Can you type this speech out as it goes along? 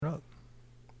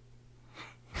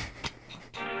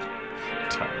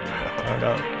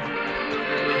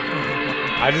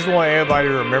I just want everybody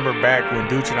to remember back when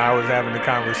Dooch and I was having the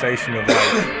conversation of like,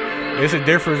 there's a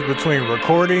difference between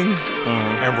recording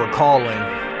and recalling.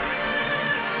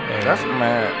 And That's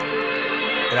mad.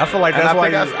 And I feel like that's why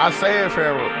I say it,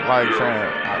 fam. Like,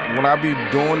 fam, when I be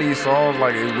doing these songs,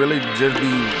 like, it really just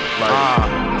be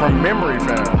like from memory,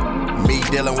 fam. Me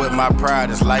dealing with my pride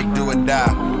is like do or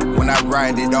die. When I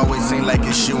write, it always seem like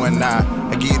it's you and I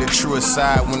give the truest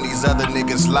side when these other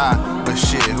niggas lie. But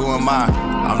shit, who am I?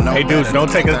 I'm no Hey, dudes, don't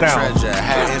take us down. Treasure.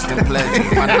 Had instant pleasure,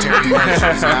 monetary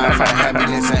measures. Now I find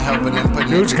happiness and helping them put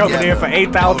Dudes it coming together.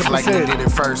 in for 8,000%. Most likely did it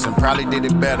first and probably did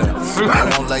it better. I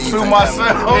won't let you Sue forever.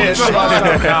 myself.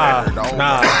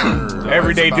 Nah.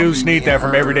 Everyday dudes need that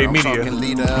from Everyday Media. On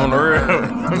the real.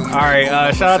 All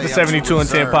right, shout out to 72 and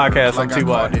 10 podcast on TY.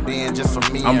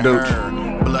 I'm Dooch.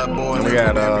 And we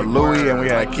had Louis and we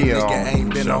had Kia on.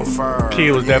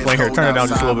 Kia was definitely here. Turn it down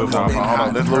just a little bit for me. Hold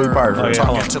on, this Louis Parker. Oh, yeah,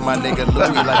 hold on. To my nigga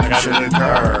Louis like you shouldn't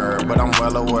heard, but I'm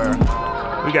well aware.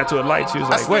 We got to a light. She was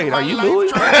like, "Wait, are you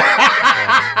Louis?"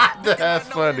 That's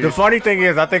funny. The funny thing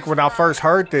is, I think when I first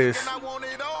heard this,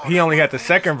 he only had the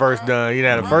second verse done. He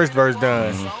had the first verse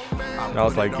done. And I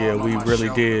was like, yeah, we really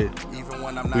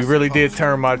did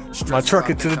turn my truck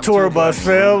into the tour bus,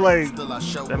 fell. Like,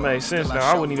 That made sense.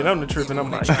 Now I wouldn't even own the trip, and I'm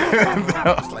like,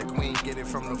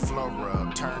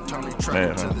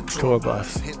 Man, tour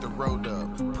bus.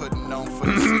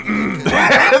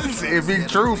 it be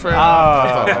true, fam.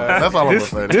 That's all I'm This,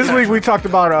 gonna say. this week we talked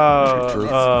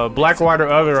about Black, White, or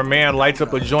Other. A man lights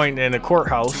up a joint in the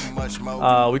courthouse.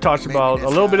 We talked about a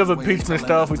little bit of impeachment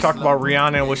stuff. We talked about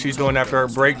Rihanna and what she's doing after her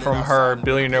break from her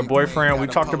billionaire boyfriend. We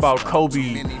talked about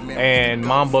Kobe and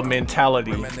Mamba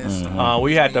mentality.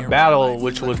 We had the battle,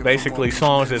 which was basically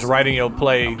songs that's writing your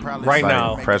play right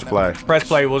now. Press play. Press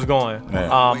play was going. Yeah.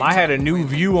 I had a new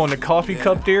view on the coffee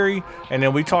cup theory, and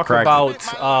then we talked Crack about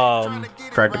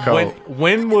Crack the code.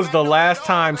 when was the last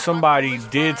time somebody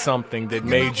did something that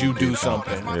made you do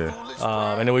something. Yeah.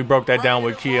 And then we broke that down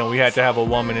with Kia, and we had to have a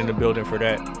woman in the building for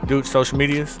that. Dude, social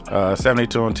medias?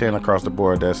 72 and 10 across the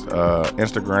board. That's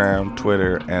Instagram,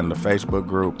 Twitter, and the Facebook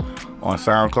group. On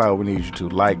SoundCloud, we need you to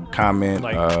comment,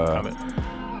 comment.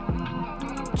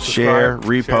 share, Subscribe,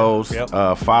 repost, share.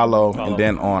 Yep. follow. And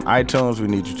then on iTunes, we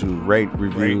need you to rate,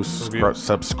 review,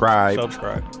 subscribe,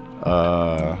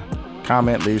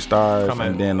 comment, leave stars,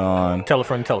 Comment. and then on Tell a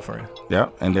friend, tell a friend.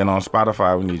 and then on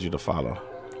Spotify, we need you to follow.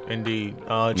 Indeed.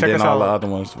 And Check then us all out. the other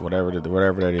ones, whatever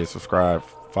that is, subscribe,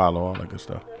 follow, all that good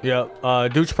stuff. Yep.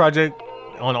 Dooch Project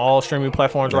on all streaming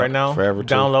platforms right now. forever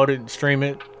too. Download it, stream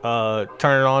it,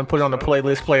 turn it on, put it on the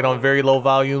playlist, play it on very low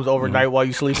volumes overnight while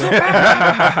you sleeping. You know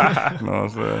what I'm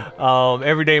saying?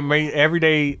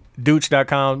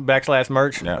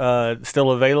 everydayduch.com/merch.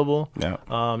 Still available. Yeah.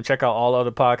 Check out all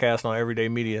other podcasts on Everyday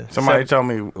Media. Somebody told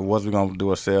me, was we gonna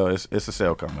do a sale? It's a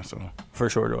sale coming soon. For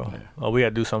sure, though. We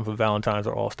had to do something for Valentine's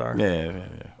or All Star. Yeah.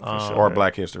 For sure. Or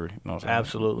Black History. You know what I'm saying?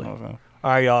 Absolutely. You know what I'm saying? All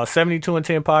right, y'all. 72 and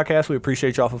 10 podcast. We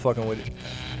appreciate y'all for fucking with it.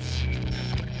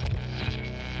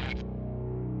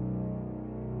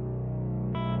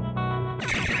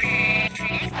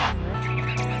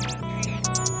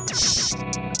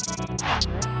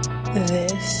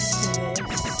 This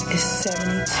is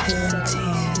 72 and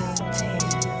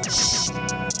 10.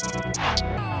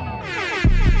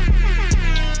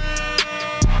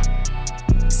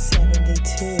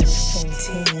 72 and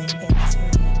 10.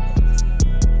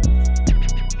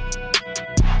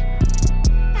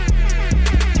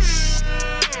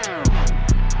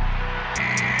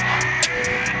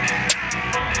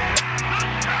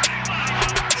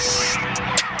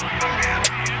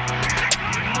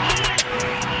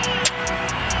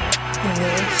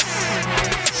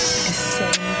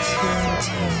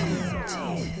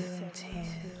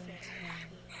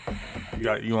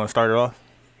 You want to start it off?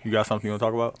 You got something you want to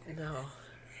talk about? No.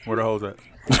 Where the hoes at?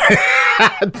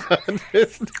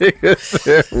 This nigga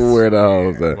said, where the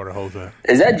hoes at? Where the hoes at?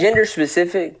 Is that gender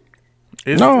specific?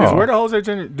 Is where the hoes at?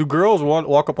 Do girls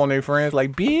walk up on their friends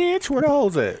like, bitch, where the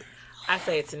hoes at? I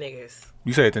say it to niggas.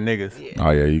 You say it to niggas. Yeah.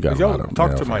 Oh yeah, you got a lot of talk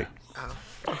male to Mike. Oh,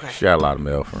 okay. She got a lot of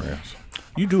male friends.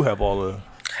 You do have all the.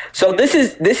 So this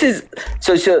is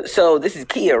so this is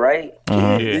Kia, right?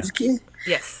 Yeah. This is Kia.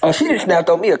 Yes. Oh, she just snapped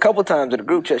on me a couple times in the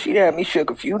group chat. She had me shook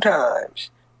a few times.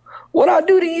 What I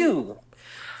do to you?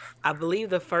 I believe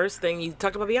the first thing you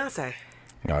talked about Beyonce.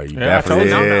 Oh, you Yeah, I told definitely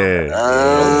you.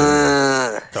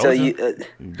 did. So you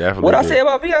You definitely what I did. say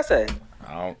about Beyonce?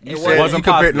 You wasn't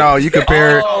compared. No, you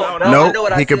compared. I know Nope,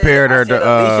 what I he said. compared I her said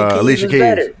to Alicia was Keys.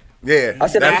 better. Yeah, I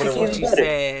said that's That's what it what was. you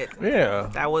said. Yeah.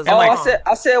 That was Oh, wrong.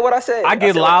 I said what I said. I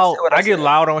get said loud. what I get said.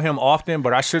 loud on him often,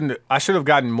 but I should have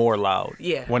gotten more loud.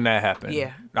 Yeah. When that happened.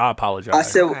 Yeah. I apologize. I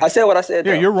said Okay. I said what I said.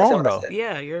 Yeah, though. you're I said wrong what I though. said.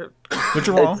 Yeah, you're But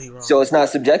you're wrong. So it's not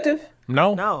subjective.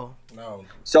 No. no.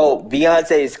 So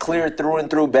Beyonce is clear through and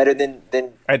through better than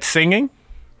At singing.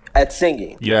 at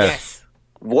singing. Yes.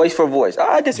 Voice for voice.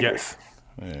 I disagree. Yes.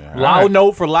 Loud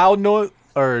note for loud note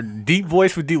or deep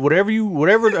voice for deep.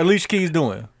 Whatever Alicia Keys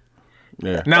doing.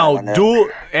 Yeah. Now, Nah, nah. dual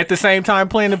at the same time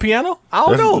playing the piano? I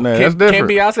don't That's- know. nah, Can that's different.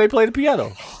 Beyonce play the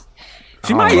piano?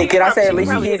 She Yeah, might. can I say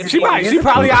Alicia probably- Keys? is She more might. She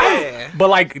musical? probably. Yeah. But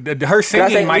like her say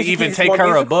singing might Alicia even Keys take more her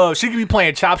musical? above. She could be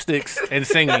playing chopsticks and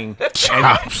singing.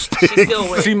 Chopsticks. She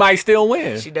still wins. She might still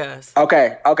win. She does.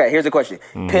 Okay. Here's a question.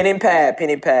 Pen and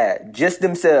pad. Just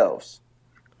themselves.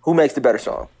 Who makes the better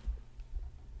song?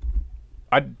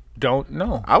 I don't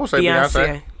know. I would say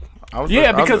Beyonce. Beyonce.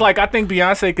 Yeah, because like I think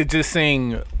Beyonce could just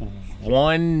sing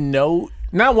one note,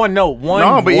 not one note, one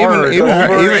no, but word even over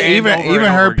her, and even over even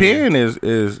and her over again. pen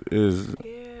is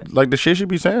like the shit she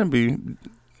be saying be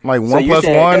like So 1 you're plus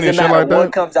saying 1 it and doesn't shit matter like what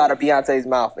that. comes out of Beyonce's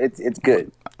mouth. It's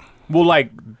good. Well,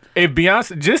 like if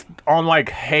Beyonce just on like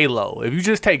Halo, if you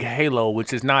just take Halo,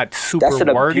 which is not super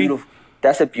wordy,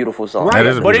 That's a beautiful song. right? That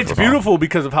is a But beautiful it's song. beautiful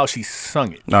because of how she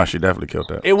sung it. No, she definitely killed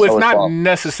that. It was So it's not Fallen.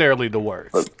 necessarily the words.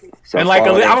 So And like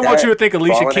Fallen I ain't don't want that. you to think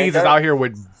Alicia Fallen ain't Keys is that. out here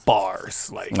with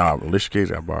bars, like No, Alicia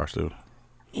Keys got bars too.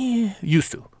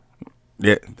 used to.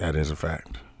 Yeah, that is a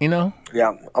fact. You know,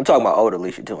 Yeah, I'm talking about old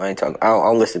Alicia too. I ain't ain't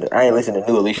listening to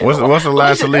new Alicia. What's the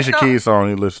last Alicia that's not- Keys song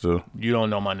you listened to? you don't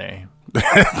know my name.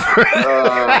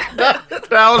 That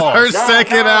was her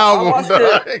second album.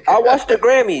 I watched the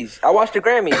Grammys.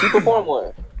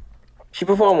 She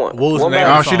performed one. What was the One name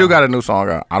back- of Oh, she do got a new song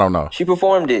out. I don't know. She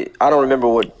performed it. I don't remember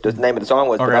what the name of the song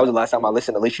was, but Okay. that was the last time I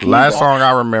listened to Alicia Keys. Last song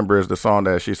I remember is the song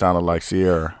that she sounded like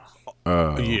Sierra.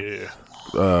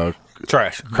 Yeah,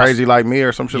 trash. Crazy Like Me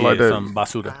or some shit like that. Some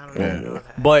basuda.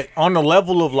 But on the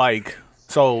level of like,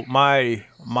 so my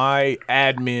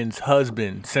admin's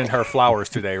husband sent her flowers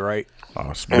today, right?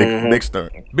 Oh, it's big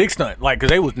stunt. Big stunt, like, cause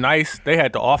they was nice. They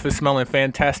had the office smelling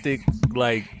fantastic.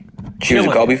 Like, She was a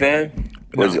killing Kobe it. fan?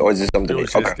 Or is it something? It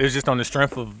was Okay. just, it was just on the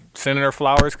strength of sending her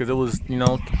flowers because it was,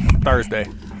 Thursday.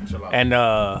 And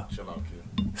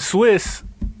Swiss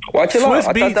Watch it out. Swiss I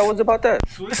thought Beats. that was about that.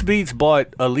 Swiss Beats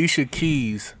bought Alicia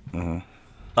Keys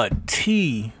a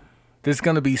tea that's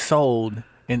gonna be sold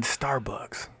in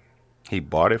Starbucks. He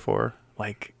bought it for her.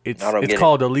 Like it's I don't get it.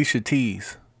 called Alicia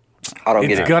Teas. I don't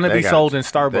get It's it. gonna They be gotta- sold in they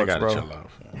Starbucks, gotta bro. chill out,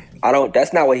 fam. I don't.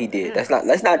 That's not what he did. Let's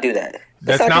not do that.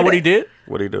 That's do not what that. he did.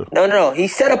 What'd he do? No. He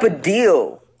set up a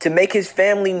deal to make his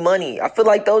family money. I feel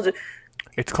like those are.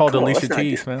 It's called Come on, Alicia let's not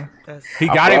Teas, do- man. He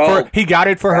got Bro,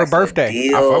 it for her That's a birthday.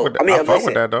 deal. I fuck with that. I fuck listen,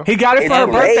 with that though. He got it for It's her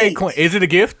birthday. great. Queen. Is it a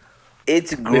gift?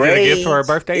 It's Is great. it a gift for her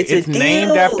birthday? It's a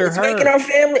named deal. after It's her. making our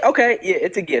family. Okay, yeah,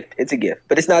 it's a gift. It's a gift,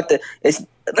 but it's not the. It's.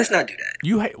 Let's not do that.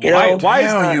 You hate? You know, Why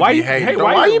Damn, why be you hating? hey, though.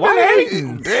 why you why been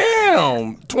hating?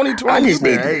 Damn, 2020 I you just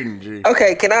been need- hating, G.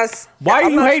 Okay, can I? Why are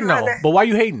I'm you not hating trying though? to- But why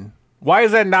you hating? Why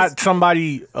is that not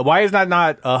somebody? Why is that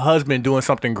not a husband doing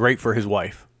something great for his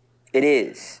wife? It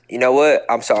is. You know what?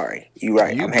 I'm sorry. You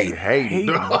right. You I'm be hating. hating.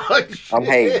 dog. I'm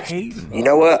hating. Hating. You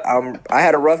know what? I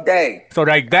had a rough day. So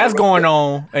like that's going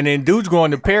on, and then dude's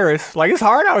going to Paris. Like it's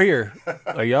hard out here.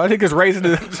 Like y'all niggas raising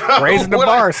the What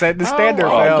bar, I- setting the standard. Oh,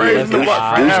 fam. raising the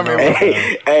bar. Listen,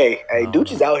 Fam, Hey,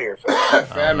 Dooch is out here. Fam.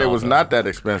 Fam, it was not that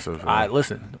expensive. fam. all right,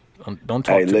 listen. Don't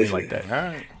talk Hey, to me listen. like that. All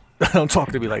right. Don't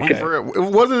talk to me like For that.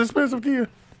 real. Was it expensive, kid?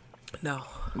 No.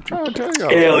 I'm trying to tell y'all.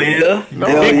 Hell yeah. No,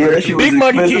 Hell big- yeah. That shit was big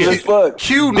money expensive kid. as fuck.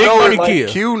 Q Big know money it. kid.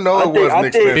 Q know I it think- wasn't I think-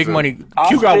 expensive. Big money. I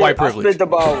You got spent- white privilege. I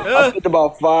spent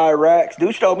about 5 racks.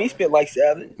 Dooch told me he spent like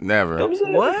 7. Never. You know what I'm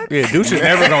saying? What? Yeah, dude is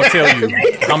never gonna tell you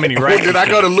how many racks. Did I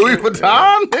go to Louis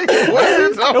Vuitton? Nigga? What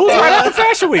is It was right after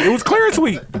Fashion Week. It was clearance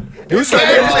week. Dude said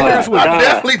it was clearance week. I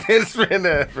definitely didn't spend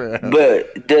that, fam.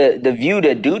 But the view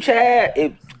that Dooch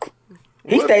had,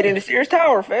 he stayed in the Sears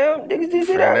Tower, fam. Niggas did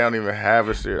Fam, they that. don't even have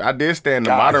a Sears. I did stay in the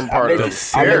Gosh, modern part I of meant the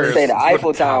to- I meant to Sears. say the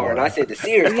Eiffel Tower, and I said the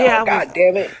Sears Tower. Yeah, I was- God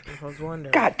damn it. I was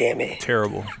wondering. God damn it.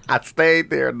 Terrible. I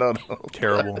stayed there, no.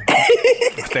 Terrible.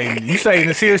 You stayed in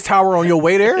the Sears Tower on your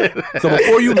way there? So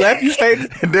before you left, you stayed?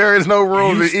 There is no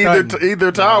rooms You in stunting.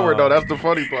 either tower, though. That's the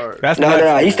funny part. That's No, nuts.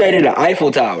 no, no. He stayed in the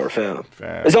Eiffel Tower, fam.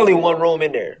 There's only one room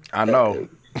in there. I know.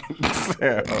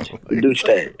 Fam. Dooch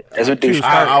stayed. That's what Dooch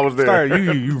I was there. Start,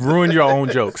 you ruined your own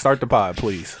joke. Start the pod,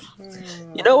 please.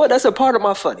 You know what? That's a part of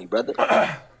my funny, brother.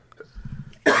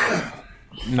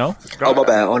 No? Oh, my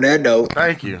bad. On that note,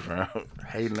 Thank you, fam.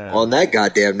 Hating that. on that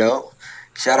goddamn note,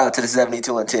 shout out to the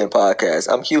 72 and 10 podcast.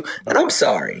 I'm Hugh, and I'm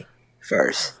sorry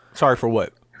first. Sorry for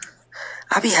what?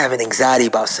 I be having anxiety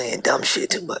about saying dumb shit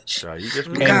too much. You just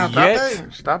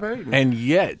And stop hating. And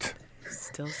yet,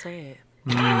 Still say it.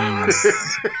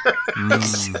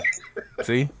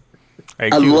 see? Hey,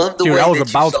 I love the way that was that a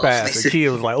you bounce so pass. The sensitive. kid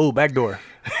was like, "Oh, back door."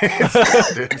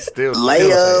 Still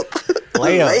Layup.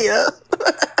 Layup.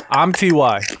 I'm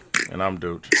Ty, and I'm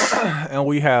Dude. and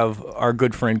we have our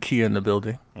good friend Kia in the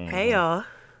building. Hey, y'all.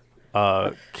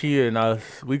 Kia and us,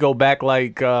 we go back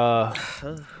like Y'all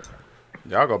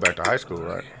go back to high school,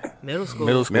 right? Middle school.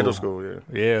 Middle school, yeah.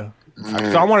 Yeah.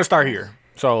 So I want to start here.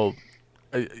 So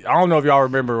I don't know if y'all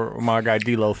remember when my guy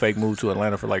D-Lo fake moved to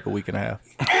Atlanta for like a week and a half.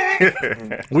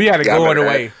 We had a going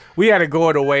away. We had a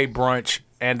going away brunch,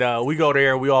 and we go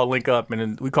there. We all link up, and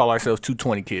then we call ourselves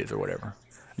 220 Kids or whatever.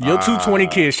 Your 220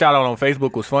 Kids shout out on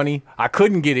Facebook was funny. I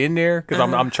couldn't get in there because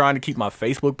I'm trying to keep my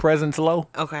Facebook presence low.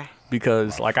 Okay.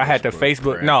 Because like I had to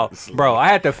Facebook. No, bro, I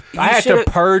had to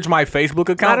purge my Facebook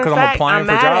account because I'm applying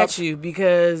for I'm jobs. mad at you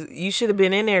because you should have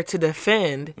been in there to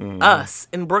defend us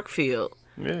in Brookfield.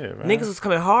 Yeah, man. Niggas was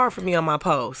coming hard for me on my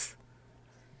post.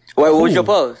 Wait, what was your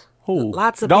post? Who?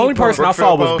 Lots of the only people. person I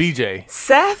saw was Brookfield BJ.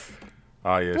 Seth?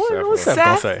 Oh, yeah, What's Seth. Seth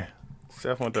gonna Seth? say?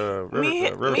 Seth went to Me-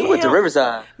 Riverside. He went to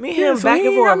Riverside. Me and him So back he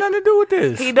and ain't got forth. nothing to do with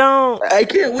this. He don't. Hey,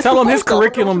 kid, what's Tell your him his post, dog?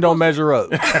 curriculum don't measure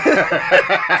up. You know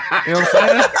what I'm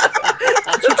saying?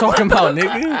 What you talking about,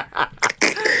 nigga?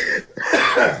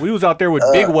 We was out there with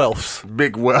big wealths.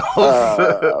 Big Wells.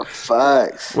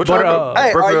 Facts. What But, y'all Hey,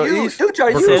 are Brookfield you, East? dude,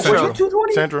 are you, Brookfield were you Central.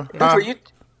 220? Central. Dude,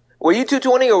 were you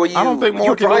 220 or were you? I don't think you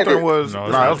Milwaukee private? Lutheran was. No, No, it's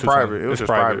it not was 220. private. It was It's just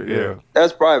private, private. yeah. Yeah.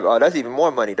 That's private. Oh, that's even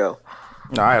more money though.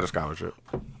 No, I had a scholarship.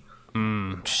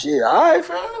 Shit, all right,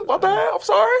 fam. My bad. I'm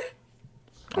sorry.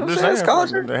 I'm just saying, saying,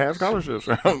 scholarship. they have scholarships.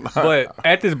 But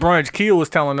at this brunch, Kia was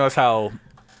telling us how,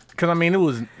 because I mean, it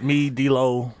was me,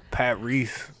 D-Lo, Pat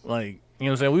Reese, like, you know what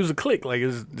I'm saying? We was a clique. Like,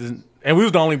 and we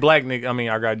was the only black nigga. I mean,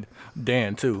 I got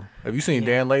Dan, too. Have you seen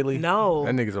Dan lately? No.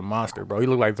 That nigga's a monster, bro. He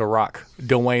look like The Rock.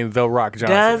 Dwayne The Rock Johnson.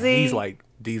 Does he? He's like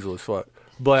diesel as fuck.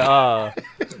 But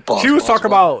she was talking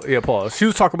about, pause. She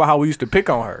was talking about how we used to pick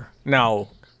on her. Now,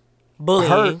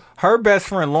 Bullying. her best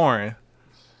friend, Lauren,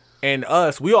 and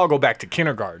us, we all go back to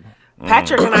kindergarten.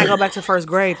 Patrick and I go back to first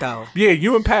grade, though. Yeah,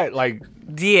 you and Pat, like,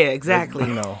 Yeah, exactly.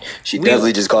 you know. She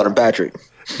definitely just called him Patrick.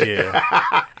 Yeah.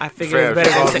 I figured Fam, it's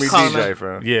she calls better me than calling DJ, him.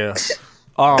 fam. Yeah.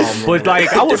 But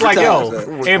like I was like, yo,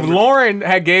 if Lauren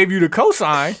had gave you the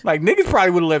cosign, like niggas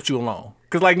probably would have left you alone.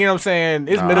 Cause like you know what I'm saying,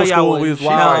 it's middle y'all school, wouldn't. we was She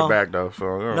wild. fight back though,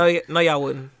 so No, y'all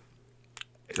wouldn't.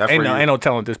 that's Ain't for you. no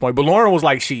telling at this point. But Lauren was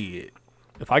like, shit.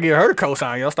 If I get her the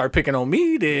cosign, y'all start picking on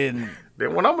me, then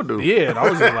Then what I'm gonna do? yeah. And I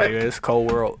was just like, it's a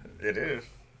cold world. it is.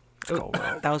 It's a cold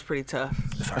world. That was pretty tough.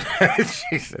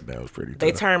 She said that was pretty.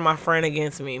 They tough. turned my friend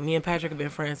against me. Me and Patrick have been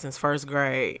friends since first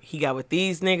grade. He got with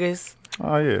these niggas.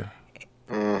 Oh yeah.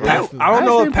 Pat, I don't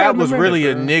know seen if Pat Pat in a was minute, really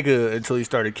a fam. nigga until he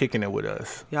started kicking it with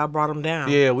us. Y'all brought him down.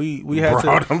 Yeah, we had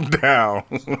Brought to. him down.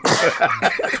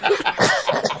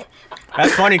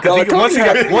 That's funny because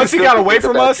once he got away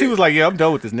from us, he was like, yeah, I'm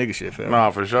done with this nigga shit, fam. Nah,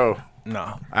 for sure.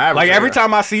 No. I haven't Like seen every that.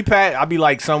 time I see Pat, I be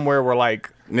like somewhere where like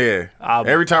Yeah. I'll-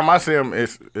 Every time I see him,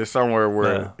 it's somewhere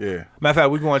where yeah. matter of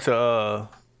fact, we going to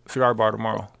cigar bar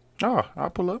tomorrow. Oh, I'll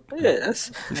pull up. Yeah,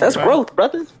 that's growth,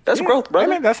 brother. That's growth, I brother.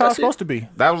 mean, that's how it's it. supposed to be.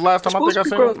 That was the last time I think I supposed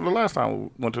to seen be him. The last time we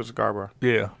went to a cigar bar.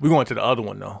 Yeah, we going to the other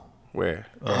one though. Where?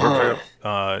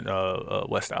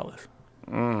 West Dallas.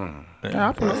 Yeah,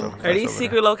 I'll pull up. Are these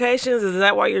secret locations? Is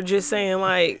that why you're just saying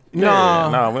like,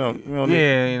 No, No, we don't need.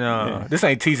 yeah, you know, this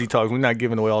ain't TZ Talks. We're not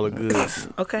giving away all the goods.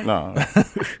 okay, No.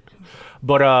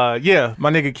 But yeah, my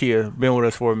nigga Kia been with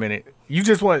us for a minute. You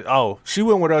just went. Oh, she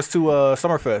went with us to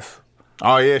Summerfest.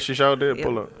 Oh yeah, she sure did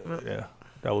pull up. Yeah,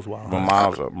 that was wild. But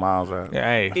miles out. Yeah,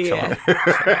 hey, chill Yeah.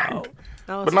 out.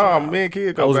 That was But no, me and Kid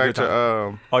That go was a back good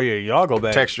to Oh yeah, y'all go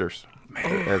back. textures.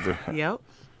 As a, Yep.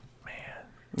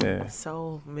 yeah.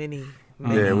 So many.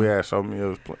 Yeah, we had so many. It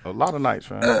was a lot of nights,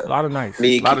 man. A lot of nights.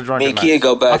 Me, Lot of drunken me and Kid nights.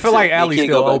 go back. I feel like Allie me and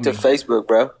Kid still go owe back to me. Facebook,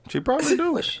 bro. She probably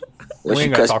do. When We she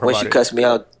ain't gotta cussed, talk when about she it. cussed me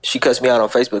out, she cussed me out on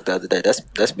Facebook the other day.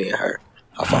 That's me and her.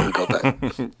 I thought we go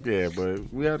back. Yeah,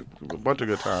 but we had a bunch of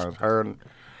good times. Her and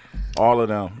all of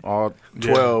them. All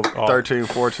 12, Yeah. 13,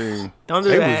 14. Don't do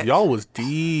They that. was y'all was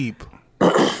deep.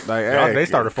 Like, Y'all- hey, they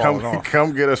started falling come, off.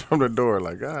 Come get us from the door.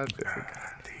 Like, God damn.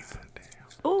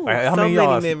 Ooh, How so many many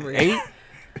y'all? memories.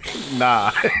 8,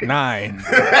 Nah. 9.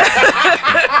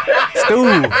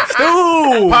 Stu.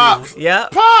 Pops.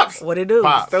 Yep. Pops. What it do?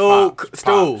 Pops. Stu. Pops.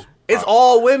 Stu. It's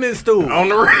all women, Stu. On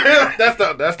the real,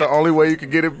 that's the only way you can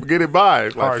get it by.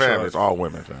 Like, Alright, fam, sure. it's all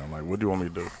women, fam. Like, what do you want me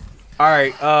to do? All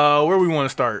right, where we want to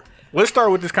start? Let's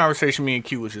start with this conversation me and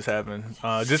Q was just having.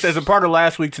 Just as a part of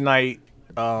last week tonight,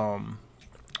 I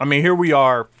mean, here we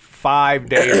are 5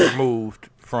 days removed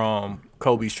from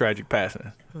Kobe's tragic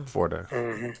passing. 4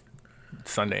 days.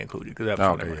 Sunday included. Cause that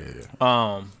Oh, was okay, Sunday.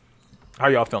 yeah. How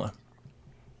y'all feeling?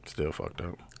 Still fucked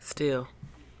up. Still.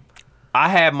 I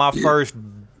had my first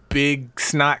big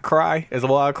snot cry, is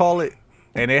what I call it.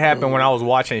 And it happened when I was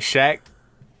watching Shaq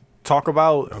talk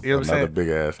about, you know what I'm Another saying? big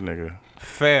ass nigga.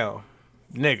 Fam,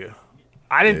 nigga.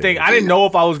 I didn't know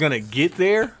if I was going to get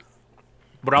there,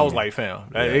 but I was like,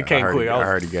 fam, it came quick. I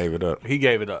heard he gave it up. He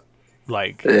gave it up.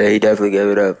 Like, Yeah, he definitely gave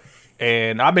it up.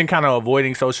 and I've been kind of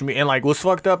avoiding social media. And like, what's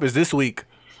fucked up is this week,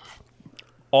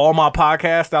 all my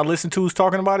podcasts I listen to is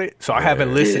talking about it. So I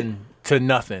haven't listened to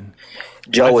nothing.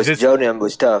 Joe Nim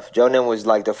was tough. Joe Nim was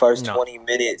like the first 20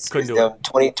 minutes, Couldn't do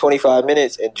it. 25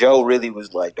 minutes, and Joe really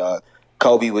was like,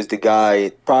 Kobe was the guy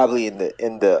probably in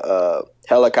the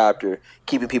helicopter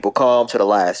keeping people calm to the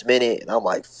last minute, and I'm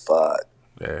like, fuck.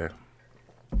 Yeah.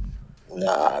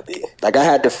 Nah, B. Like I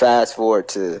had to fast forward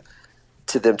to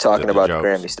them talking the about the jokes.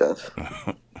 Grammy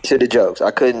stuff. To the jokes.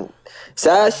 I couldn't.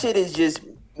 Sad shit is just,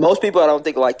 most people I don't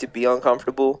think like to be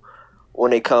uncomfortable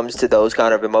when it comes to those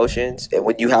kind of emotions, and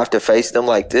when you have to face them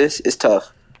like this, it's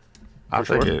tough. I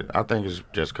think it's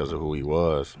just because of who he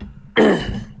was.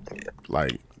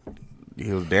 Like,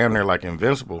 he was damn near like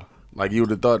invincible. Like, you would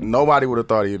have thought, nobody would have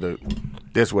thought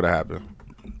this would have happened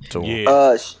to him.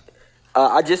 Yeah.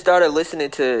 I just started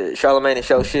listening to Charlamagne and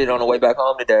Show shit on the way back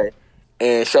home today,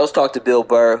 and Show's talked to Bill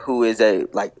Burr, who is a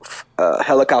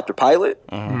helicopter pilot,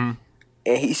 and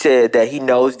he said that he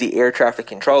knows the air traffic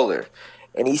controller,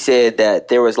 and he said that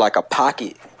there was like a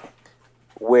pocket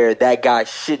where that guy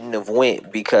shouldn't have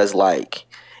went because like,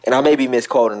 and I may be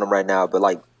misquoting him right now, but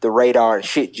like the radar and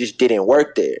shit just didn't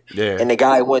work there, Yeah. and the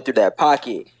guy went through that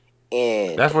pocket,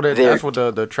 and That's what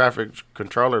the traffic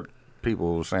controller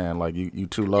people were saying. Like, you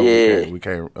too low, we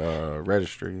can't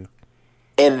register you.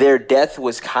 and their death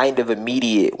was kind of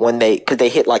immediate because they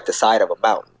hit like the side of a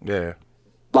mountain. Yeah.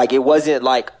 Like it wasn't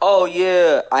like, oh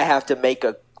yeah, I have to make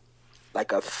a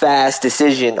fast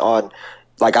decision on,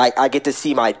 like I get to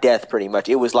see my death pretty much.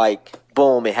 It was like,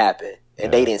 boom, it happened,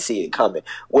 and they didn't see it coming,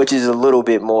 which is a little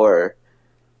bit more,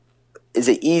 is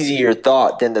an easier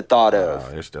thought than the thought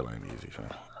of, It still ain't easy, fam.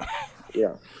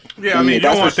 yeah. Yeah, I mean, you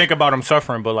that's don't want what- to think about him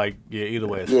suffering, but like, yeah, either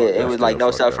way, it's Yeah, fucked it up. was like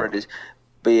no fucked up. suffering.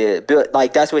 But yeah, Bill,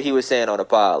 like that's what he was saying on the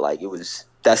pod. Like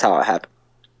that's how it happened.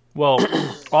 Well,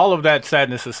 all of that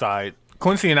sadness aside,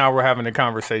 Quincy and I were having a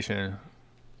conversation,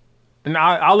 and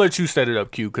I'll let you set it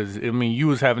up, Q, because I mean, you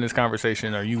was having this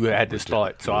conversation or you had this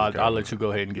thought, so I'll let you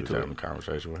go ahead and get Just to having a it.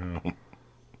 conversation with him.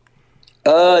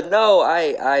 No,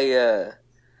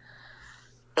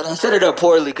 and I set it up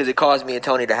poorly because it caused me and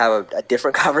Tony to have a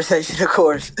different conversation, of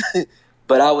course.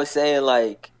 But I was saying,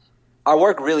 like, I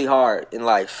work really hard in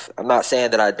life. I'm not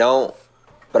saying that I don't,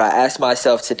 but I asked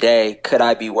myself today, could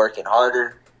I be working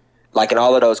harder? Like in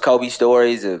all of those Kobe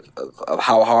stories of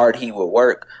how hard he would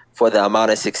work for the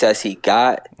amount of success he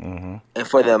got and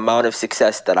for the amount of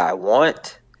success that I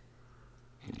want.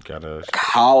 You gotta.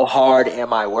 How hard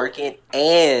am I working,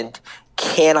 and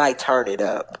can I turn it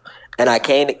up? And I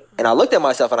can't. And I looked at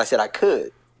myself and I said I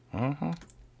could.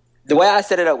 The way I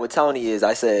set it up with Tony is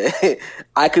I said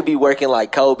I could be working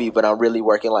like Kobe, but I'm really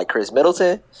working like Chris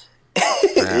Middleton.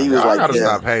 Fam, He was I like, gotta yeah.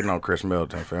 stop hating on Chris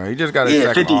Middleton, fam. He just got his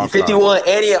Yeah, second 50, All-Star. 51,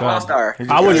 and he an All-Star.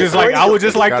 I would just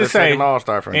like Got to his say, second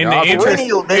All-Star, fam. in Y'all the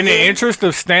can wait. interest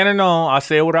of standing on, I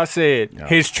said what I said. Yeah.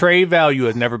 His trade value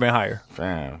has never been higher.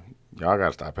 Fam, y'all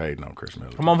gotta stop hating on Chris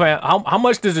Middleton. Come on, man. How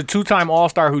much does a 2-time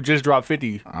All-Star who just dropped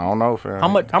 50? I don't know, fam.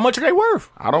 How much are they worth?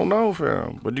 I don't know,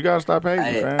 fam. But you gotta stop hating,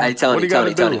 fam. I what Tony, you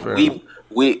gotta Tony, do, Tony. fam?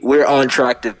 We're on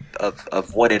track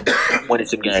of winning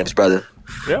some games, brother.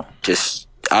 Yeah. Just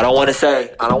I don't want to say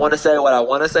what I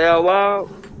want to say out loud.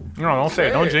 No, don't say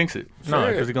it. Don't jinx it. No, Say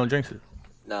it. because he's gonna jinx it.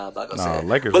 No, I'm not gonna Nah, say it.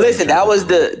 Lakers But listen,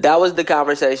 gonna that was the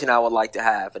conversation I would like to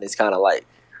have, and it's kind of like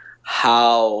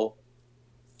how.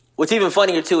 What's even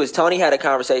funnier too is Tony had a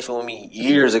conversation with me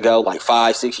years ago, like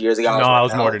 5-6 years ago. No, it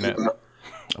was more than that.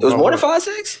 It was more than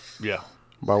 5-6. Yeah.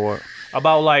 About what?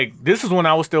 About like this is when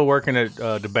I was still working at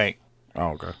the bank, Oh,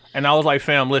 okay. and I was like,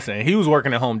 "Fam, listen." And he was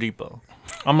working at Home Depot.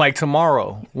 I'm like,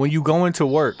 tomorrow when you go into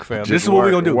work, fam, this is what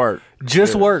we're gonna do. Work.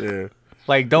 Just Yeah, work. yeah.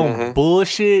 Like, don't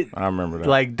bullshit. I remember that.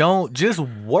 Like, don't just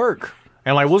work.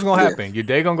 And like, what's gonna happen? Your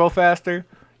day gonna go faster.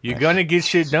 You're gonna get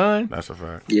shit done. That's a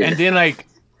fact. Yeah. And then like,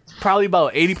 probably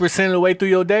about 80% of the way through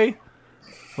your day,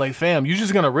 like, fam, you're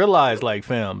just gonna realize, like,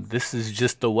 fam, this is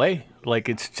just the way. Like,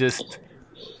 it's just.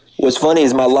 What's funny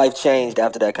is my life changed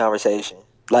after that conversation.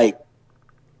 Like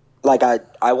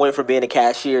I went from being a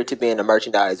cashier to being a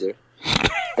merchandiser.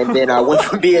 And then I went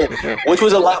from being, which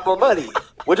was a lot more money.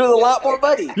 which was a lot more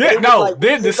money. Yeah, It was no, like,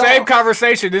 then the $1 same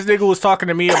conversation. This nigga was talking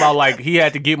to me about like he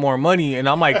had to get more money, and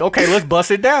I'm like, okay, let's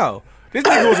bust it down. This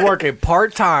nigga was working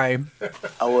part time.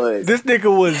 I was. This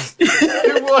nigga was.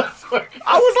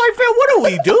 I was like, fam, what are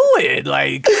we doing?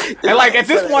 Like, and like at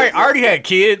this point, I already had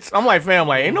kids. I'm like, fam,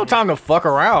 like, ain't no time to fuck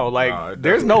around. Like,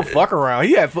 there's no fuck around.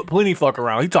 He had plenty fuck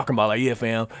around. He talking about like, yeah,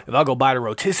 fam, if I go buy the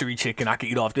rotisserie chicken, I can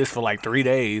eat off this for like 3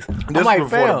 days. I'm This like, was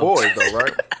for fam, the boys though,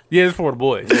 right? yeah, it's for the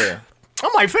boys. Yeah.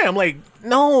 I'm like, fam, like,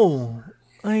 no,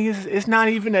 like it's not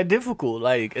even that difficult.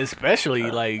 Like,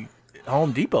 especially like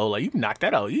Home Depot, like you can knock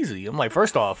that out easy. I'm like,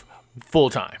 first off, full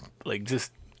time, like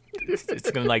just. It's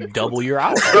gonna like double your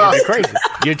hours. It's gonna be crazy.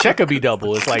 Your check could be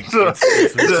double. It's like it's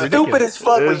ridiculous. Stupid as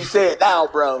fuck when you say it now,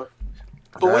 bro.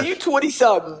 But when you 20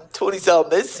 something,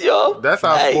 this yo. That's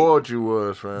how spoiled you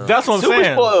was, fam. That's what I'm Super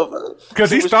saying. spoiled.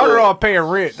 Because he Super started spoiled. off paying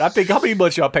rent. I think how many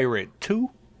months y'all pay rent? 2?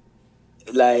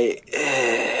 Like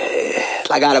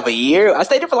out of a year. I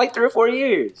stayed there for like 3 or 4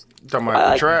 years. Talking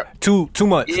about the trap. 2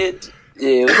 months. It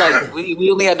was like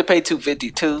we only had to pay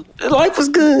 $252. Life was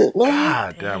good, man.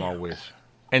 God damn, I wish.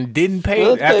 And didn't pay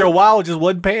Well, it. After a while, just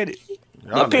wasn't paying it.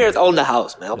 My parents own the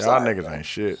house, man. I'm Y'all sorry. niggas ain't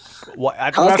shit. What, I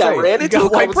House got ran you into got a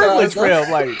white couple privilege, times,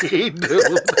 fam. Like, He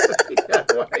do.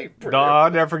 no,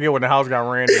 I'll never forget when the house got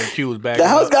ran and Q was backing The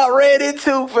house up. got ran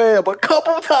into, fam, a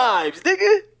couple times,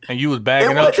 nigga. And you was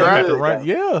bagging It up. wasn't You had to good, run.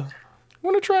 though. Yeah.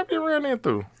 When the trap get ran in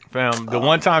through. Fam, the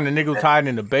one time the nigga was hiding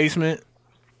in the basement.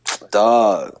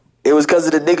 Dog. It was because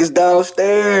of the niggas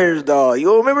downstairs, dog. You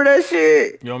don't remember that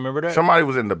shit? You don't remember that? Somebody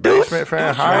was in the basement, fam.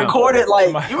 You Hiding. recorded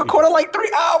like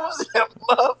 3 hours.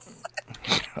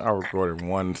 I recorded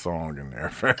one song in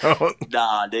there, fam.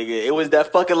 Nah, nigga, it was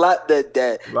that fucking lot that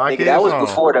Lock nigga. That was in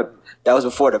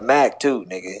before the Mac too,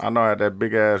 nigga. I know I had that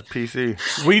big ass PC.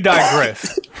 We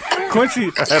digress.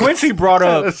 Quincy brought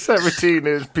up A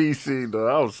 17-inch PC, though.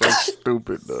 I was so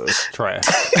stupid, though. trash.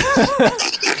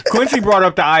 Quincy brought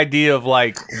up the idea of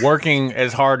like working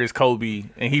as hard as Kobe,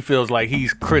 and he feels like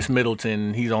he's Chris Middleton.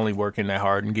 And he's only working that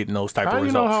hard and getting those type How of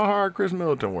you know results. how hard Chris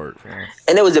Middleton worked, man?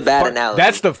 And it was a bad analogy.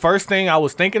 That's the first thing I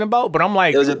was thinking about, but I'm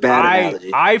like, It was a bad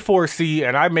analogy. I foresee,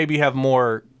 and I maybe have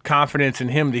more confidence in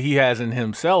him that he has in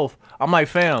himself. I'm like,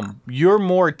 fam, you're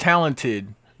more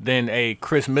talented than a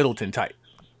Chris Middleton type.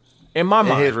 In my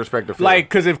mind. his respective field. Like,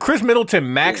 because if Chris Middleton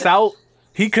maxed out,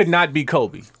 he could not be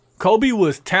Kobe. Kobe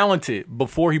was talented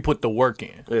before he put the work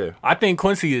in. Yeah. I think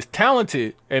Quincy is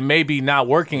talented and maybe not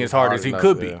working as hard hard as he enough,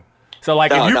 could be. yeah. So,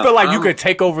 like, No, if you no, feel like you I'm- could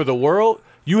take over the world,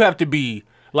 you have to be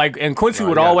like. And Quincy No,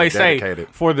 would you gotta be always say, dedicated.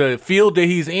 for the field that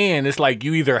he's in, it's like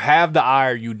you either have the eye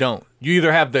or you don't. You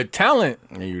either have the talent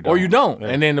And you or you don't. don't.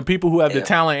 Yeah. And then the people who have the Yeah.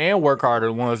 talent and work hard are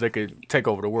the ones that could take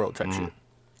over the world type shit.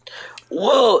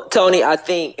 Well, Tony, I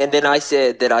think, and then I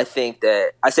said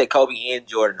Kobe and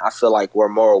Jordan. I feel like we're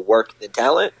more work than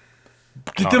talent.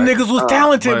 Them niggas was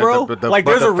talented, bro. But Like,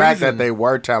 there's a fact reason. that they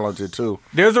were talented, too.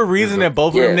 There's a reason that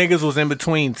both of them Yeah. niggas was in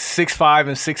between 6'5"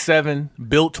 and 6'7",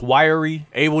 built, wiry,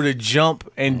 able to jump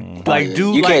and like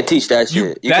do. You like, can't teach that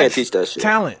shit. You can't that's teach that shit.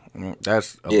 Talent.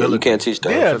 That's Yeah, you ability. can't teach that.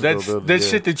 Yeah, physical that's ability,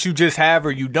 shit that you just have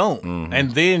or you don't,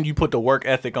 and then you put the work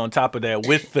ethic on top of that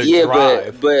with the Yeah,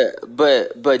 drive.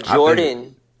 but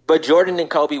Jordan and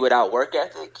Kobe without work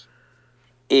ethic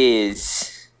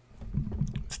is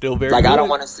Still very like good. I don't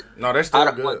want to. No, they're I still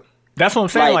don't good. want- That's what I'm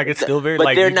saying. Like, it's still very. But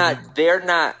like they're you- not. They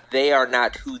are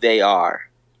not who they are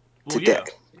well, today. yeah,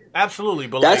 absolutely.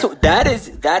 But That's like,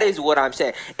 that is what I'm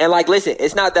saying. And like, listen,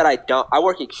 it's not that I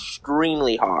work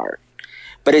extremely hard,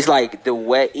 but it's like the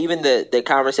way, even the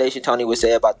conversation Tony would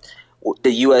say about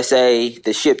the USA,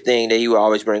 the ship thing that he would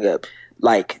always bring up.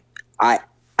 Like, I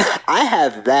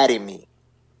have that in me,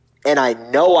 and I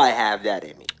know I have that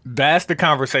in me. that's the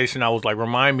conversation. I was like,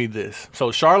 remind me this.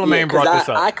 So Charlemagne Yeah, 'cause brought this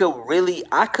up. I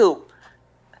could,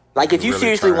 like, if you really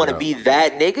seriously turn want it to up. be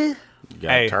that nigga. You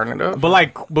gotta turn it up.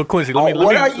 But Quincy, what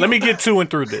are let you- me get to and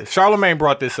through this. Charlemagne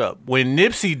brought this up. When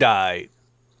Nipsey died,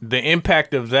 the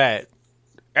impact of that,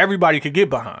 everybody could get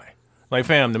behind. Like,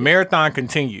 fam, the marathon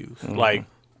continues. Like,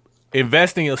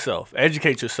 invest in yourself,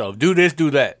 educate yourself, do this, do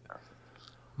that.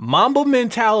 Mamba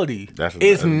mentality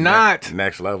is not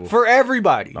next level for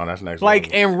everybody. No, that's next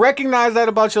Like, level. and recognize that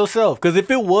about yourself. Because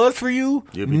if it was for you,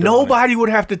 You'd be doing nobody would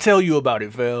have to tell you about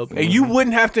it, fam. And you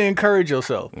wouldn't have to encourage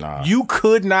yourself. Nah. You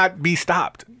could not be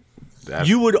stopped. That's-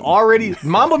 You would already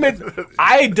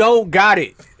I don't got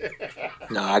it.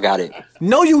 No, I got it.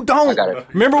 No, you don't. I got it.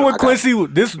 Remember when I got Quincy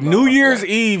this New Year's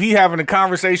Eve he having a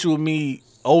conversation with me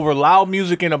over loud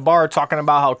music in a bar talking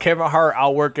about how Kevin Hart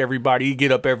outwork everybody. He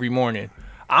get up every morning.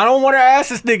 I don't want to ask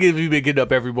this nigga if he been getting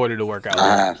up every morning to work out.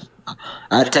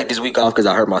 I had to take this week off because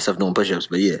I hurt myself doing push-ups.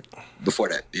 But yeah, before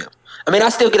that, yeah. I mean, I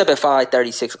still get up at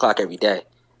 5:30, 6 o'clock every day.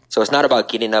 So it's not about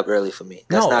getting up early for me.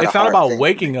 That's it's not about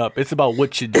waking up. It's about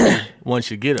what you do once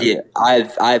you get up. Yeah,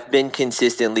 I've been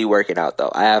consistently working out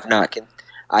though. I have not.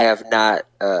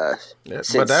 But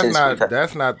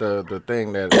that's not the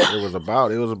thing that it was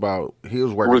about. It was about he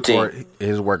was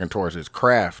working towards his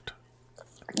craft.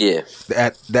 Yeah,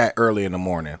 at that early in the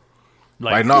morning.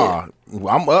 I'm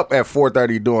up at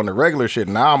 4:30 doing the regular shit.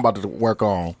 Now I'm about to work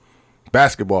on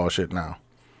basketball shit now.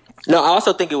 No, I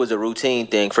also think it was a routine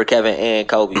thing for Kevin and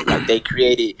Kobe. Like they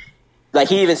created, like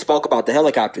he even spoke about the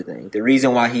helicopter thing. The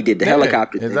reason why he did the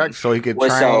helicopter thing, so he could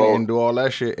train and do all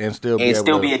that shit and still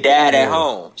be a dad at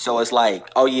home. So it's like,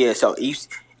 oh yeah. So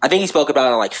I think he spoke about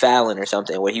it on like Fallon or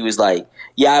something, where he was like,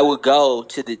 yeah, I would go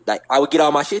to I would get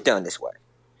all my shit done this way,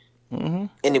 and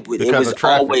it was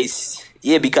always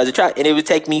because of traffic, and it would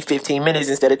take me 15 minutes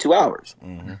instead of 2 hours.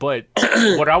 Mm-hmm. But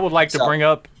what I would like to bring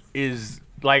up is.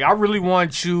 Like, I really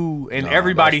want you and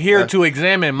everybody here to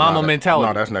examine mama mentality.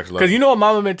 No, that's next level. Because you know what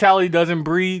mama mentality doesn't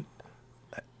breed?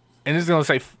 And this is going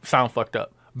to sound fucked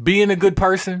up. Being a good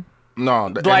person. No,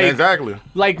 exactly.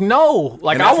 Like, no.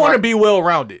 Like, I want to be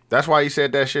well-rounded. That's why he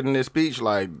said that shit in his speech.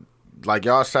 Like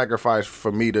y'all sacrificed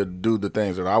for me to do the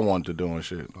things that I want to do and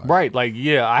shit. Right. Like,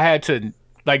 yeah, I had to...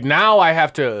 Like, now I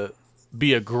have to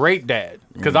be a great dad.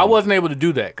 Because I wasn't able to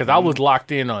do that. Because I was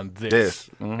locked in on this.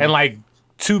 And, like...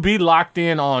 To be locked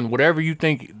in on whatever you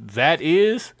think that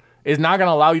is not going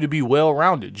to allow you to be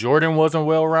well-rounded. Jordan wasn't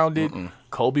well-rounded.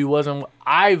 Kobe wasn't.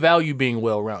 I value being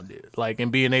well-rounded, like,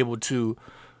 and being able to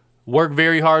work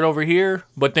very hard over here,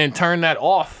 but then turn that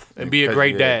off and be a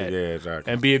great dad. Yeah,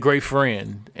 exactly. And be a great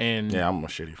friend. And yeah, I'm a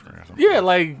shitty friend.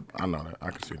 Like I know that.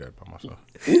 I can see that by myself.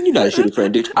 You're not a shitty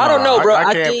friend, dude. I don't know, bro.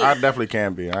 I definitely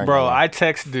can be. I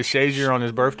texted DeShazier on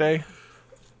his birthday.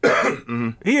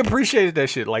 He appreciated that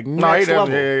shit, like next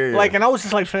level. Yeah. Like, and I was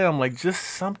just like, fam, like, just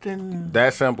something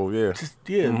that simple, yeah. Just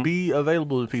be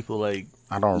available to people. Like,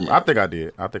 I think I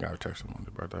did. I think I texted him on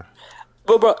his birthday.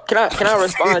 But bro, can I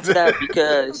respond to that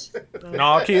because?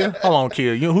 No, Kia, hold on,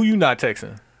 Kia. Who you not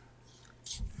texting?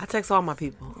 I text all my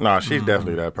people. No, she's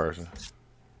definitely that person.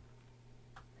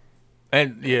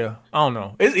 And yeah, I don't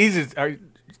know. It's easy.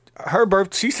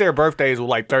 She shared birthdays with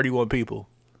like 31 people,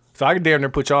 so I could damn near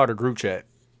put y'all in a group chat.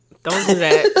 Don't do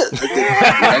that.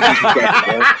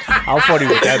 How funny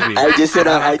would that be? I just said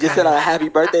a happy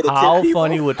birthday to 10 people. How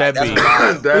funny would that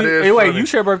be? Wait, you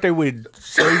share birthday with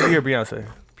Jay-Z or Beyonce?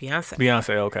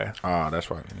 Beyonce, okay. Oh, that's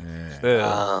right.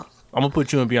 Yeah. I'm gonna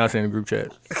put you and Beyonce in the group chat.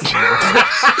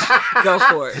 Go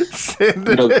for it.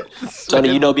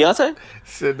 Tony, you know Beyonce?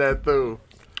 Send that through.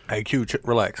 Hey, Q,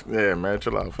 relax. Yeah, man,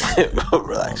 chill out.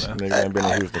 Relax. Nigga ain't been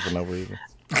in Houston for no reason.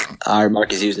 All right,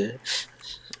 Marcus Houston.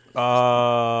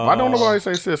 Why don't nobody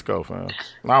say Cisco, fam?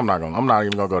 No, I'm not even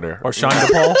gonna go there. Or Sean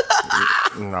DePaul?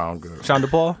 No, I'm good. Sean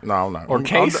DePaul? No, I'm not. Or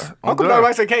Case? How come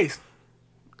nobody say Case?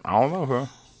 I don't know, fam.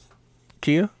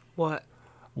 Kia? What?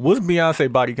 What's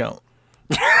Beyonce body count?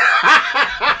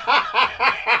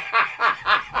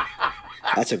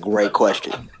 That's a great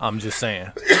question. I'm just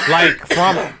saying. Like,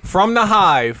 from the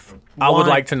Hive, I would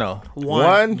like to know.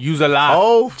 One. Use a lie.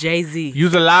 Oh, Jay-Z.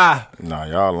 Use a lie. Nah,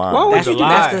 y'all lying.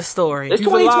 That's the story. It's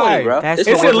 2020, bro. It's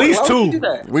at least two.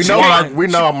 We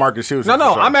know Marcus Houston.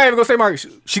 No, I'm not even gonna say Marcus.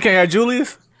 She can't have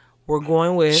Julius. We're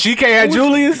going with. She can't have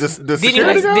Julius.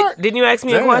 Didn't you ask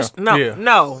me a question? No, Yeah.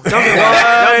 no. Don't do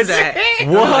that.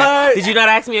 What? Did you not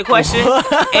ask me a question?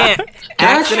 And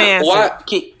asked and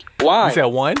answered. Why? You said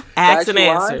one? Asked and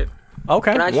answered.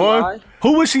 Okay. Can I One. why?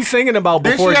 Who was she singing about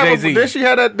before Jay-Z? Then she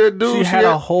had that dude. She had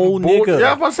a whole nigga. Yeah,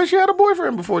 I was about to say she had a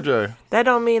boyfriend before Jay. That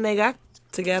don't mean they got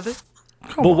together.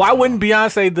 But why wouldn't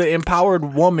Beyonce, the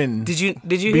empowered woman, Did you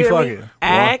be hear fucking? me?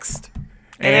 Asked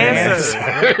and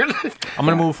answered. I'm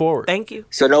gonna move forward. Thank you.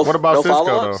 So no. What about no Cisco,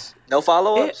 follow-ups? No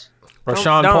follow-ups. Or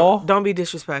Sean Paul? Don't be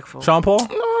disrespectful. Sean Paul?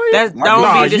 Don't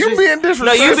Nah, be you being disrespectful.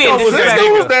 No, you being Cisco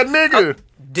disrespectful. was that nigga.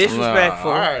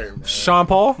 Disrespectful. All right. Sean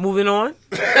Paul? Moving on.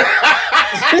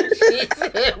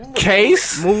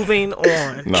 Case? Moving on.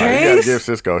 Nah, you gotta Case? give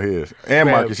Cisco his. And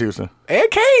Man. Marcus Houston. And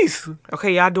Case.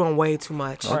 Okay, y'all doing way too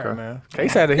much. Okay, man.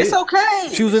 Case had a hit. It's okay.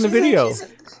 She was in the video.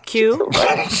 Q.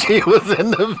 She was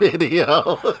in the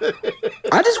video.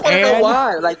 I just want to know And-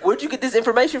 why. Like, where'd you get this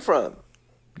information from?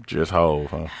 Just Hove,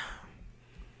 huh?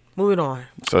 Moving on.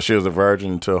 So she was a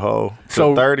virgin until Hove? So-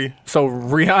 Till 30? So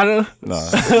Rihanna? No.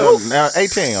 Now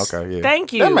 18, okay, yeah.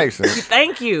 Thank you. That makes sense.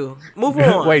 Thank you. Move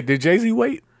on. Wait, did Jay-Z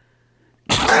wait?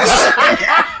 Hey,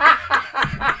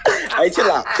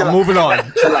 chill out. Moving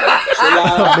on. Chill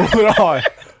out. Moving on.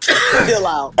 Chill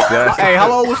out. Hey,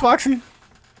 how old was Foxy?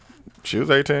 She was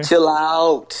 18. Chill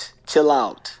out.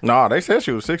 No, they said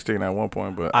she was 16 at one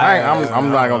point, but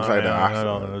I'm not gonna say that. I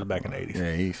don't know. It was back in the 80s.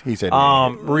 Yeah, he said.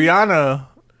 Rihanna,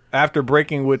 after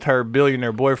breaking with her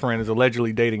billionaire boyfriend, is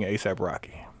allegedly dating A$AP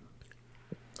Rocky.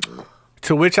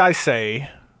 To which I say,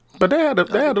 but they had a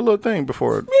little thing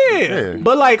before. Yeah.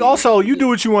 But like, also, you do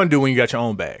what you want to do when you got your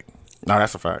own bag, No,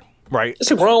 that's a fact. right? It's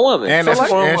a grown woman. And So,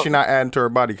 like, and she not adding to her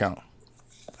body count.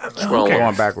 grown woman.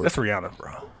 Going backwards. That's Rihanna,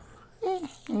 bro.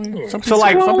 Some So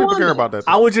like, some people care about that.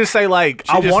 I would just say like,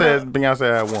 She I just want said to. Beyonce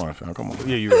had one. Fam. Come on.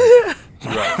 Yeah, you're right.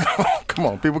 Come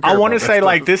on. People care I want to about say that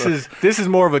like stuff. this is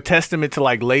more of a testament to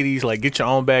like ladies, like get your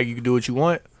own bag, you can do what you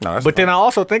want. No, that's but then fine. I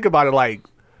also think about it like,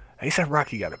 A$AP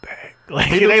Rocky got a bag. Like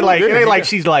He it do ain't too, like yeah, yeah.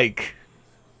 she's like.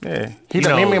 Yeah, You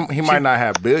know, he might not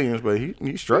have billions, but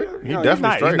he's straight. He's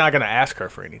definitely straight. He's not gonna ask her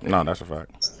for anything. No, that's a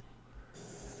fact.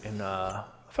 And I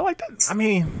feel like that. I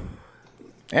mean,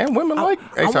 And women like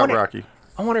A$AP wanted- Rocky.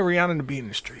 I wanted Rihanna to be in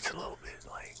the streets a little bit.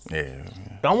 Like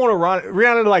Yeah. I want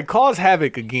Rihanna to like cause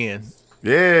havoc again.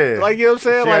 Yeah. Like, you know what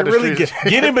I'm saying? She Like, had the really streets-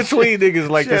 get in between niggas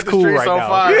like She that's had the cool streets right on now.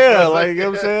 fire. Yeah, like, you know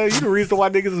what I'm saying? You the reason why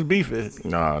niggas is beefing.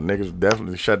 Nah, niggas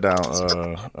definitely shut down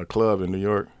a club in New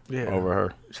York over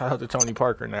her. Shout out to Tony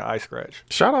Parker and that ice scratch.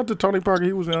 Shout out to Tony Parker.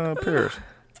 He was in Paris.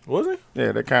 Was he?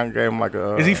 Yeah, they kind of gave him like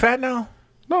a. Is he fat now?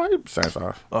 No, he same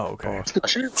size. Oh, okay.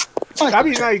 Like, I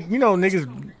mean, like, you know, niggas,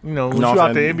 you know, when know you what out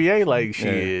I'm the saying? NBA, like,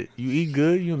 shit, you eat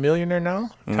good, you a millionaire now.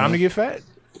 Time to get fat.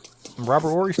 Robert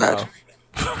Horry style.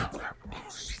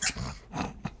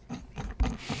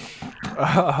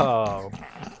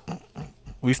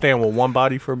 We staying with one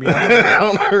body for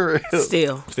Beyonce?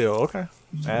 Still, okay.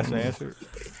 Asked and answered.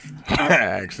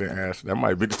 Asked and answered. That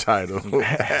might be the title.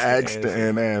 Asked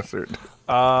and answered.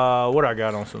 What I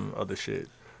got on some other shit.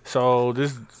 So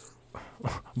this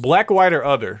Black, White, or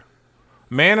Other.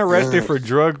 Man arrested for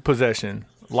drug possession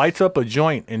lights up a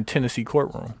joint in Tennessee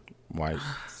courtroom. White.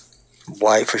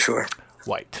 white for sure.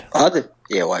 White.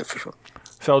 Yeah, white for sure.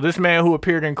 So this man who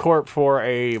appeared in court for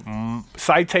a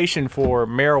citation for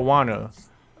marijuana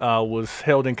was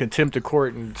held in contempt of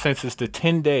court and sentenced to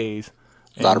 10 days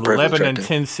in Lot of privilege Lebanon, right there.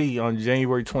 Tennessee on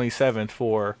January 27th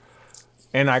for,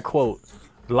 and I quote,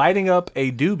 lighting up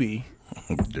a doobie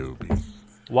Doobie.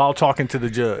 while talking to the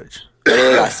judge. But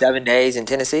they got 7 days in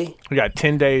Tennessee. We got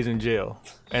 10 days in jail.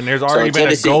 And there's already in been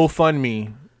Tennessee- a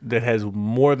GoFundMe that has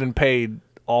more than paid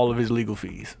all of his legal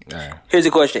fees. Yeah. Here's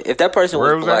a question: if that person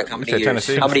Where was was black, that? how You many said years?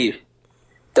 Tennessee? How many?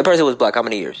 That person was black. How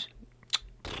many years?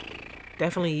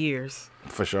 Definitely years.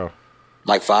 For sure.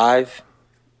 Like 5.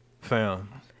 Fam.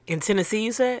 In Tennessee,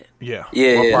 you said? Yeah.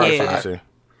 Yeah, What part yeah, of Yeah. Tennessee?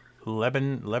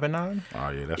 Lebanon? Oh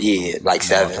yeah, that's yeah. Like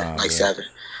that's a long 7. time, Like yeah. 7.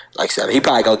 Like 7. He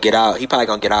probably gonna get out. He probably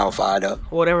gonna get out on 5 though.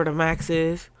 Whatever the max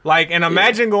is. Like, and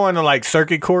imagine going to like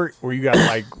circuit court where you got to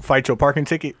like fight your parking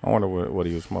ticket. I wonder what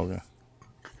he was smoking.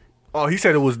 Oh, he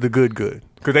said it was the good.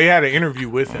 Because they had an interview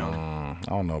with him. I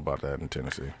don't know about that in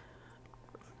Tennessee.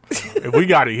 If we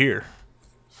got it here.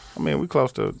 I mean, we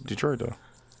close to Detroit though.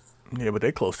 Yeah, but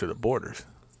they close to the borders.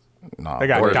 Nah, They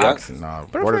got Border docks. Nah,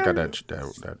 But Border if got I-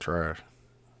 that trash.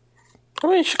 I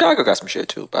mean, Chicago got some shit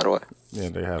too. By the way, Yeah,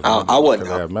 they have. I wouldn't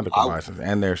They have know. medical I- license,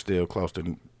 and they're still close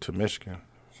to Michigan,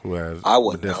 who has. I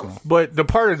wouldn't medicinal. know. But the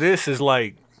part of this is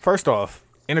like, first off,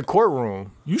 in a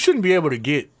courtroom, you shouldn't be able to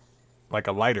get like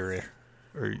a lighter in.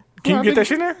 Or can you get that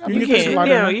shit in there? I mean, You you get can. that shit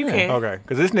Yeah, you can. Okay,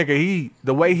 because this nigga,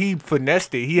 the way he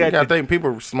finessed it, he You had gotta to. think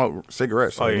people smoke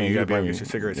cigarettes. So Oh I yeah, mean, you gotta bring get your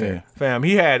cigarettes yeah. in. Fam,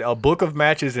 he had a book of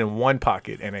matches in one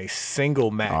pocket and a single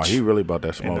Oh, match. he really about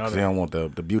that smoke because he Another. don't want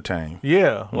the butane.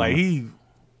 Yeah, like he.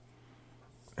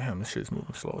 Damn, this shit's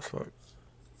moving slow as fuck.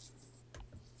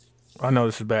 I know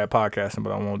this is bad podcasting,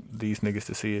 but I want these niggas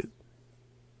to see it.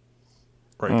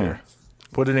 Right there.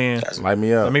 Put it in. Light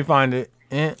me up. Let me find it.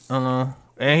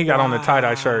 And he got on the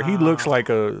tie-dye shirt. He looks like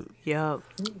a Yup.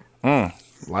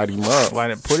 Light him up.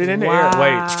 like put it in the Wow.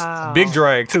 air. Wait, big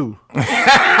drag too.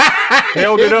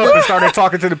 Held it up and started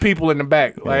talking to the people in the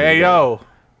back. Like, hey yo.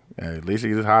 Yeah, at least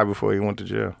he was high before he went to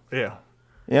jail. Yeah.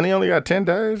 And he only got 10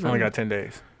 days. Only got 10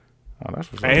 days. Oh,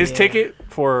 that's what's And up. his ticket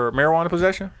for marijuana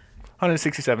possession,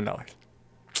 $167.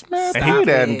 Man, And pay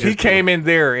that and he just- came in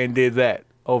there and did that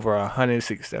over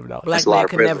 $167. Black that's a man lot of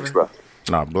could privilege, never. bro.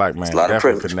 Nah, black man a lot of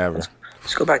definitely privilege. could never.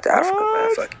 Let's go back to Africa,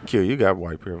 man. Fuck. Q, you got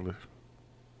white privilege.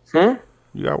 Hmm?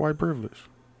 You got white privilege.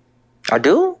 I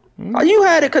do. Oh, you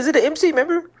had it because of the MC.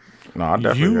 Remember? No, I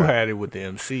definitely You got had it with the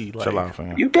MC. Like, Chill out,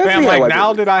 fam. You fam, definitely had like white now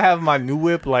privilege. that I have my new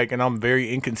whip, like, and I'm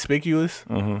very inconspicuous.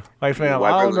 Like, fam,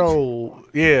 White I don't privilege. know.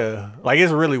 Yeah, like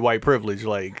it's really white privilege.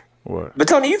 Like, What? But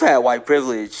Tony, you've had white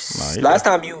privilege. Nah, you Last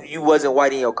time you wasn't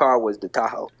white in your car was the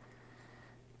Tahoe.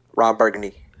 Ron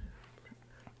Burgundy.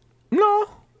 No.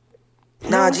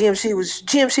 Nah, GMC was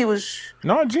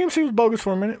No, GMC was bogus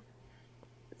for a minute.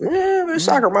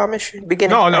 soccer mom and shit.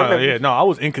 Beginning. No, I no, remember. yeah, no. I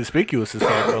was inconspicuous as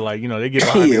fuck, but like, you know, they get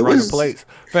behind me Yeah, it running was- plates.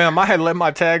 Fam, I had let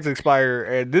my tags expire,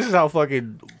 and this is how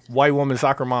fucking white woman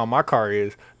soccer mom my car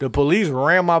is. The police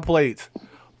ran my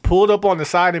pulled up on the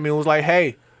side of me, and was like,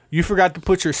 "Hey, you forgot to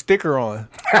put your sticker on."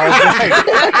 I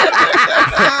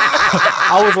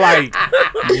was like,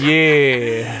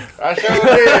 "Yeah." I sure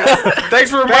did.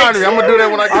 Thanks for reminding me. I'm gonna do that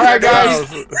when I get All right, back guys.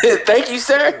 guys. Thank you,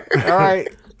 sir. All right.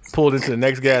 Pulled into the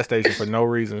next gas station for no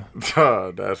reason.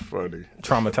 That's funny.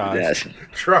 Traumatized.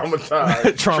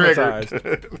 Traumatized. Traumatized.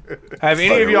 Triggered. Have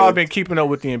any of y'all been keeping up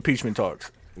with the impeachment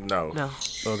talks? No. No.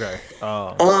 Okay.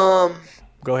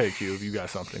 Go ahead, Q, if you got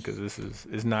something, because this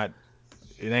is not.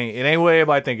 It ain't what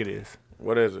everybody think it is.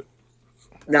 What is it?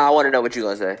 Now I want to know what you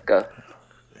gonna say. Go.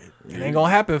 It ain't gonna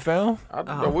happen, fam.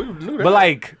 We knew that. But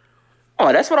like,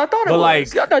 Oh, that's what I thought it But,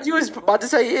 was. like- I thought you was about to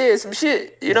say some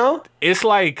shit. You know? it's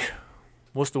like,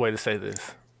 what's the way to say this?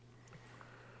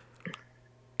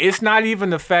 It's not even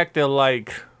the fact that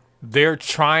like they're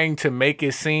trying to make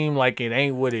it seem like it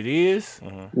ain't what it is.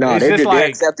 No, It's they're just like-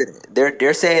 accepting it.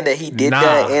 They're saying that he did Nah.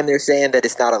 that, and they're saying that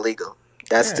it's not illegal.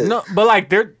 That's the No, but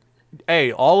like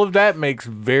all of that makes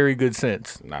very good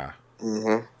sense. Nah.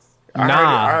 Nah.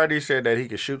 I heard he said that he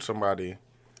could shoot somebody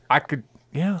I could,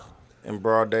 yeah. in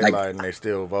broad daylight and they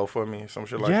still vote for me. Some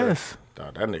shit like Yes.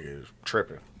 that. Nah, that nigga is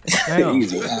tripping. Damn.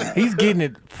 He's getting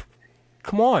it.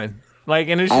 Come on, like,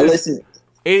 and it's I just, listen.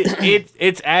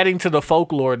 it's adding to the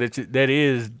folklore that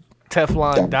is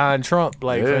Teflon Don Trump.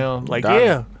 Like, Yeah. fam, like, Don.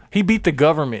 yeah, he beat the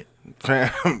government.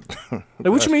 Fam. Like,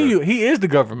 what you mean? He is the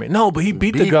government? No, but he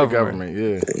beat the government.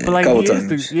 Yeah. But like, Couple he is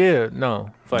times. the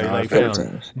no. Like couple fam,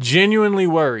 times. genuinely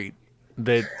worried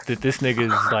that this nigga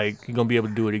is like he gonna be able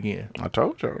to do it again. I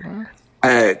told you, man.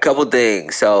 A couple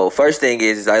things. So first thing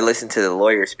is I listened to the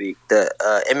lawyer speak. The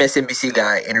MSNBC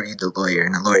guy interviewed the lawyer,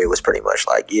 and the lawyer was pretty much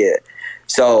like, "Yeah,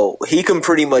 so he can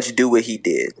pretty much do what he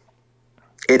did.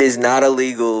 It is not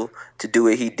illegal to do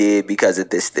what he did because of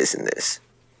this, this, and this."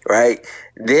 Right?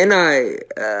 Then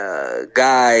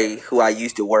guy who I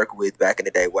used to work with back in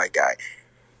the day, white guy,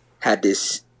 had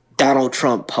this Donald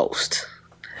Trump post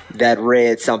that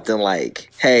read something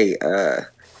like, "Hey,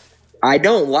 I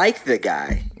don't like the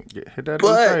guy, Yeah, hit that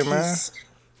but dude, man.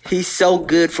 he's so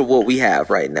good for what we have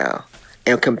right now."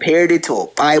 And compared it to a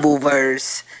Bible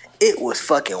verse. It was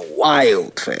fucking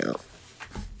wild, fam.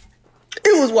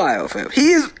 It was wild, fam. He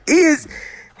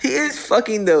is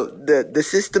fucking the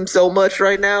system so much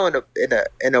right now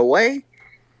in a way,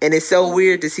 and it's so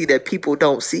weird to see that people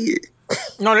don't see it.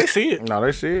 No, they see it. No,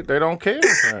 they see it. They don't care.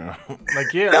 Fam.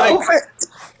 Like, yeah, No, like, fam.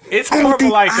 it's I don't more of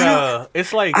think- like I don't-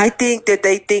 it's like I think that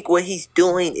they think what he's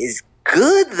doing is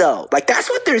good though. Like that's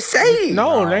what they're saying.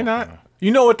 no, they not.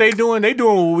 You know what they doing? They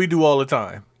doing what we do all the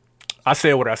time. I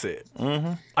said what I said.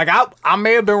 Mm-hmm. Like I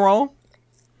may have been wrong,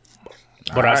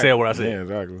 but I said what I said. Yeah,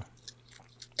 exactly.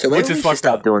 So maybe Which we is should fucked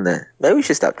stop up. doing that. Maybe we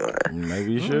should stop doing that.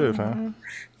 Maybe you should, fam.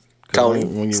 'Cause Tony.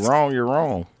 when you're wrong, you're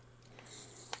wrong.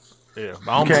 Yeah,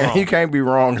 but I don't be wrong. You can't be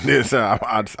wrong this time.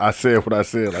 I said what I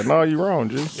said. Like, no, you're wrong,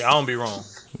 G. Yeah, I don't be wrong.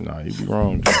 No, you be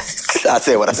wrong, G. I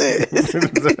said what I said.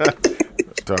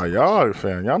 So y'all,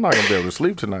 fam, y'all not gonna be able to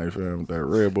sleep tonight, fam. That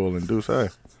Red Bull and Douce.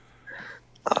 That's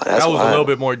That was wild. a little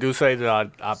bit more Douce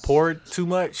that I poured too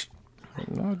much.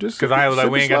 No, just 'Cause I was like,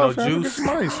 sip we it ain't got no slow, fam. juice. Get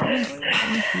some ice,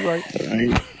 fam. You right.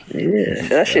 Yeah,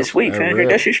 that shit's sweet, that fam. red-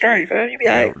 That shit straight, fam. You be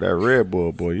alright. That Red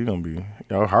Bull, boy,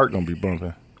 your heart gonna be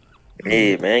bumping.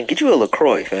 Yeah, man. Get you a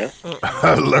LaCroix, fam.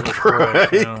 LaCroix.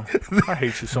 Yeah. I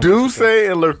hate you so much. Douce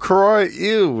and LaCroix,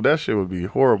 ew, that shit would be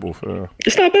horrible, fam.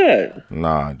 It's not bad.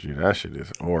 Nah, G, that shit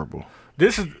is horrible.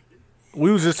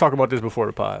 We was just talking about this before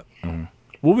the pod. Mm-hmm.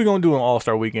 What we gonna do on All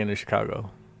Star Weekend in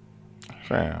Chicago?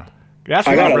 Fam. That's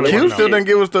what I, gotta really look. want Q to still know. didn't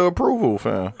give us the approval,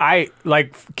 fam.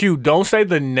 Q. Don't say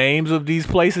the names of these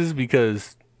places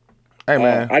because Hey,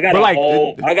 man. I got But, a like,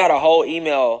 whole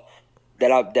email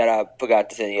that I forgot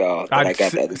to send y'all. That I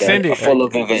got that send it. full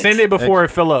of events. Send it before it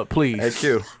fill up, please. Hey,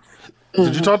 Q.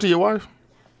 Did you talk to your wife?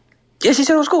 Yeah, she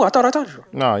said it was cool. I thought I told you.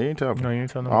 No, you ain't tell me. No, you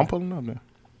ain't telling Oh, I'm me. pulling up then.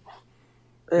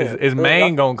 Is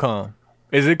Maine gonna come?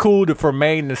 Is it cool for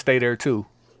Maine to stay there too?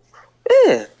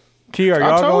 Yeah. Key, are I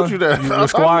y'all told going? you that.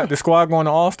 The squad going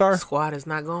to All Star? Squad is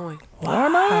not going. Why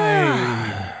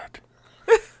not?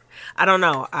 I don't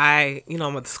know.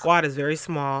 The squad is very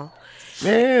small.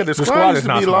 Yeah, the The squad used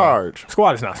to be small. large.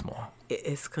 Squad is not small.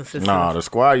 It's consistent. Nah, the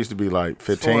squad used to be like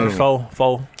 15. Four.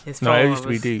 It's No, four it of used to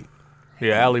be us. deep.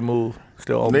 Yeah, Alley moved.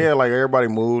 Still open. Yeah, like everybody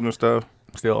moved and stuff.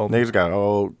 Still open. Niggas got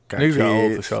old, got Niggas kids. got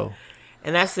old for sure.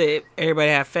 And that's it.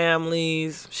 Everybody have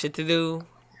families, shit to do.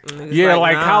 Niggas Yeah,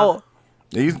 like nah.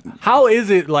 how is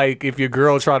it like if your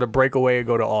girl try to break away and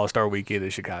go to All-Star Weekend in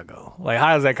Chicago? Like,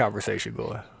 how is that conversation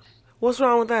going? What's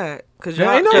wrong with that? Cause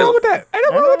Yeah, ain't nothing wrong with that. Ain't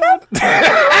nothing wrong with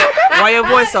that. Why your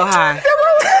voice so high?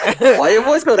 Why your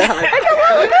voice go that high?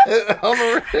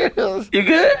 You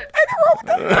good?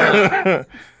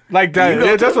 Like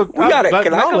that. That's what We got it.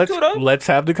 Can I come let's, too, though? let's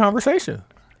have the conversation.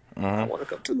 I want to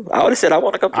come too. I would have said I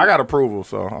want to come too. I got approval,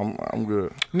 so I'm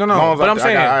good. No, As long as but I'm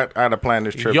saying I had to plan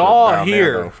this trip. y'all down there,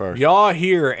 here, though, first. y'all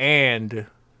here, and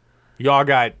y'all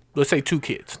got, let's say, 2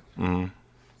 kids,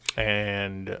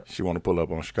 and She want to pull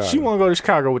up on Chicago. she want to go to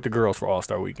Chicago with the girls for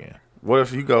All-Star Weekend. What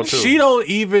if you go too? She don't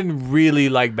even really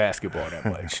like basketball that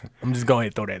much. I'm just going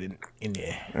to throw that in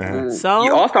there. So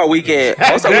You All-Star Weekend.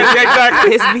 All-Star Weekend.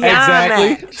 Exactly. it's beyond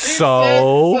Exactly. that.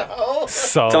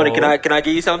 So Tony, can I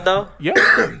give you something though?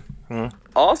 Yeah.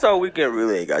 All-Star Weekend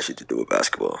really ain't got shit to do with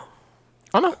basketball.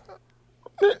 I know.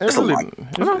 It's a lot.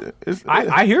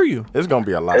 I hear you. It's gonna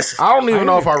be a lot. It's- I don't even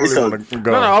know if I it's really a- want to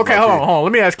go. No, okay, hold on.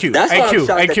 Let me ask Q. That's why I'm AQ,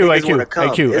 shocked that AQ, niggas wanna AQ, come.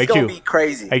 AQ, It's gonna be AQ,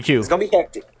 crazy. AQ. It's gonna be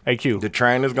hectic. AQ. The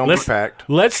train is gonna be packed.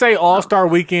 Let's say All-Star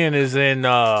Weekend is in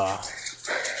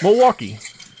Milwaukee,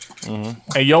 and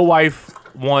your wife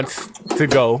wants to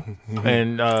go,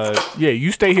 and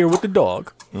you stay here with the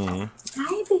dog.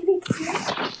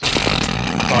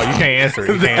 Oh, you can't answer.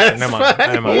 You can't answer. Never mind.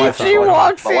 Never mind. She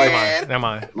walks My wife- in. Never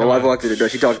mind. My wife walked to the door.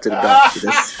 She talked to the dog.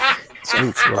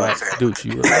 Dooch, relax. Dooch,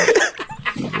 you relax.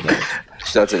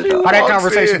 She talked to the dog. How that walks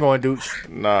conversation in. going, Dooch?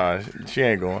 Nah, she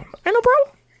ain't going. Ain't no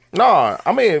problem. No,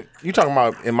 I mean, you talking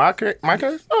about in my case?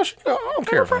 No, I don't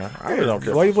care, man. I really don't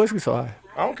care. Why your voice get so high?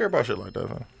 I don't care about shit like that,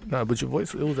 man. No, but your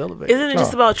voice, it was elevated. Isn't it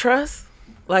just about trust?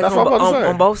 Like That's on, what I'm about to say.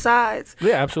 on both sides?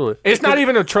 Yeah, absolutely. It's not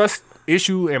even a trust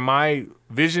issue in my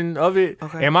vision of it.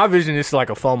 Okay. In my vision, it's like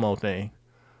a FOMO thing.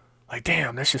 Like,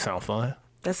 damn, that shit sound fun.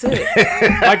 That's it.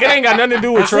 Like, it ain't got nothing to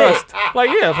do with That's trust. Like,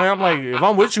 yeah, fam, like, if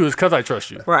I'm with you, it's because I trust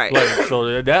you. Right. Like,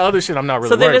 so that other shit, I'm not really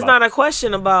So then worried it's about. not a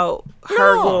question about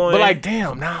her No, going. but like,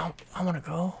 damn, now I want to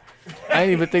go. I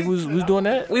didn't even think we was doing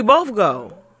that. we both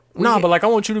go. No, but like, I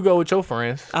want you to go with your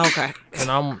friends, Okay. and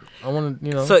I want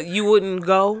to, So you wouldn't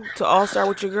go to All Star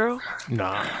with your girl?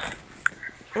 nah,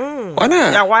 Why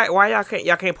not? Why y'all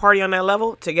can't party on that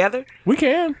level together? we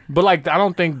can, but like, I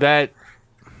don't think that's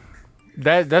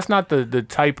not the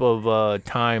type of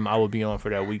time I would be on for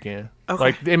that weekend. Okay.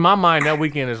 Like in my mind, that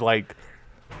weekend is like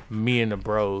me and the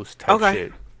bros type Okay.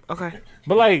 shit. Okay.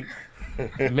 But like,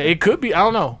 it could be. I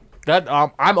don't know. That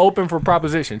I'm open for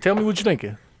proposition. Tell me what you're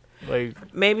thinking. Like,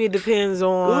 Maybe it depends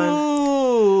on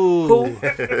ooh, who. Louis.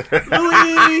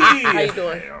 How you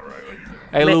doing?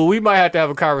 Hey, Lou, we might have to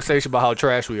have a conversation about how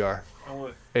trash we are.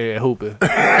 And hooping.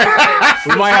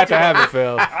 We might have to have it,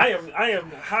 Phil. I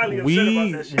am highly upset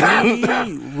about that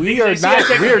shit. We are see I not.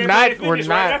 checked We're the not. NBA We're finish right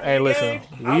not. after Hey, the listen.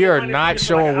 game. We are I not finished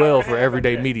showing like an well hour for and a half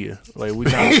everyday that media. Like we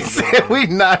He not. said we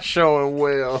not showing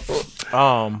well.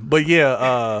 But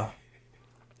yeah.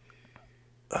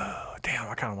 Damn,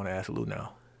 I kind of want to ask Lou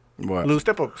now. What? Lou,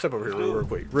 step up here,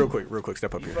 real quick.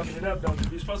 Step up You here. fucking it up, though.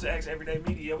 You're supposed to ask everyday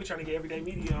media. We trying to get everyday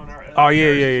media on our. Oh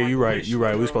yeah. You right.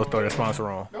 We supposed to throw that sponsor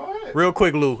on. Real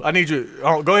quick, Lou. I need you.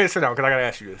 Oh, go ahead, and sit down, cause I gotta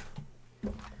ask you this.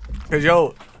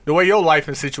 Cause the way your life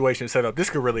and situation is set up, this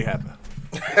could really happen.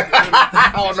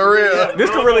 On the real. This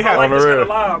could really I like happen. this kind of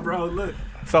live, bro. Look,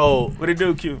 So what it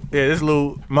do, Q? yeah, this is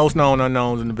Lou. Most known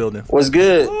unknowns in the building. What's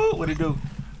good? What it do?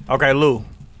 Okay, Lou.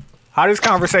 How does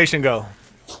conversation go?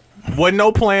 Wasn't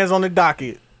no plans on the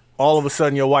docket. All of a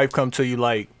sudden, your wife come to you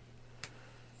like,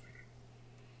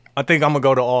 I think I'm gonna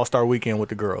go to All-Star Weekend with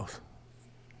the girls.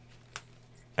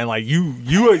 And like you,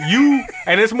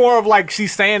 and it's more of like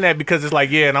she's saying that because it's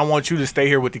like, yeah, and I want you to stay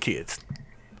here with the kids.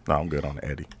 No, I'm good on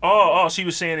Eddie. Oh, she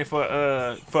was saying it for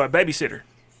a babysitter.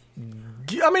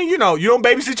 I mean, you don't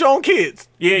babysit your own kids.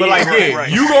 Yeah, but yeah, like, right.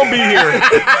 you gonna be here.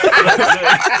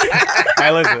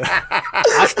 Hey, listen,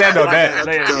 I stand on that.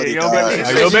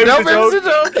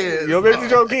 Your babysit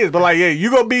your kids, but like, yeah, you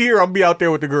gonna be here. I'll be out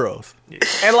there with the girls.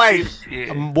 And like,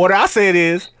 what I said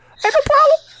is, ain't no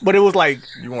problem. But it was like,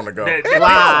 You want to go?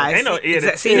 Lies. Ain't no,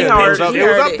 See, he heard it it.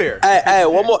 was up there. Hey,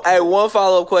 one more. Hey, one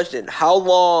follow up question. How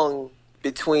long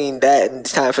between that and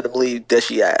it's time for them to leave does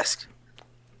she ask?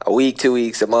 A week, 2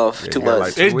 weeks, a month, 2 you got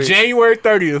months? like It's 2 weeks. January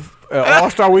 30th.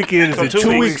 All-Star Weekend is in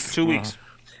 2 weeks. 2 weeks.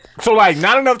 So like,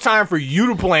 not enough time for you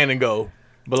to plan and go.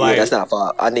 But like, Yeah, that's not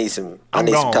far. I need some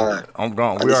gone. time. I'm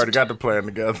gone. We already got the plan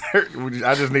together.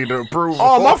 I just need to approve.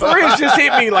 oh, my friends just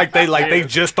hit me like they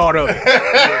just thought of it.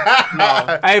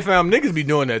 No. Hey fam, niggas be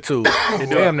doing that too.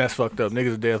 Damn, that's fucked up.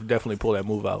 Niggas definitely pull that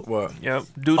move out. What? Yep.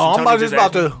 Dude, Oh, I'm just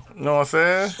about to. You know what I'm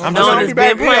saying? I'm Knowing just it's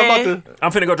back been here. I'm planned. about to.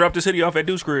 I'm finna go drop this hoodie off at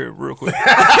Deuce crib real quick.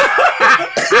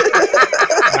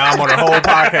 Now I'm on a whole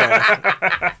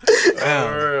podcast.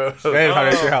 Damn, how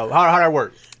that shit how that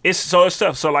work? It's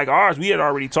tough. So like ours, we had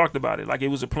already talked about it. Like it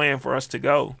was a plan for us to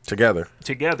go Together.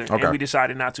 and we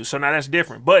decided not to. So now that's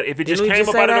different. But if it just came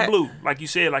up out of the blue, like you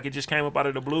said, like it just came up out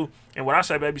of the blue. And what I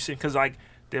say babysit, because like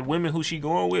the women who she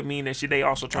going with mean that they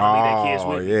also trying to leave their kids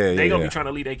with me. They gonna be trying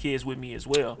to leave their kids with me as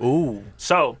well. Ooh.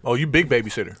 So. Oh, you big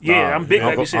babysitter. Yeah, I'm big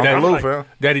babysitter. Daddy I'm Lou,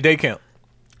 Daddy Day Camp.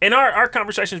 And our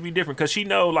conversations be different because she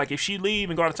know like if she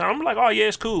leave and go out of town, I'm like, oh yeah,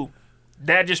 it's cool.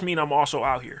 That just mean I'm also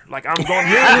out here. Like I'm going.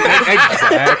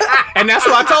 And that's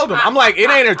what I told him. I'm like, it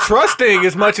ain't a trust thing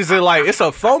as much as it like it's a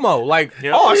FOMO. Like,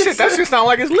 oh shit, that shit sound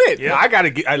like it's lit. Yeah. I gotta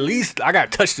get I gotta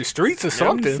touch the streets or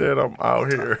something. He said I'm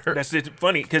out here. That's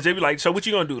funny because they be like, so what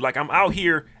you gonna do? Like I'm out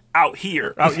here.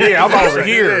 Yeah, I'm over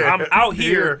here. I'm out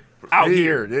here. Out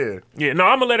here. Yeah. Yeah. No,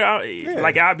 I'm gonna let her out. Yeah.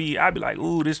 Like I'll be like,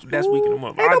 ooh, that's weakening them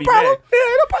up. Ain't I'll no be problem. mad. Yeah,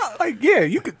 ain't no problem. Like, yeah,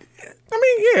 you could. I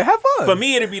mean, yeah, have fun. For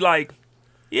me, it'd be like.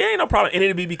 Yeah, ain't no problem. And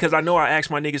it'd be because I know I asked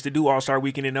my niggas to do All-Star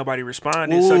Weekend and nobody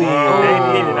responded. Ooh, so then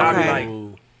I'll be like,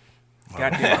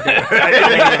 goddamn.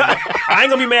 I ain't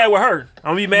gonna be mad with her.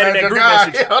 I'm gonna be mad in that group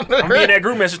message. I'm gonna be in that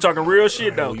group message talking real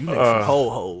shit though. You make some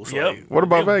ho-hos. Yep. Like, what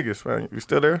about Vegas, man? You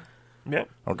still there? Yep.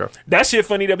 Okay. That shit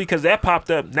funny though because that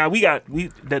popped up. Now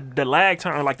the lag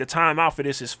time, like the time out for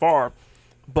this is far,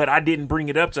 but I didn't bring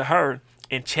it up to her.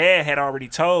 And Chad had already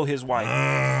told his wife.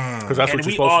 Because that's and what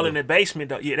you're we supposed all to in the basement,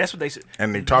 though. Yeah, that's what they said.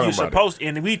 And they talking about it.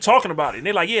 And we talking about it. And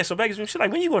they're like, yeah, so Vegas. She's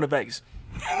like, when you going to Vegas?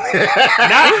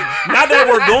 not that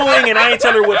we're going and I ain't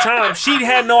tell her what time. She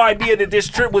had no idea that this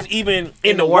trip was even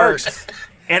in the works.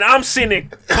 And I'm sitting in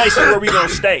places where we gonna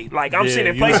stay. Like I'm sitting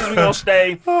in places we gonna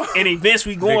stay and events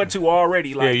we going to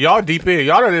already. Like y'all deep in.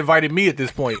 Y'all done invited me at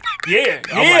this point. Yeah,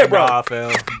 like, bro. Nah,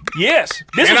 fam. Yes.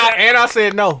 I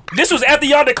said no. This was after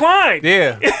y'all declined.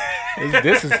 Yeah.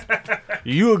 This is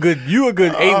you a good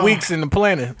 8 weeks in the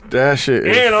planning. That shit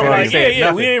is and I'm funny. like,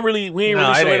 yeah, we ain't really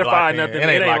solidified nothing. It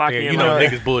ain't locked in. You know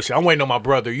niggas bullshit. I'm waiting on my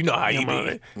brother. You know how he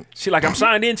be. She like, I'm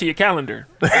signed into your calendar.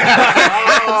 Damn,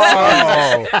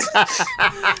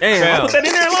 I put that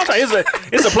in there a long time.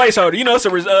 It's a placeholder. You know, it's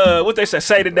a what they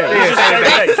say today.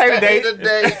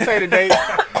 Say the date.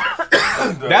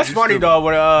 That's funny, dog.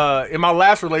 When, in my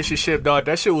last relationship, dog,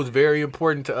 that shit was very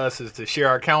important to us is to share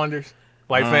our calendars.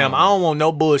 Like, fam, I don't want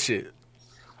no bullshit.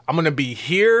 I'm gonna be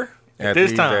here at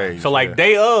this time. Days, so, like,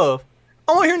 day of,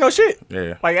 I don't want to hear no shit.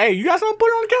 Yeah. Like, hey, you got something? Put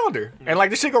it on the calendar. And, like,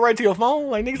 this shit go right to your phone.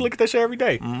 Like, niggas look at that shit every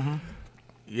day. Mm-hmm.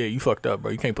 Yeah, you fucked up,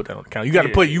 bro. You can't put that on the calendar. You got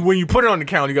to when you put it on the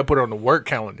calendar, you got to put it on the work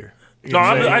calendar. You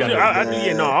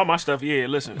know all my stuff. Yeah,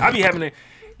 listen, I be having to.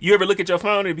 You ever look at your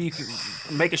phone and be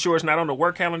making sure it's not on the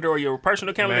work calendar or your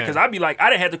personal calendar? Because I'd be like,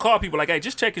 I done had to call people like, hey,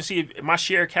 just check and see if my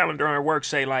shared calendar on work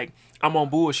say like I'm on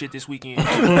bullshit this weekend.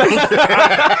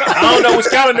 I don't know which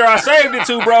calendar I saved it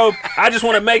to, bro. I just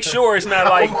want to make sure it's not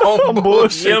like on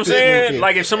bullshit. You know what I'm saying?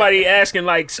 Like if somebody asking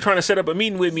like trying to set up a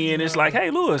meeting with me and it's like, hey,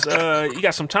 Lewis, you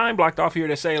got some time blocked off here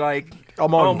that say like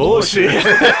I'm on bullshit.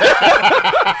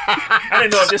 I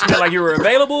didn't know if this meant like you were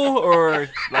available or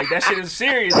like that shit is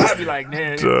serious. I'd be like,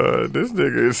 man, this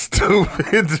nigga is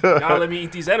stupid. Y'all let me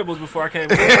eat these edibles before I came.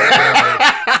 This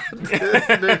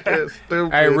nigga is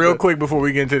stupid. Hey, real quick before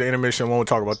we get into the intermission, I want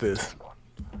to talk about this.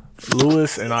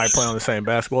 Lewis and I play on the same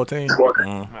basketball team,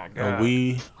 and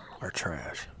we are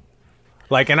trash.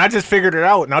 Like, and I just figured it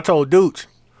out, and I told Dooch,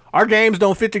 our games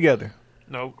don't fit together.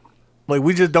 Nope. Like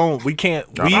we just don't. We can't.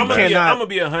 We cannot. I'm gonna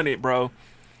be 100, bro.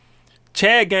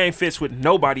 Chad game fits with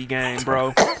nobody game,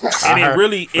 bro. And it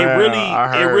really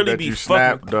be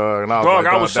fucking. Dog,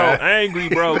 I was so angry,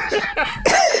 bro.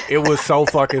 It was so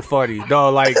fucking funny,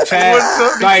 dog. Like Chad,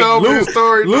 Lou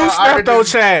snapped on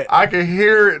Chad. I can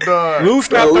hear it, dog. Lou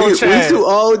snapped on Chad. We too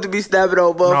old to be snapping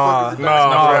on motherfuckers. No,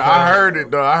 I heard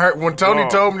it, dog. I heard when Tony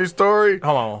told me the story.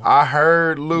 Hold on, I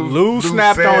heard Lou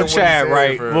snapped on Chad,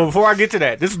 right? Well, before I get to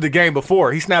that, this is the game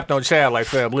before. He snapped on Chad like,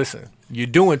 fam, listen, you're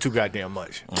doing too goddamn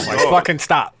much. Like, fucking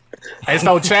stop. And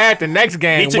so Chad, the next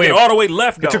game, he took it all the way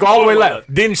left. He took all the way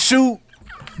left. Didn't shoot.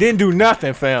 Didn't do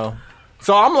nothing, fam.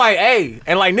 So I'm like, hey,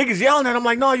 and like niggas yelling at him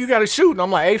like, no, you gotta shoot. And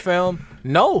I'm like, hey, fam,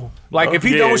 no. Like if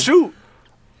he don't shoot,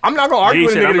 I'm not gonna argue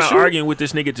with a nigga to shoot. I'm not arguing with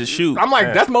this nigga to shoot. I'm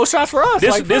like, that's most shots for us.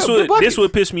 This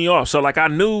would piss me off. So like I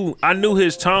knew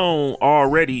his tone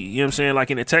already. You know what I'm saying?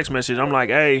 Like in the text message, I'm like,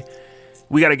 hey,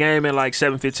 we got a game at like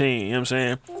 7:15. You know what I'm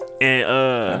saying? And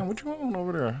man, what you on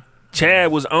over there?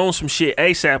 Chad was on some shit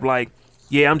ASAP. Like,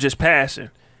 yeah, I'm just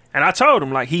passing. And I told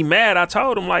him like he mad. I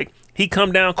told him like. He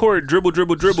come down court, dribble,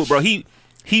 bro. He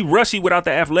rushy without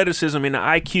the athleticism and the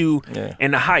IQ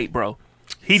and the height, bro.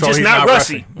 He's So just he's not not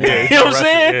Rusty. Rusty. Yeah, You he's know not what I'm Rusty.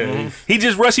 saying? Yeah. He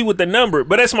just Rusty with the number.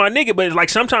 But that's my nigga. But it's like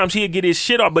sometimes he'll get his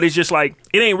shit off, but it's just like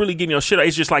it ain't really getting your shit off.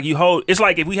 It's just like you hold. It's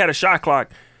like if we had a shot clock,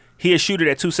 he'll shoot it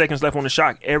at 2 seconds left on the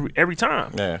shot every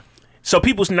time. Yeah. So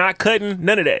people's not cutting,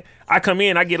 none of that. I come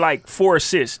in, I get like 4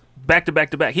 assists back to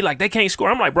back to back. He like, they can't score.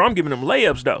 I'm like, bro, I'm giving them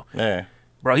layups though. Yeah.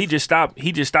 Bro, he just stopped.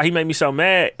 He made me so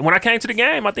mad. When I came to the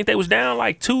game, I think they was down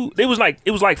like 2. It was like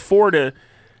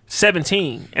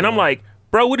 4-17. And I'm like,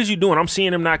 bro, what is you doing? I'm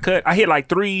seeing him not cut. I hit like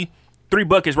three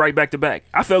buckets right back to back.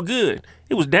 I felt good.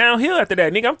 It was downhill after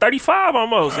that, nigga. I'm 35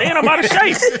 almost, and I'm out of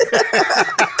shape.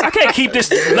 I can't keep this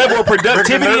level of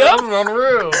productivity up.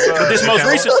 Unreal. But this most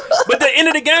recent, but the end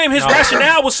of the game, his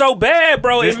rationale was so bad,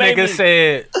 bro. This It made nigga me.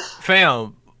 said,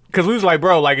 fam, because we was like,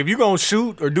 bro, like if you gonna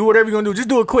shoot or do whatever you gonna do, just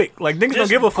do it quick. Like niggas don't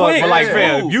Just give a fuck. quick, But like, yeah.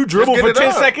 fam, if you dribble Just for get it 10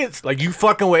 up. seconds, like you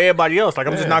fucking with everybody else. Like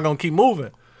I'm just not gonna keep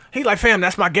moving. He like, fam,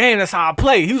 that's my game. That's how I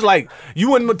play. He was like, you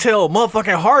wouldn't tell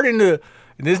motherfucking Harden to.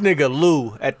 And this nigga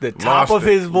Lou at the top Lost of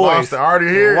it. his voice. Lost it. Already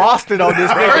here. Lost it on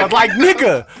this nigga. I was like,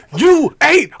 nigga, you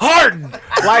ain't Harden.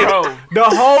 Like Bro. the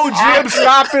whole gym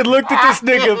stopped and looked at this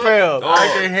nigga, fam. I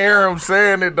can hear him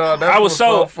saying it, dog. That's I was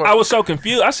what's funny. I was so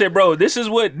confused. I said, bro, this is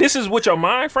what your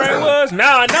mind frame was.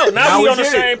 Now I know. Now we we on the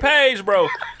get it. same page, bro.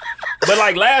 But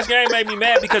like last game made me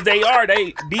mad because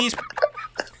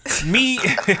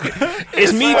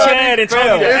it's me, Chad, and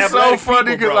Tony. the It's so athletic funny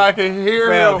people, because bro. I can hear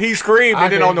Fam, him. he screamed, I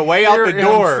and then can on the way out hear the him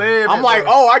door, saying I'm it, like,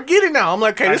 bro. oh, I get it now. I'm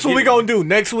like, okay, I this is what get we it. gonna do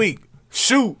next week.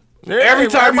 Shoot. Yeah, Every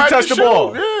time you everybody touch the shoot,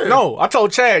 ball. yeah. No, I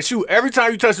told Chad, shoot every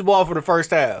time you touch the ball for the first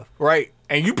half, right?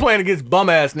 And you playing against bum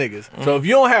ass niggas. So if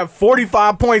you don't have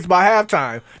 45 points by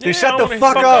halftime, then Yeah, shut I the wanna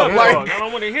fuck fuck up. dog. Like, I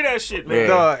don't want to hear that shit, man.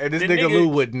 dog, and this The nigga Lou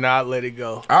would not let it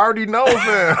go. I already know,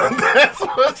 fam. That's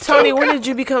what's Tony, when did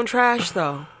you become trash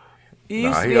though? You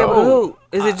used Nah, to he be able to old. hoop.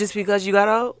 Is it just because you got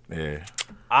old? Yeah.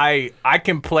 I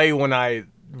can play when I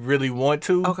really want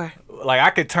to. Okay. Like I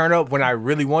could turn up when I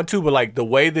really want to, but like the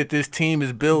way that this team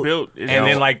is built, is and then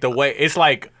dope. like the way it's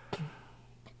like,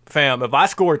 fam, if I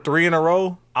score 3 in a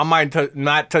row, I might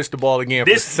not touch the ball again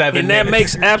for 7 and minutes. that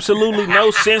makes absolutely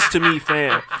no sense to me,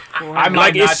 fam. I might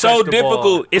Like not it's so touch the ball.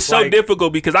 difficult. It's so Like,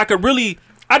 difficult because I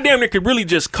damn near could really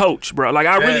just coach, bro. Like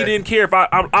I really Yeah. didn't care if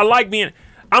I like being.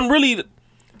 I'm really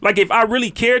like if I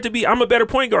really cared to be, I'm a better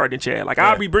point guard than Chad. Like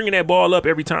I'll be bringing that ball up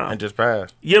every time. And just pass.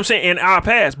 You know what I'm saying? And I'll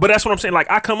pass. But that's what I'm saying. Like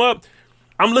I come up,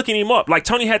 I'm looking him up. Like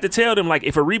Tony had to tell them, like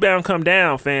if a rebound come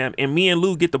down, fam, and me and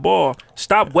Lou get the ball,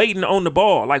 stop waiting on the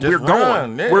ball. Like Just we're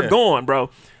run, going, yeah. we're going, bro.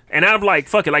 And I'm like,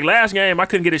 fuck it. Like last game, I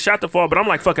couldn't get a shot to fall, but I'm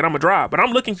like, fuck it, I'm a drive. But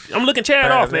I'm looking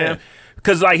Chad Pass, off, man. yeah.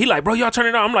 Cause like he like, bro, y'all turn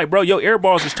it on. I'm like, bro, your air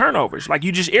balls is turnovers. Like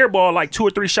you just airball like 2 or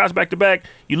 3 shots back to back.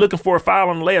 You looking for a foul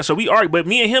on the layup. So we argue, but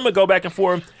me and him would go back and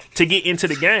forth to get into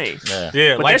the game.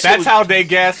 Yeah, But like that shit that's was- how they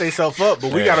gas themselves up.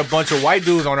 But we Yeah. got a bunch of white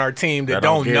dudes on our team that That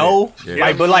don't don't get know. it. Yeah.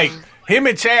 Like, but like him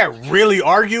and Chad really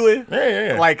arguing.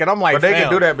 Yeah. Like, and I'm like, But they can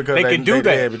fam, do that because they they- can do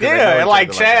they- yeah, that. because they know Yeah, each and like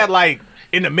other like Chad, that. like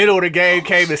in the middle of the game,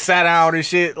 came and sat down and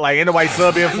shit. Like, ain't nobody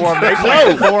sub in for him. They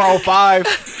played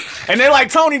 4-on-5. And they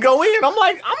like, Tony, go in. I'm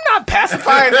like, I'm not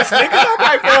pacifying this nigga. I'm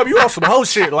like, fam, you on some whole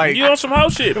shit. Like, You on some whole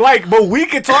shit. like, but we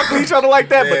can talk to each other like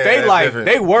that. But Yeah, they that's like, different.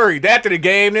 they worried after the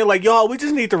game. They're like, y'all, we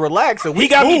just need to relax. And we He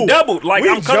got me cool. doubled. Like we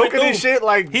I'm coming joking through. and shit.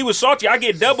 Like, He was salty. I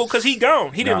get doubled because he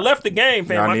gone. He didn't Nah. left the game,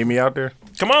 fam. Y'all need me out there?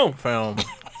 Come on. fam.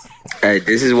 Hey,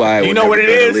 this is why I You would know never what it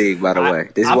join is? the league, by the way.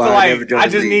 This is I why feel I like never joined I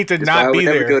the just league. need to This is why I not would be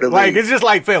never there. go to the Like league. it's just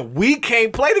like, fam, we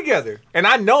can't play together, and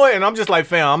I know it. And I'm just like,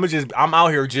 fam, I'm out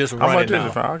here just How running much is now.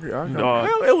 it? Fam? Dog.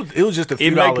 Well, it was just a few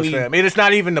It make dollars, me- fam. It's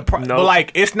not even the price, No. but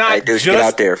like it's not Hey, dudes, just get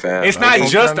out there, fam. It's Like, not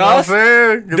just You know what I'm us,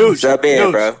 saying? dude. Sub in,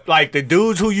 dudes, bro. like the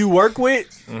dudes who you work with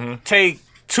take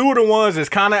 2 of the ones that's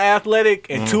kind of athletic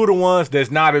and 2 of the ones that's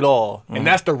not at all, and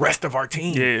that's the rest of our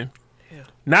team. Yeah.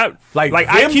 Not Like, like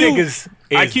them IQ. niggas is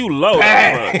IQ low.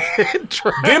 bad.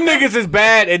 Them niggas is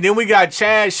bad, and then we got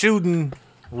Chad shooting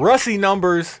Rusty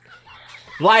numbers.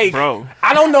 Like, Bro.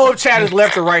 I don't know if Chad is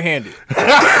left or right-handed.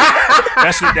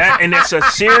 That's what that, and that's a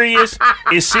serious.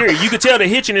 It's serious. You could tell the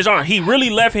hitch in his arm. He really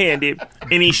left-handed,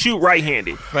 and he shoot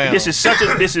right-handed. Fam. This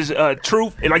is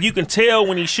truth. And like you can tell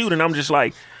when he shoot, and I'm just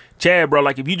like, Chad, bro.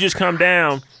 Like if you just come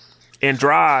down and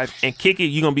drive and kick it,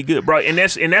 you're gonna be good, bro. And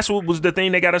that's what was the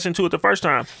thing that got us into it the first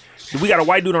time. We got a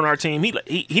white dude on our team.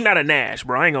 He not a Nash,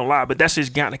 bro. I ain't gonna lie, but that's his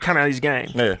kind of his game.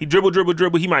 Yeah. He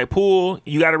dribble. He might pull.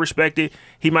 You gotta respect it.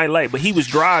 He might lay, but he was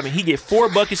driving. He get 4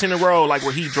 buckets in a row. Like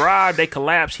where he drive, they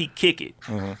collapse, he kick it.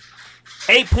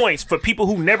 8 points for people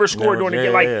who never scored during the Yeah,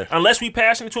 game. Like yeah. unless we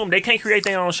passing it to them, they can't create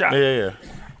their own shot. Yeah.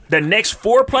 The next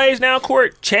 4 plays down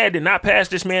court, Chad did not pass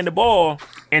this man the ball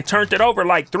and turned it over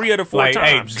like 3 of the 4 Like,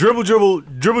 hey, times. dribble,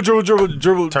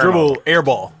 air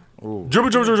ball.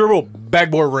 Dribble,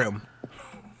 backboard rim.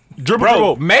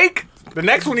 Dribble, make. The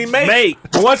next one he make.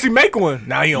 But once he make one,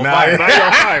 now he on fire. Now you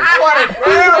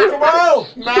on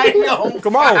fire.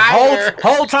 Come on.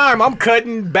 Whole time I'm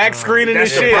cutting, back screening That's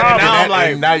this the shit. And problem. now I'm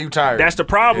like, now you tired. That's the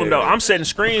problem, though. I'm setting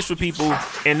screens for people,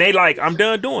 and they like, I'm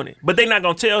done doing it. But they not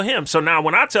going to tell him. So now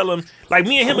when I tell him, like,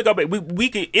 me and him would go back, we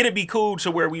could, it'd be cool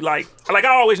to where we like I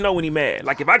always know when he mad.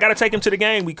 Like, if I got to take him to the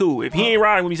game, we cool. If he ain't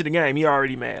riding with me to the game, he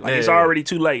already mad. Like, it's already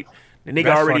too late. The nigga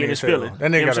that's already funny in his as hell. feeling. That You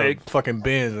know nigga what got I'm a saying? fucking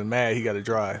Benz and mad he got to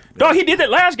drive. Dog, he did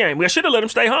that last game. I should have let him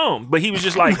stay home, but he was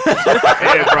just like,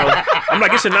 "Yeah, bro." I'm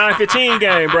like, "It's a 9:15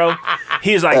 game, bro."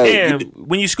 He's like, "Damn,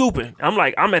 when you scooping?" I'm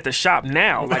like, "I'm at the shop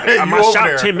now. Like, my over shop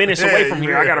there. 10 minutes away from you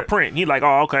here. I got to there. print." He like,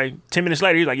 "Oh, okay." 10 minutes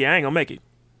later, he's like, "Yeah, I ain't gonna make it.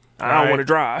 I don't Alright. want to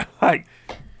drive." Like,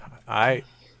 All right.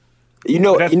 You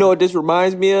know what this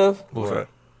reminds me of? What's that?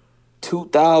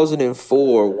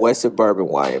 2004 West Suburban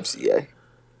YMCA.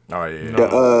 Oh yeah.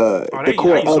 The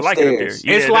court I used to like it up there. upstairs.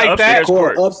 Yeah, It's the like that. upstairs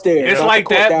court. Upstairs. It's not like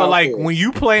the court that, but like downstairs. when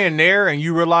you playing there and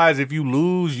you realize if you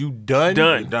lose, you done.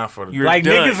 Done. Done for the You're Like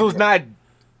done. niggas was not.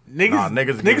 Niggas, Nah,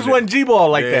 niggas wasn't G-ball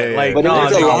like that. Yeah. Like, But nah, it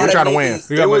was a nigga, lot we're of trying to niggas. win.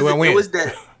 We gotta win.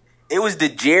 It was the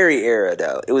Jerry era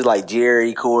though. It was like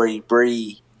Jerry, Corey,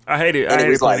 Bree. I hated And it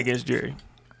was playing like- against Jerry.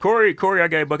 Corey, I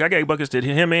gave buckets to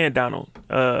him and Donald.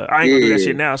 I ain't gonna do that Yeah.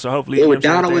 shit now, so hopefully It you know was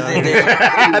what I'm Donald was saying? in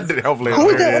there. Hopefully, Who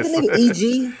was there that it other is.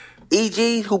 nigga?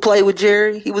 EG, who played with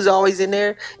Jerry. He was always in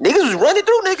there. Niggas was running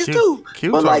through niggas too.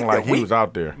 Q But talking like the he week- was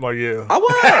out there. Well, yeah. I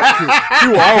was.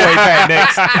 You always had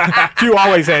next. You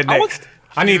always had next.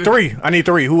 I need three.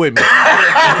 Who with me?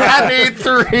 I need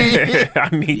 3. I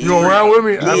need You gonna run with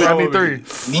me? I Yeah. need 3.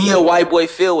 Me and White Boy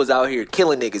Phil was out here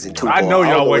killing niggas in 2 I know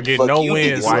y'all wasn't getting no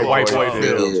wins with with White Boy Phil.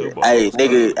 Phil. Hey,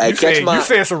 nigga, hey, You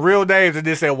said some real names and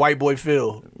then said White Boy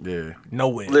Phil. Yeah. No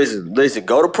wins. Listen,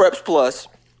 go to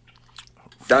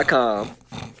prepsplus.com.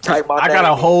 Type my I got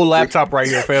name a whole in. laptop right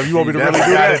here, fam. You want me to really do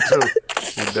Definitely got that? it too.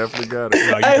 You definitely got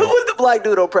it. Hey, who was the black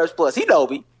dude on Preps Plus? He know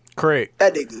me. Craig.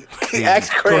 That nigga.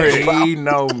 Ask Craig. about- He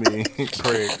know me.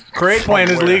 Craig playing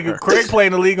his league. Craig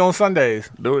playing the league on Sundays.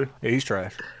 Do it. Yeah, he's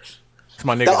trash. It's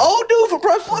my nigga. The old dude from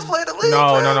Preps Plus played the league.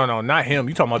 No, man. no, not him.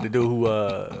 You talking about the dude who?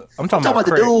 I'm talking Talking about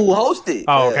the Craig. dude who hosted.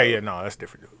 Oh, man. okay, yeah, no, that's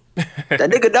different. Dude. That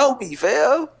nigga know me,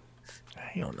 fam.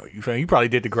 He don't know you, fam. You probably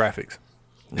did the graphics.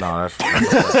 No,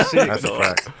 that's a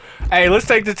fact. Hey, let's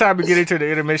take the time to get into the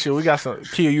intermission. We got some.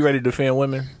 Kia, you ready to defend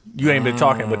women? You ain't been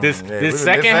talking, but this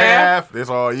second half. This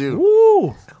all you.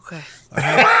 Woo! Okay.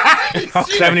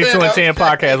 72 and 10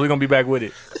 podcast. We're gonna be back with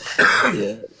it.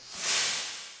 Yeah.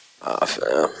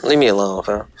 Fam. Leave me alone,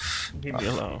 fam. Leave me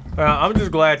alone. I'm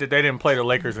just glad that they didn't play the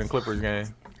Lakers and Clippers game.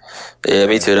 Yeah,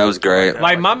 me too. That was great.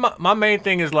 Like my main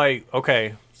thing is like,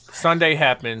 okay, Sunday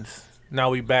happens. Now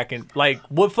we back in. Like,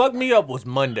 what fucked me up was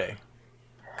Monday.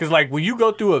 Cause like when you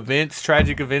go through events,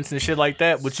 tragic events and shit like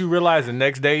that, what you realize the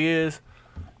next day is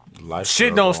Life shit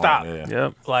still don't going, stop. yeah.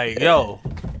 Yep. Like, yo,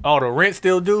 the rent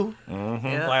still due.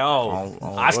 Yeah. Like,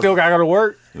 On I still gotta go to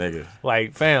work. Nigga.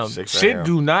 Like, fam, 6 shit a.m.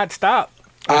 do not stop.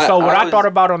 And I- so what I I was- thought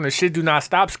about on the shit do not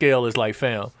stop scale is like,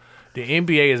 fam, the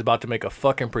NBA is about to make a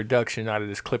fucking production out of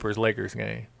this Clippers Lakers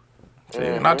game.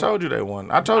 And I told you they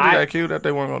won. I told you that Q that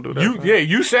they weren't gonna do that.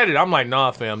 You said it. I'm like,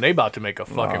 nah, fam, they about to make a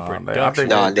fucking Nah, I production. think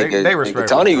Nah, they nigga, respect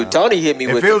Tony it, man. Tony hit me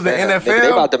If with it was the fam. NFL, Nigga,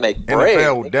 they about to make bread.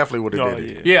 NFL definitely would have Oh, did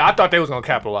it. yeah. Yeah, I thought they was gonna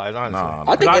capitalize, honestly. Nah,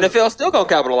 I think But NFL still gonna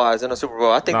capitalize in the Super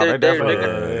Bowl. I think No, they're they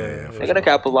definitely they're gonna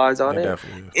capitalize on They it.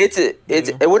 definitely It's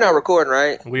and we're not recording,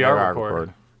 right? We are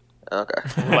recording.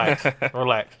 Okay.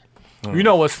 Relax. You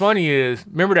know what's funny is,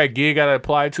 remember that gig I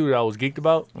applied to that I was geeked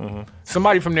about?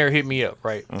 Somebody from there hit me up,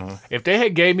 right? If they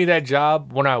had gave me that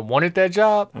job when I wanted that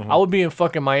job, I would be in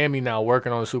fucking Miami now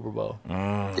working on the Super Bowl.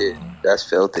 Yeah, that's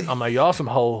filthy. I'm like, y'all some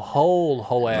whole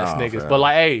ass Nah, niggas. fam. But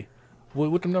like, hey,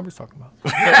 what them numbers talking about?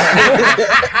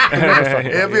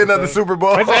 It'll be another Super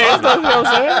Bowl. You know what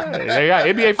I'm saying? They got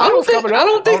NBA finals coming up. I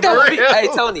don't think that would be. real. Hey,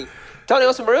 Tony,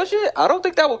 on some real shit. I don't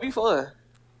think that would be fun.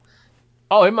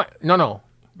 Oh, it might. No.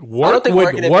 don't think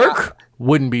working in Work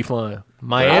wouldn't be fun. I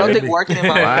Miami. don't think working in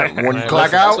Miami. When you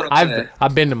clock That's what out, I'm saying.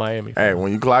 I've been to Miami. hey,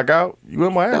 when you clock out, you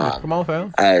in Miami. Come on,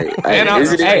 fam. Hey, And,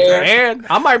 is it there? and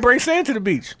I might bring sand to the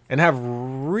beach and have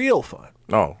real fun.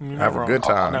 No, have a good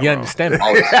time. You understand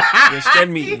me?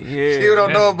 Extend me. Yeah. You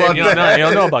don't know about You don't that.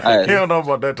 know about that. You don't know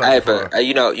about that Hey, type of but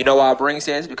you know why I bring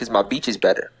sands? Because my beach is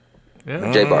better.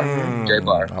 Yeah. J Bar. I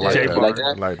like You that. like I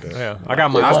that? like that. Yeah, I got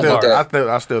my I own still, bar.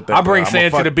 I still think I bring I'ma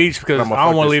sand to fuck- the beach because I'ma I don't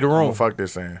fuck want to this- leave the room. I'ma fuck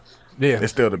this sand. Yeah,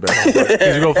 It's still the best.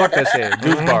 because you go fuck that sand.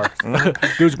 Douche bar.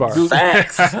 Douche bar.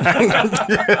 Facts.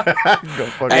 Go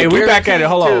fuck Hey, it. we back at it.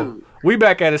 Hold Too. on. We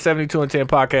back at it. 72 and 10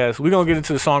 podcast. We're gonna get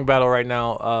into the song battle right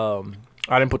now.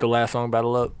 I didn't put the last song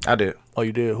battle up. I did. Oh,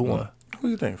 you did? Who won? Who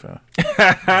you think, fam?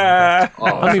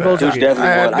 How many votes Douche you get?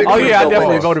 definitely won. Oh yeah, I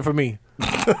definitely voted. voted for me.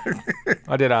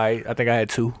 I did. I think I had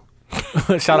 2.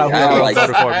 Shout out Yeah, whoever like-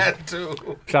 voted for me.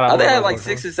 Shout out. I think I had whoever like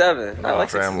voted 6 or 7. I had like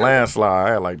 6 or Fam, 7. landslide.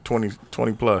 I had like 20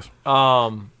 plus.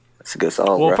 for me. It's a good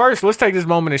song, Well, bro. first, let's take this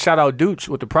moment and shout out Dooch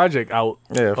with the project out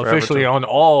Yeah, forever officially too. on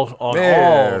all.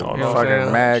 Yeah, You know what I'm fucking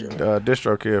saying? Mag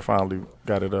Distro Kid finally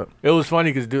got it up. It was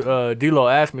funny because D-Lo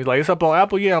asked me, he's like, it's up on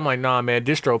Apple? Yeah. I'm like, nah, man,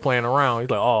 Distro playing around.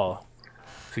 He's like, oh.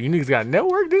 So you niggas got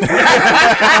network this? I'm like,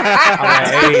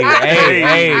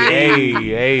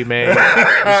 hey, man.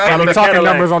 Follow I'm the talking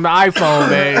Cadillac. numbers on the iPhone,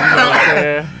 man. You know what I'm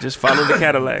saying? Just follow the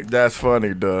Cadillac. That's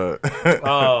funny, Doug.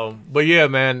 But yeah,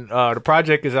 man, the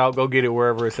project is out. Go get it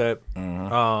wherever it's at.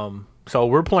 So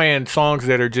we're playing songs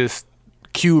that are just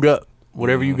queued up.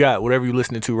 Whatever you got, whatever you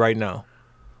listening to right now.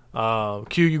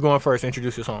 Q, you going first.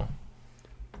 Introduce your song.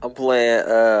 I'm playing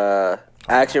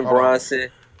Action Bronson.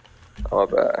 Oh,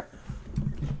 my bad.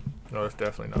 No, it's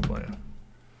definitely not playing.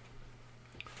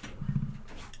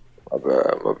 My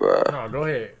bad. No, go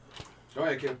ahead.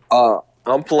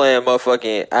 I'm playing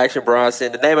motherfucking Action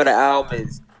Bronson. The name of the album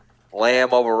is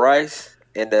Lamb Over Rice.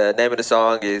 And the name of the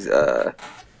song is, I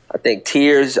think,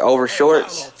 Tears Over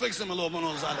Shorts.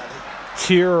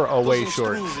 Tear Away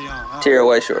Shorts. Tear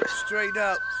Away Shorts. Straight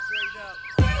up.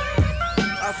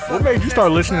 What made you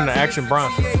start listening to Action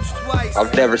Bronson?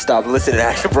 I've never stopped listening to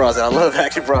Action Bronson. I love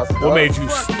Action Bronson. What made you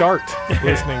start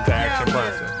listening to Action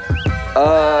Bronson?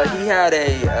 He had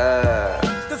a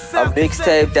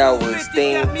mixtape that was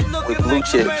themed with Blue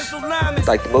Chips,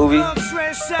 like the movie.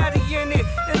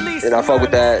 And I fuck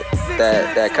with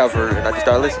that cover, and I just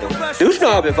started listening. Douche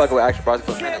know I've been fucking with Action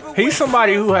Bronson for a minute. He's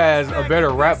somebody who has a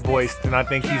better rap voice than I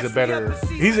think he's a better.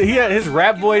 His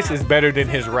rap voice is better than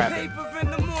his rapping.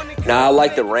 Now I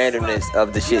like the randomness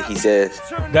of the shit he says.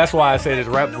 That's why I said his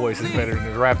rap voice is better than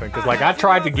his rapping. Cause like I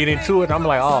tried to get into it, and I'm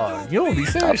like, oh, you don't be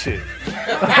saying shit.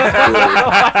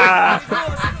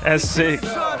 That's sick.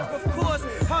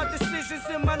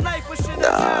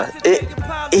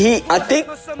 I think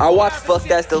I watched Fuck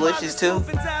That's Delicious too.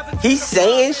 He's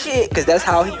saying shit because that's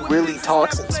how he really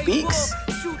talks and speaks.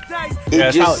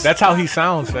 Yeah, that's how he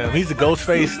sounds, fam. He's a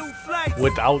Ghostface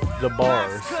without the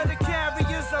bars.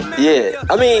 Yeah,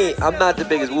 I mean, I'm not the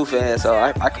biggest Wu fan, so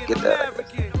I can get that.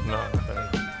 No,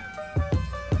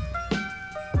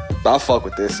 But I fuck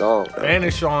with this song, bro. and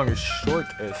his song is short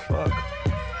as fuck.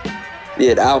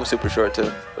 Yeah, the album's super short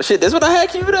too. But shit, this what I had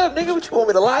queued up, nigga. What you want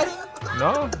me to lie to you?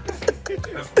 No.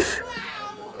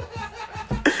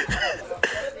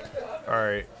 All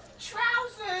right.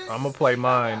 I'm gonna play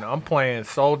mine. I'm playing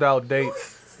Sold Out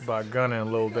Dates by Gunna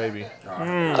and Lil Baby.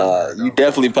 You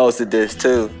definitely posted this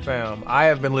too. Fam, I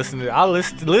have been listening to. I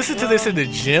listen to this in the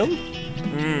gym.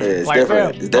 Yeah, it's Like,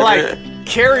 different. fam, It's different. like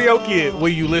karaoke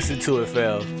when you listen to it,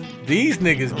 fam. These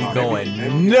niggas be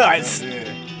going nuts.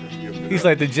 He's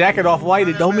like, the jacket off white,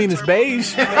 it don't mean it's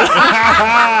beige.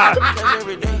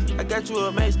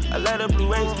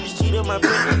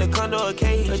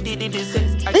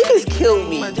 Niggas killed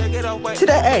me.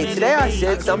 Today I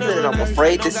said something and I'm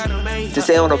afraid to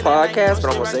say on the podcast, but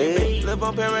I'm gonna say it.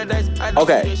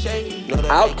 Okay.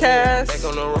 Outkast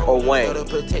or Wayne?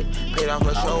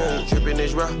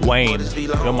 Wayne.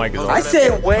 Your mic is I on.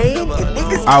 said Wayne and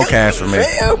niggas Outkast for me.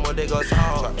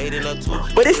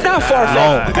 But it's not far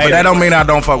from But that don't mean I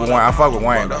don't fuck with Wayne. I fuck with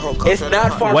Wayne though. It's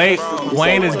not far from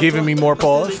Wayne is giving me more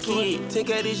pause. Wayne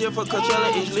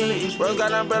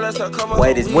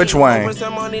is Which Wayne?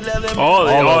 All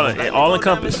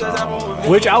encompassed.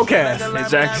 Which Outkast?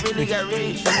 Exactly.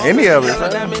 Any of it.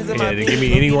 fam. Yeah, they give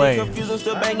me any Wayne.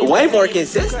 way more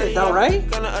consistent though, right?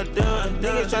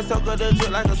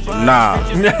 Nah.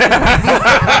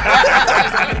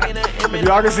 If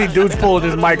y'all can see dudes pulling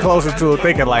his mic closer to it,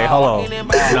 thinking like, hello.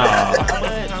 Nah.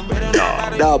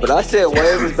 No, but I said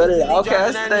Wayne was better than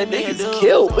Outkast today. Niggas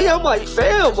killed me. I'm like,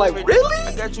 fam, like really?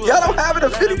 Y'all don't have an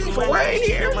affinity for Wayne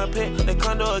here? Like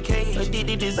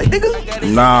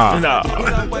niggas? Nah. No.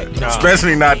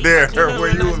 Especially not there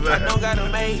where you was at.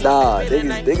 Nah,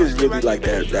 niggas really like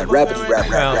that rappity rap.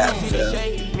 Yeah.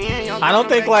 I don't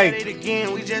think like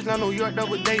these mumble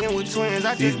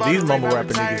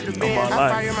rapping niggas be on my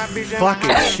life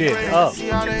fucking shit up.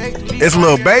 It's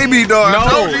Lil Baby, dog.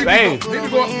 No, hey,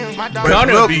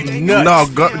 Gunna be nuts. No,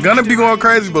 Gunna be going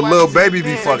crazy, but Lil Baby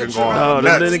be fucking going Oh,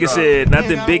 nuts. that nigga said, not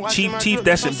them big cheap teeth,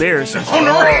 that's embarrassing.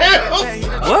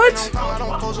 What?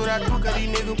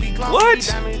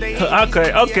 What?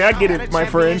 Okay, I get it, my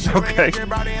friend. Okay.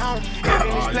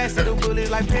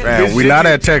 Fam, we not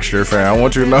at texture, fam. I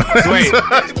want you to know. Wait,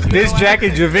 This Jack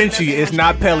and Givenchy is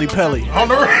not Pelly Pelly. On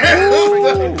the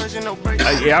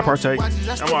Yeah, I partake.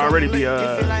 I'm already be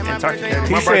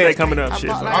intoxicated. My birthday coming up,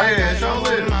 shit. So.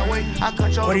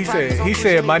 What he said? He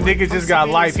said my nigga just got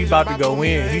life. He about to go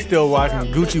in. He still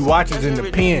watching Gucci watches in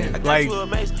the pen. Like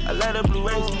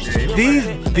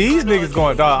these niggas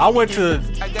going dog. I went to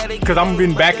because I'm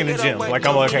getting back in the gym. Like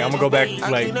I'm okay. I'm gonna go back.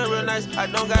 Like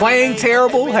playing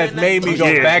terrible has made me go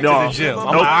back to the gym. I'm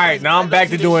like, all right, now I'm back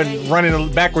to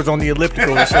running backwards on the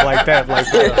elliptical and shit like that. Like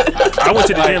I went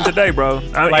to the gym today, bro.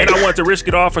 And I wanted to risk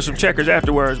it all for some checkers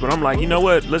afterwards, but I'm like, you know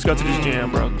what? Let's go to this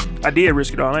gym, bro. I did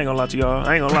risk it all. I ain't gonna lie to y'all.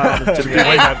 I ain't gonna lie to the people. You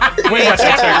ate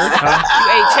checkers? You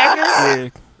ate checkers? Yeah.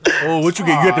 Oh, what you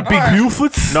get? You got the big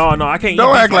Bufords? No, I can't.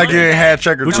 Don't eat act like you ain't had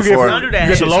checkers What you before. get? You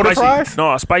get the loaded fries?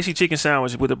 No, a spicy chicken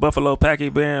sandwich with a buffalo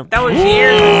packet, bam. That was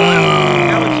years ago.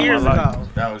 That was years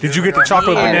ago. Did you get the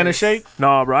chocolate banana shake?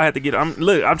 No, bro, I had to get. I'm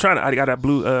trying to. I got that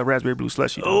blue raspberry blue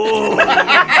slushy. Oh.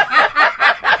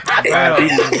 I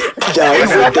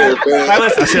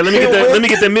said, let me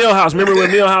get the Millhouse. Remember when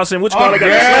Millhouse and which part I got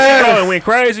that slushy and went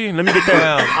crazy? Let me get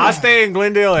that. I stay in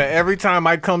Glendale, and every time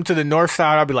I come to the north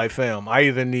side, I'll be like, fam, I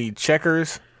either need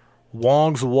Checkers,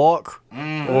 Wong's Walk,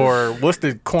 or what's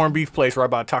the corned beef place right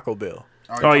by Taco Bell?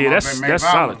 Oh yeah, that's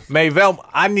solid. Mayvel,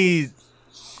 I need.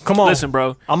 Come on, listen,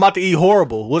 bro. I'm about to eat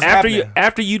horrible. What's happening?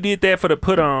 After you did that for the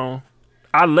put on,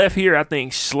 I left here. I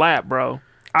think slap, bro.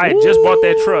 I had just bought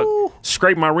that truck,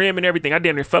 scraped my rim and everything. I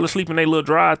damn near fell asleep in a little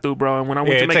drive-through, bro. And when I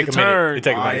went to make a turn, it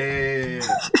take a minute.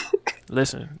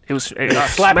 Listen, it was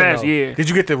slapping. Yeah. Did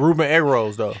you get the Reuben egg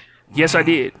rolls though? Yes, I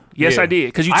did. I did.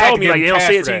 Because you told me like they don't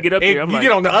say it till you get up there. You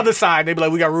get on the other side, they be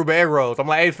like, "We got Reuben egg rolls." I'm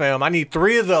like, "Hey, fam, I need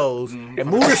 3 of those and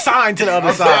move the sign to the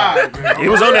other side." It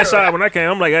was on that side when I came.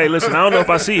 I'm like, "Hey, listen, I don't know if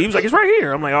I see." He was like, "It's right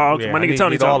here." I'm like, "Oh, my nigga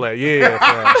Tony told all me."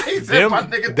 that.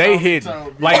 Yeah, they hit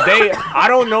like they. I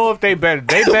don't know if they better.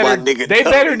 They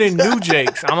better than new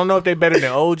Jakes. I don't know if they better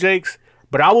than old Jakes,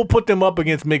 but I will put them up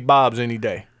against McBob's any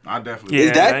day. I definitely.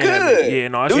 Is that good? Yeah,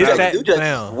 no, Dude, it's that is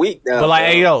weak now. But like,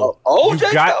 hey yo,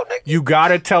 nigga. you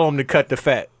gotta tell them to cut the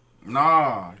fat.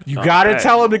 Nah. You gotta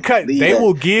tell them to cut. They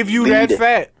will give you that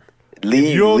fat.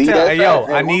 Leave, you don't tell. Hey yo,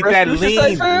 man. I need that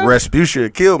lean.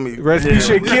 Rasputia kill me.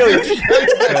 Rasputia kill you.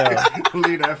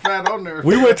 Leave that fat on there.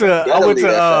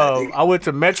 I went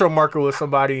to Metro Market with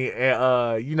somebody,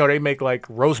 and you know they make like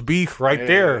roast beef right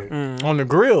there on the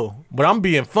grill. But I'm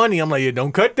being funny. I'm like, yeah,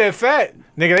 don't cut that fat,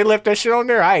 nigga. They left that shit on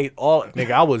there. I ate all,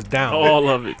 nigga. I was down. All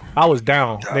of it. I was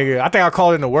down, nigga. I think I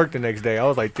called into work the next day. I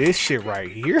was like, this shit right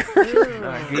here.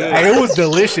 Hey, it was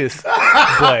delicious,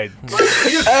 but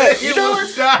you know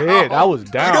what's I was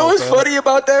down. You know what's funny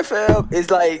about that, fam? It's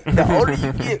like the older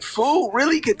you get, food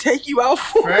really could take you out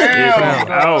for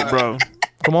out, bro.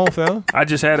 Come on, fam. I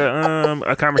just had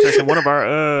a conversation. One of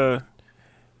our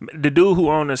the dude who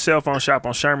owned a cell phone shop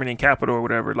on Sherman and Capitol or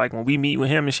whatever. Like when we meet with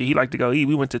him and shit, he like to go eat.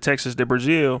 We went to Texas to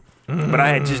Brazil, but I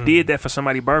had just did that for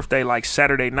somebody's birthday like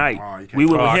Saturday night. We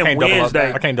went with him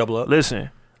Wednesday. I can't double up. Listen,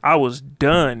 I was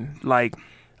done. Like.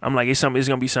 I'm like, it's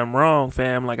gonna be something wrong,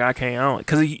 fam. Like I can't,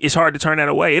 because it's hard to turn that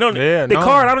away. Card.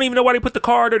 I don't even know why they put the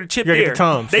card or the chip there.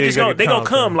 They gonna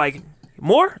come like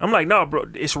more. I'm like, no, bro,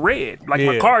 it's red. Like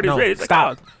my card is red. It's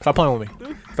stop playing with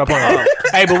me. Stop playing with me. Oh.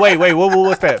 Hey, but wait,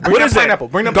 what's that? Bring what that is pineapple.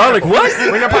 That? Bring them garlic. Pineapple. What?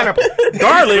 Bring that pineapple.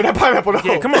 Garlic. Bring that pineapple. No.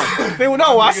 Yeah, come on.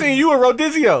 No, I seen you at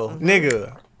Rodizio,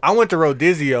 nigga. I went to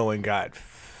Rodizio and got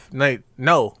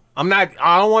no. I'm not.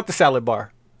 I don't want the salad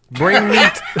bar. Bring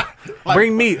meat.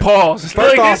 Bring meat. Pause.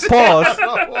 First off,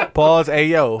 pause. Pause. Hey,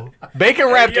 yo. Bacon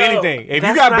wrapped anything. If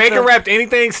you got bacon wrapped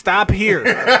anything, stop here.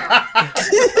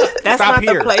 That's not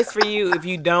the place for you if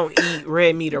you don't eat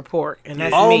red meat or pork. And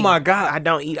that's me. My God. I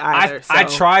don't eat either. I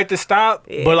tried to stop,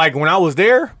 but like when I was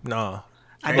there, no.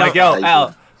 I like,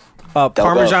 yo,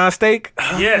 Parmesan steak.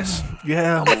 Yes.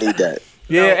 Yeah. I need that.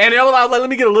 Yeah, and I was like, let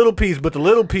me get a little piece, but the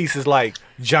little piece is like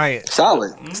giant.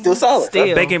 Solid. Still solid.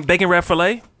 Still. Bacon wrap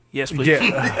filet? Yes, please.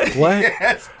 Yeah. What?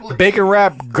 Yes, bacon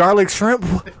wrap garlic shrimp?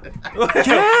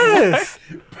 Yes.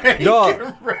 Dog.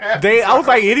 I was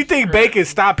like, anything bacon,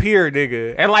 stop here,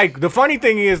 nigga. And like the funny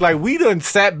thing is, like, we done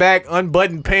sat back,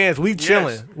 unbuttoned pants, we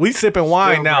chilling. Yes. We sipping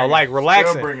wine still now, like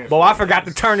relaxing. But I forgot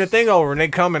to turn the thing over and they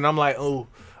come and I'm like, oh.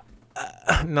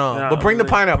 No, but bring the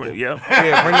pineapple. Yeah,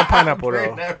 bring the pineapple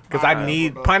though, because I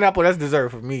need pineapple. That's dessert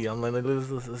for me. I'm like,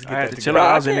 let's get I had that to chill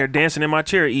out. I was in there dancing in my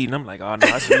chair eating. I'm like, oh no,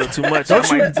 that's a little too much.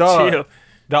 Don't you, dog? Chill.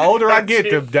 The older I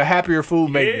get, the happier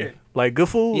food make me. Like good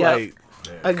food, like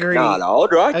agreed. Nah, the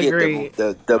older I get,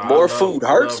 the more food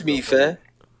hurts me, fam.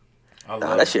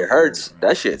 Nah, that shit hurts.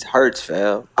 That shit hurts,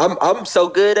 fam. I'm so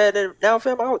good at it now,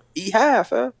 fam. I'll eat half,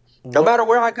 fam. No matter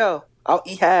where I go, I'll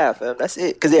eat half, fam. That's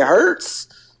it, cause it hurts.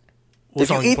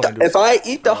 If I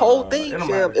eat the whole thing,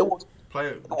 fam, it will. Play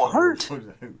It will hurt.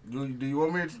 Do you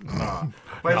want me to? Nah.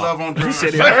 Play Love on Drugs.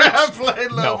 He said it hurts. Play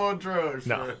Love on Drugs.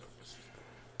 No.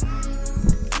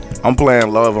 I'm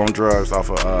playing Love on Drugs off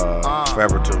of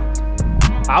Forever 2.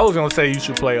 I was gonna say you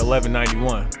should play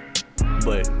 1191,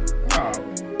 but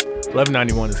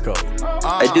 1191 is cold.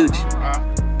 Hey,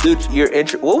 dude, your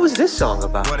intro. What was this song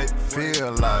about? What it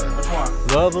feel like.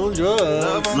 Love on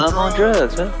drugs. Love on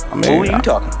drugs, huh? I mean, what were you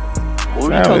talking? What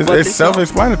were you talking about? It's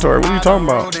self-explanatory. What are you talking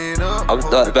about? I'm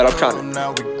trying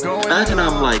to. Imagine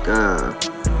I'm like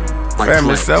Fam,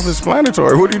 it's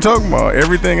self-explanatory. What are you talking about?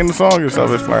 Everything in the song is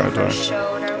self-explanatory.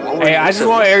 Hey, I just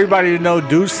want everybody to know,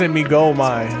 dude sent me Gold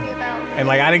Mine, and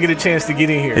like I didn't get a chance to get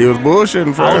in here. He was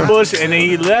bullshitting for I was him. bullshit, and then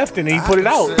he left, and he put it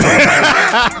out.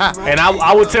 And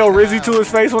I would tell Rizzy to his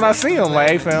face when I see him, like,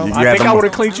 hey fam, I think I would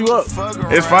have cleaned you up.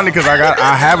 It's funny because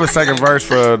I have a second verse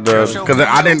for because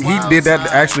I didn't. He did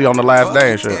that actually on the last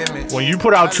day and shit. When you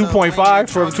put out 2.5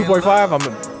 for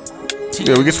 2.5,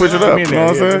 Yeah, we can switch it up. You know what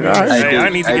I'm saying? All right. Hey, I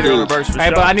need to get a reverse for hey,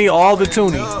 sure. but I need all the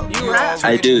tuning.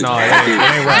 I do. No, it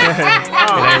ain't rap.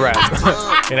 It ain't rap.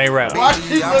 It ain't rap.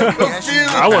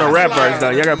 I want a rap verse though.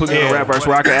 Y'all gotta put me in a rap verse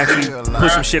where I can actually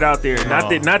put some shit out there. Not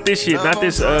this shit. Not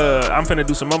this. I'm finna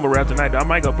do some mumble rap tonight. Though. I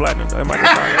might go platinum. Though. I might go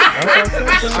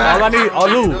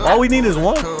platinum. All we need is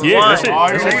one. Yeah, that's it.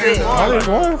 All is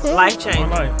one. Fam. Life changing.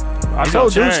 I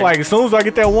told Deuce, like, as soon as I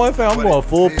get that one, fam, I'm going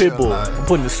full Pitbull. I'm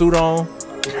putting the suit on.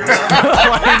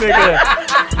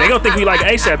 They gonna think we like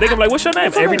ASAP. They gonna be like, what's your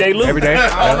name? Everyday Lou. Every day.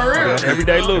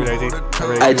 Everyday Lou.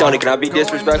 Hey Tony, can I be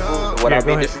disrespectful? What I go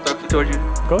mean ahead. disrespectful towards you?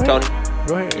 Go ahead. Tony,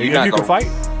 Go ahead. You're You not can gonna- fight.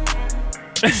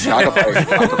 I can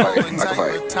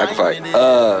fight.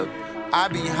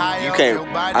 You can't.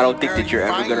 I don't think that you're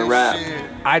ever gonna rap.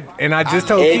 I just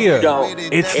told And you Kia, don't.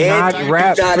 it's And not you do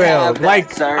rap, not fam. have that,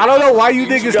 Like, sir. I don't know why you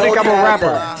niggas don't think I'm a have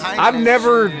rapper. that. I've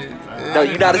never. No,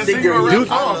 you're not a singer.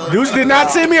 Deuce did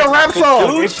not send me a rap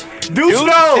song. Deuce? Deuce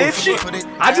knows.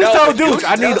 I just told Deuce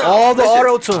I need all the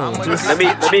auto tune. Just Let me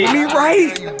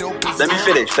right. Let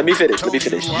me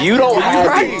finish. You don't have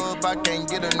right.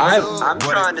 it. I'm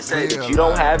trying to say that you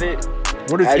don't have it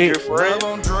What is as your it? friend.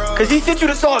 Cause he sent you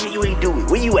the song and you ain't do it.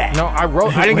 Where you at? No, I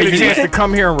didn't get a chance to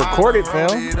come here and record it,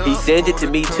 fam. He sent it to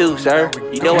me too, sir.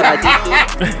 You know what I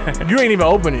did? You ain't even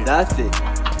open it. Nothing, sir.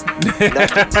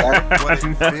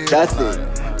 Nothing.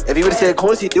 If he would have said,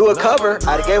 Quincy, do a cover,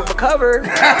 I'd have gave him a cover.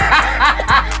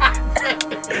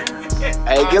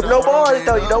 I ain't give him no bars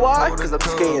though. You know why? Because I'm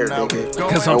scared, nigga.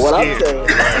 Because I'm What scared. I'm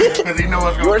saying. Because he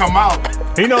knows it's going to come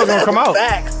out. He knows it's gonna come out.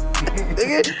 Facts.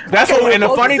 Nigga. That's what, and the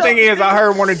funny thing is, is, I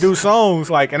heard one to do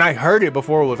songs like, and I heard it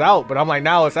before it was out, but I'm like,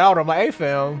 now it's out. I'm like, hey,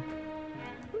 fam,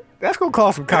 that's gonna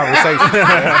cause some conversation.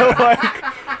 Like,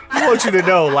 I want you to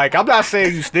know, like, I'm not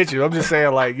saying you snitching. I'm just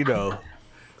saying, like, you know,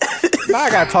 now I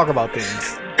gotta talk about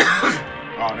things.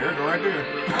 Oh, there you go right there.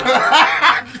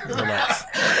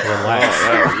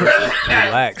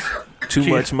 Relax. Too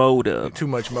much mode up. Too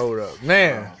much mode up,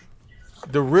 man.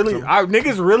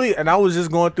 Niggas really, and I was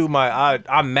just going through I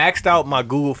maxed out my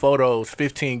Google Photos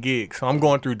 15 gigs. So I'm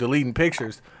going through deleting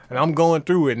pictures, and I'm going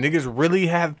through it. Niggas really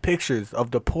have pictures of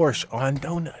the Porsche on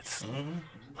donuts.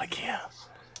 Like, yeah,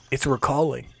 it's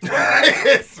recalling.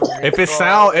 If it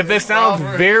sounds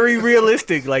very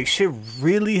realistic, like shit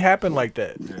really happened like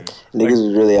that. niggas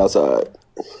is really outside.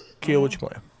 Kill, what you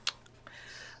playing?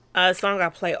 A song I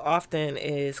play often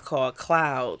is called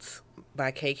Clouds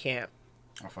by K Camp.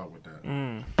 I fuck with that.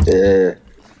 Yeah.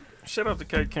 Shout out to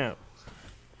K Camp.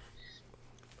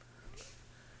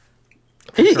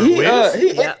 He Yeah.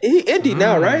 indie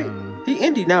now, right? He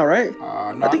indie now, right?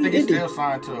 No, I think think he he's did. still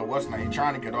signed to what's name. He's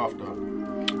trying to get off though.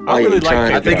 I really like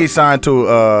trying. K I think he's signed to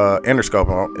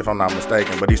Interscope, if I'm not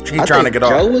mistaken. But he's trying to get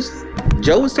off.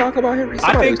 Joe was talking about him.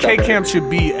 I think K Camp should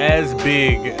be as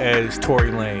big as Tory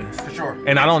Lanez. For sure.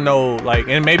 And I don't know, like,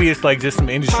 and maybe it's like just some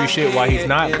industry shit why he's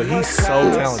not, but he's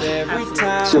so talented.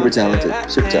 Super talented.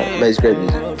 Makes great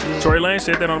music. Tory Lanez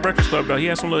said that on Breakfast Club though. He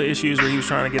had some little issues where he was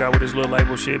trying to get out with his little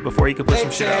label shit before he could put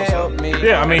some shit out. So.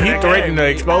 Yeah, I mean, he threatened to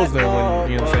expose them when,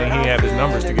 you know what I'm saying, he didn't have his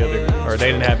numbers together, or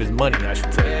they didn't have his money, I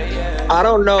should say. I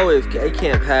don't know if K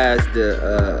Camp has the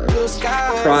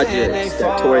projects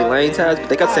that Tory Lanez has, but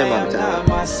they got the same amount of time.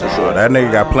 For sure. That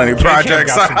nigga got plenty of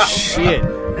projects. Got some shit.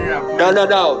 No.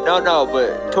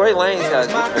 But Tory Lanez has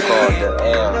what's it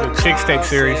called The Chicks Tape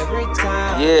series.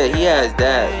 yeah, he has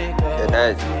that. And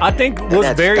that I think what's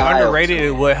that very style, underrated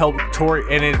is what helped Tory,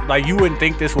 and it, like, you wouldn't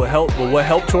think this would help, but what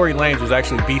helped Tory Lanez was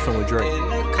actually beefing with Drake.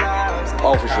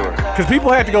 oh for sure. Because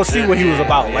people had to go see what he was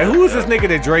about. Like, who is this nigga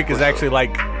that Drake is actually,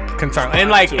 like, concerned? And,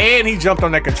 like, and he jumped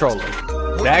on that controller.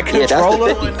 That Yeah,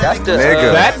 controller? that's the 50. That's the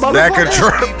Nigga, That that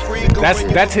motherfucker?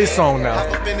 That's his song now.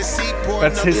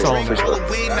 That's his song.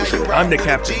 I'm the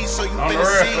captain.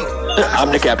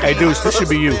 I'm the captain. Hey, dudes, this should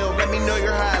be you.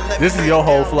 This is your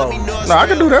whole flow. No, I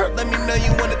can do that. Let me know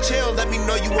you wanna chill. Let me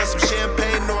know you want some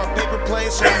champagne or a paper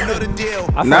plane, so you know the deal.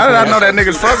 Now that I know that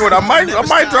niggas fuck with, I might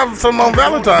drop some on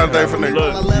Valentine's Day for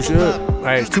niggas. You should.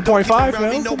 Hey, it's 2.5,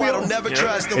 man.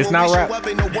 It's not rap.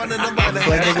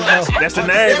 That's the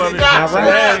name of it. Not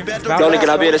rap. Tony, can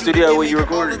I be in the studio when you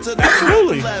record?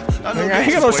 Absolutely. I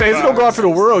ain't gonna say it's gonna go out to the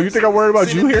world. You think I'm worried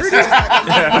about you hearing it?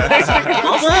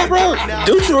 Oh, man, bro.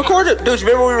 Dude, you recorded. Dude, you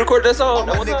remember when we recorded that song?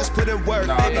 That one time?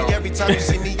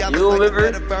 You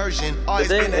remember? The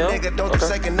thing, yeah. Okay.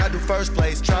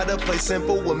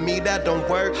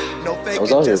 I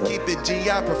was on here, though.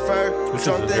 This is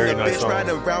a very nice song.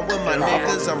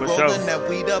 Niggas, I'm rolling that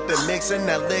weed up and mixing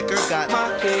that liquor. Got my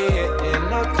head in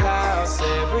the clouds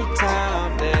every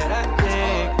time that I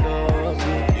think of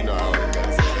you. You know how it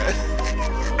goes.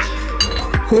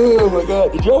 Oh my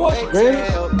God! Did y'all watch Granny?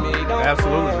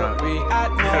 Absolutely not.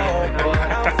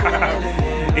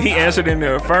 He answered in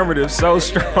the affirmative so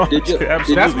strong.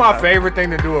 Absolutely. That's my favorite thing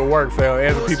to do at work, Phil.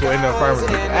 Answer people in the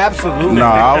affirmative. Absolutely. No,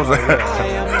 I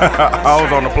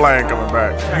was on the plane coming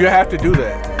back. You have to do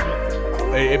that.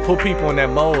 It put people in that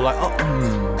mode, like,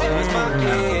 absolutely.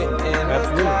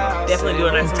 Definitely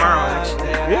doing that tomorrow, actually.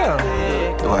 Yeah.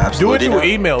 Oh, absolutely. Do it through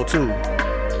email too.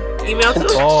 Email too?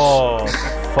 Oh,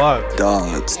 fuck.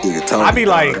 Dog, this nigga Tony. I be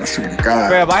like, I swear to God.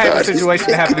 Fab, I had a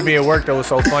situation that happened to me at work that was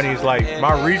so funny. It's like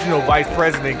my regional vice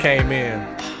president came in,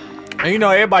 and you know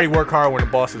everybody work hard when the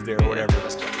boss is there or whatever.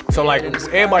 So like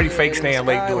everybody fake staying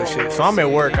late doing shit. So I'm at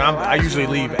work. I usually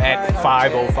leave at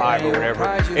 5:05 or whatever.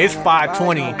 It's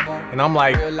 5:20, and I'm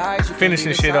like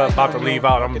finishing shit up, about to leave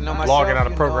out. I'm logging out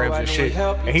of programs and shit.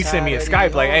 And he sent me a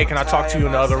Skype like, "Hey, can I talk to you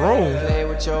in the other room?"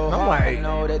 And I'm like,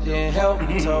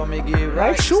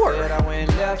 sure.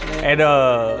 And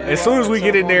as soon as we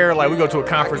get in there, like we go to a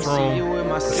conference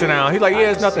room, sit down. He's like,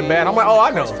 "Yeah, it's nothing bad." I'm like, "Oh,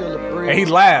 I know." And he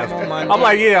laughed. I'm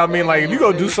like, "Yeah, I mean, like if you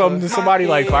go do something to somebody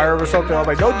like fire or something, I'm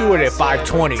like, don't do it at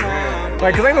 5:20,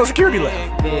 like, cause ain't no security left."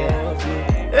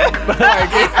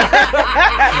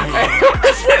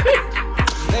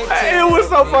 It was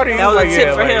so funny. That was like, a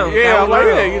tip for him. Yeah, I'm like,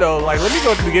 yeah, you know, like let me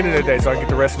go at the beginning of the day so I get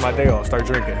the rest of my day off, start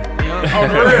drinking. That's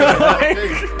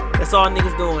all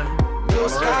niggas doing.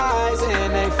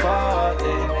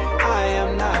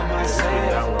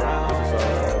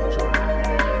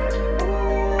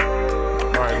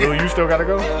 All right, Lou, you still gotta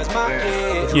go?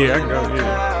 Yeah, I can go.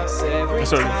 Yeah.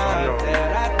 So, What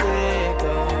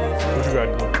you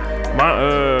gotta do? my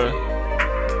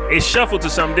it shuffled to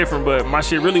something different, but my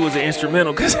shit really was an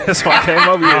instrumental because that's why I came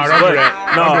over here. No, don't do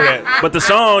that. Don't do that. But the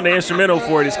song, the instrumental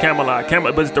for it is Camelot.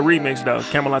 But it's the remix though.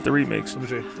 Camelot the remix. Let me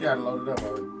see. You gotta load it up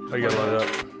already. Oh, you gotta load it up.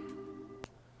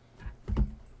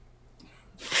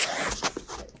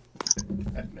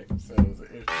 That nigga said it was an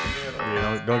instrumental.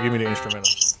 Yeah, don't give me the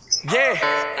instrumental. Yeah.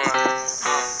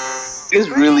 Niggas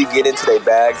really get into their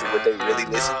bags and what they really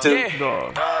listen to.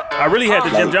 Dog. I really had the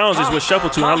Jim Jones's with Shuffle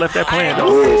to, and I left that playing though.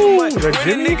 Ooh, the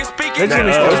Jimmy still Those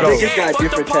goes. niggas got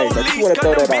different taste. Like, you wanna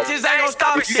throw that out.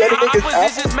 If you got a niggas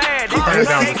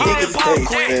out,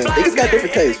 niggas got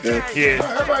different taste, man. Yeah.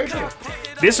 Everybody do.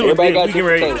 This was Everybody we got can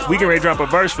different ready. taste. We can ready drop a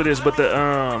verse for this, but the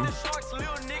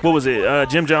what was it?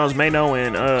 Jim Jones, Mano,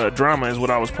 and Drama is what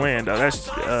I was playing though. That's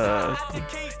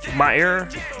My Era.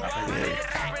 Yeah.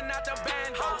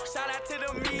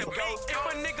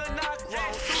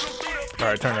 All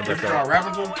right, turn that back Y'all up.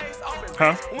 rapping to him?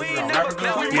 Huh? Y'all rapping to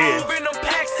him? Yeah.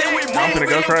 I'm finna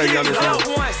go crazy on this one.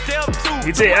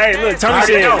 He said, "Hey, look, Tony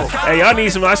said, hey, y'all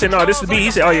need some." I said, "No, this is the beat." He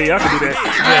said, "Oh yeah, y'all can do that."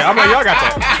 Yeah, I'm like, y'all got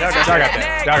that. Y'all got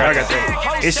that. Y'all got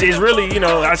that. It's really, you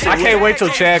know, I said, I can't wait till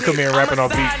Chad come in rapping on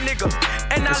beat.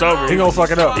 It's over. He gonna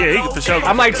fuck it up. Yeah, he can for sure.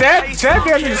 I'm like, Chad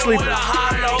damn near the sleeper.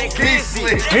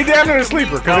 He damn near the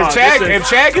sleeper. Cause if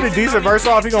Chad get a decent verse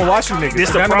off, he gonna watch you niggas.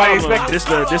 This the Nobody problem. expect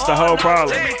it. This the whole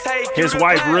problem. His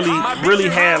wife really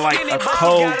had like a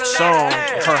cold song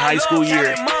her high school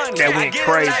year that went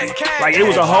crazy. Like it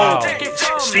was a whole.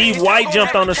 Steve White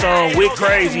jumped on the song with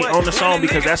Crazy on the song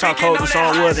because that's how cold the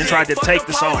song was and tried to take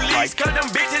the song. Like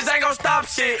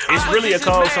it's really a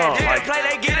cold song. Like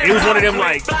it was one of them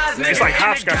like it's like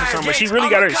hopscotch or something. But she really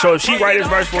got her. So if she write his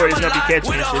verse for it, it's gonna be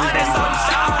catchy and shit.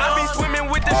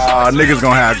 Niggas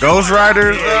gonna have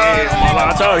ghostwriters.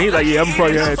 I told him, he's like, yeah, I'm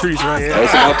probably gonna have trees right here.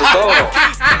 It's about the song.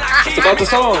 It's about the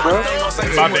song, bro.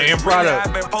 About the end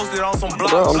product.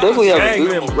 Bro, I'm definitely having Hey,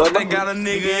 a good one. they got a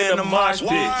nigga in the mosh pit.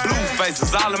 Blue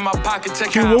faces all in my pocket.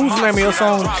 Check Q, out what was the name of your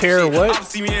song? Tear what?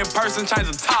 See me in person, change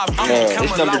the top. Yeah,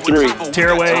 it's number 3.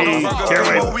 Tearaway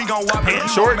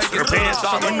pants, shorts or pants.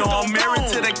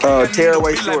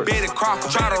 Tearaway shorts.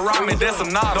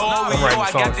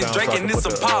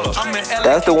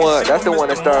 That's the one. That's the one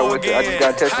that started with. I just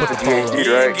got tested with the GHD,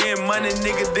 right?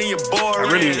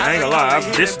 I ain't gonna lie.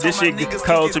 This shit get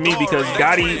cold to me because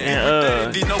Gotti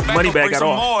and Moneybag got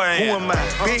off. Who am I?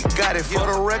 Big got it for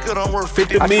the record. I'm worth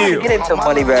 50 I tried to get into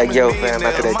Moneybag Yo, fam,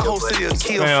 after that.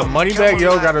 Man, Moneybag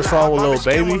Yo got a song with Lil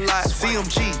Baby.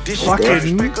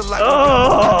 Fucking.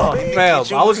 Oh, fam.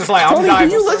 I was just like, I'm Tony, dying.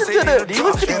 do you listen to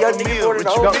the Young Niggas More Than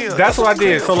Old? That's what I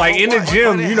did. So like in the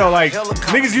gym, you know, like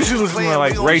niggas usually listen to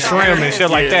like Ray Shrim and shit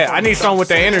like that. I need something with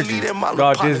the energy.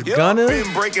 Dog, this Gunna,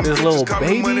 this Lil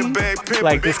Baby,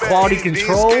 like this Quality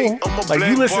Control. Like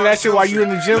you listen to that shit while you in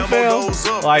the gym, fam.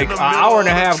 Like an hour and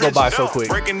a half go by so quick.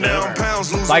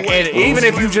 Like, and even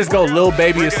if you just go Lil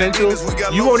Baby Essentials,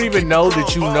 you won't even know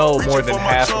that you know more than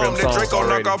half of them songs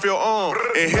already.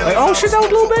 Like, oh shit, that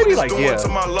was Lil Baby. Like, yeah.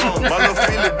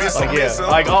 Like, yeah.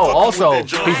 Like, oh, also,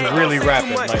 he's really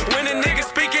rapping. Like,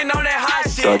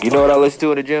 Dog, you know what I listen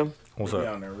to in the gym? what's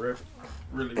up?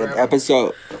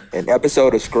 An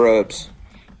episode of Scrubs.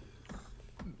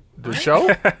 The show?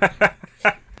 The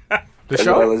That's what I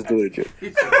show? listen to in the gym.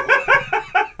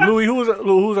 Louis,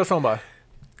 who's that song by?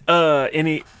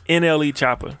 NLE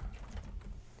Chopper.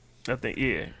 I think,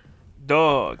 yeah.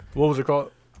 Dog. What was it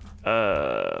called?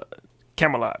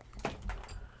 Camelot.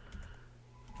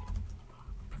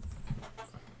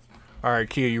 All right,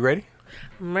 Kia, you ready?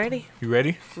 I'm ready. You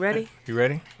ready? Ready. You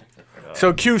ready?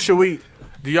 So, Q,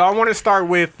 do y'all want to start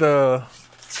with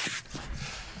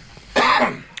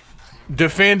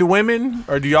defend women,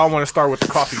 or do y'all want to start with the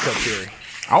coffee cup theory?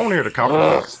 I want to hear the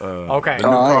coffee. Okay. The new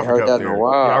I ain't coffee heard cup that in a theory.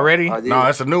 while. Y'all ready? No,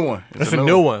 it's a new one. It's a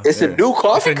new one. It's a new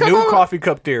coffee It's a cup? new coffee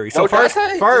cup theory. So first,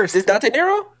 This Dante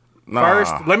Nero?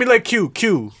 let me let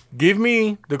Q, give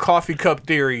me the coffee cup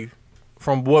theory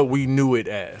from what we knew it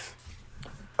as.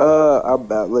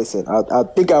 Listen, I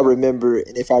think I remember,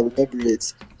 and if I remember,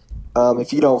 it's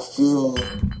if you don't fill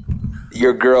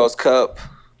your girl's cup,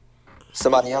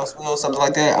 somebody else will, something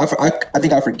like that. I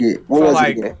think I forget. What was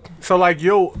it again? So like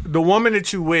the woman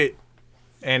that you with,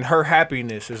 and her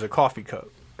happiness is a coffee cup.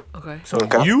 Okay. So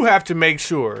you have to make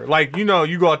sure, like, you know,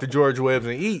 you go out to George Webb's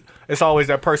and eat, it's always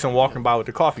that person walking by with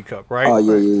the coffee cup, right? Oh,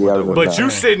 yeah. I remember But that. you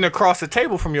sitting across the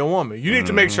table from your woman. You need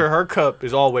to make sure her cup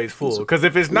is always full. Because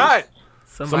if it's not,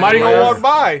 somebody gonna walk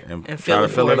by and and fill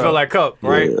fill it that cup,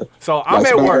 right? Yeah. So I'm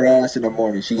like, at smack work. her ass in the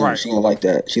morning. She gonna like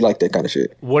that. She like that kind of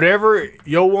shit. Whatever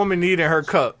your woman need in her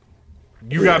cup,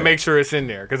 you gotta make sure it's in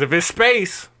there. Because if it's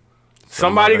space,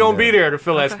 somebody gonna be there to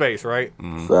fill that space, right?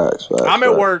 Facts. I'm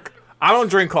at work. I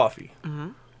don't drink coffee.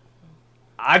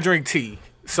 I drink tea.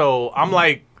 So I'm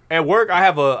like, at work, I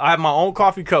have my own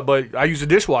coffee cup, but I use a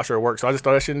dishwasher at work. So I just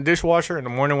throw that shit in the dishwasher. In the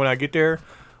morning when I get there,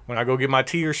 when I go get my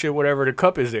tea or shit, whatever, the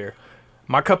cup is there.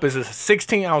 My cup is a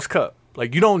 16-ounce cup.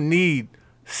 Like, you don't need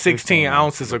 16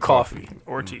 ounces of coffee.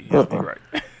 Or tea. Yeah, you're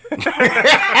right.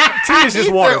 Tea is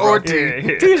just water. or bro.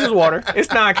 tea. Tea is just water.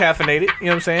 It's non-caffeinated. You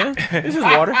know what I'm saying? It's just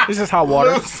water. It's just hot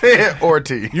water. Or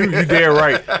tea. You dead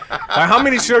right. Like, how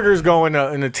many sugars go in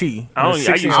the tea? I use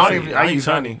use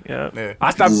honey. Yeah.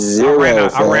 I stopped. Zero,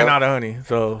 I ran fam. out of honey.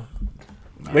 So,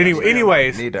 but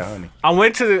anyways, Need that honey. I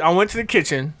went to the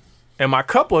kitchen, and my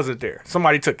cup wasn't there.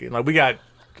 Somebody took it. Like, we got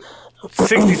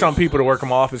 60-some people to work in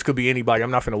my office. Could be anybody.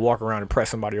 I'm not finna walk around and press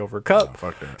somebody over a cup.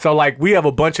 Fuck that. So like, we have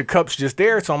a bunch of cups just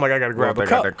there. So I'm like, I gotta grab They a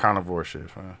got cup. that carnivore shit.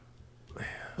 Huh?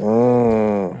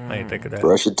 I ain't think of that.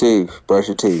 Brush your teeth.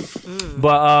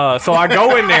 But so I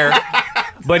go in there.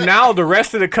 But now the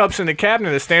rest of the cups in the cabinet,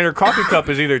 the standard coffee cup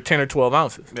is either 10 or 12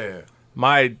 ounces. Yeah.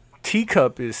 My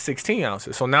teacup is 16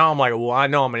 ounces. So now I'm like, well, I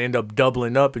know I'm gonna end up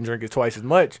doubling up and drinking twice as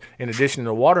much. In addition to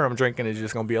the water I'm drinking is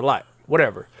just gonna be a lot.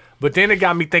 Whatever. But then it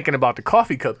got me thinking about the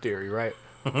coffee cup theory, right?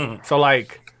 So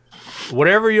like,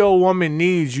 whatever your woman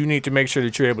needs, you need to make sure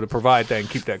that you're able to provide that and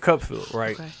keep that cup filled,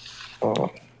 right?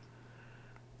 Okay.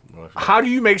 How do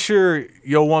you make sure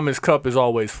your woman's cup is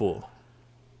always full?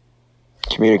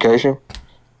 Communication.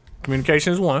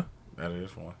 Communication is one. That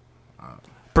is one.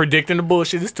 Predicting the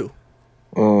bullshit is two.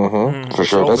 For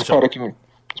sure. That's part of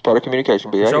communication.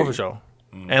 But yeah, For sure.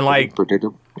 And like,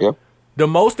 predictable. Yep. the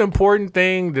most important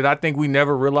thing that I think we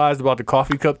never realized about the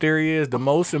coffee cup theory is the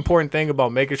most important thing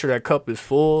about making sure that cup is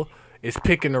full is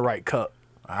picking the right cup.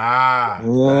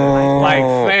 Like,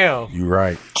 fam. You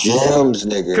right. Gems,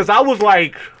 nigga. Because I was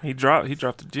like, He dropped the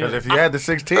gem. Because if you had the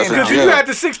 16 That's because a you gem. had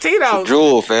the 16 out.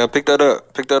 Jewel, fam. Pick that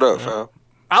up, fam.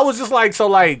 I was just like, so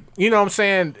like, you know what I'm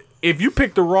saying? If you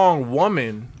pick the wrong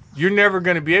woman, you're never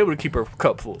going to be able to keep her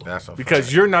cup full. That's a because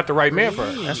fact. you're not the right man for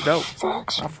her. That's dope.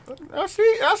 I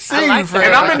see I like you, fam.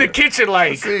 And I'm in the kitchen I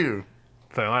like, see you.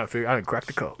 fam, I didn't crack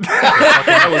the cup.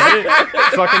 That was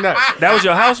it. Fucking nuts. That was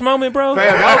your house moment, bro? Fam,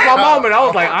 that was my moment. I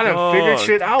was like, I done God. figured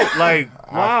shit out.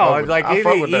 Like, wow. fuck with- Like, I is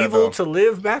fuck it with that, evil though. to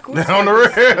live backwards? On the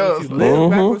If rails. you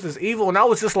live backwards is evil. And I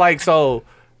was just like, so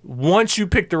once you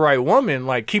pick the right woman,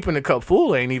 like, keeping the cup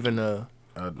full ain't even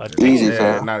Easy,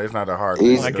 yeah, fam. it's not that hard.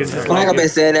 Easy. Like, it's just Like I've been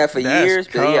saying that for That's years,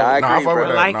 but cold. yeah, I No, I agree, fuck with bro.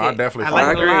 that. I like No, I it. definitely I fuck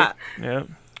like with it a that. lot.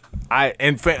 Yeah.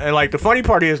 and like the funny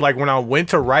part is like when I went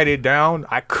to write it down,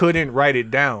 I couldn't write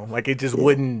it down. Like it just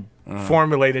wouldn't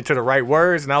formulate into the right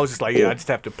words, and I was just like, yeah, I just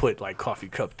have to put like coffee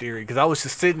cup theory because I was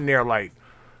just sitting there like,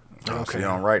 So you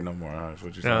don't write no more, huh? That's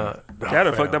what you saying.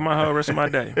 That'd fucked up my whole rest of my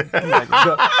day.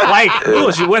 like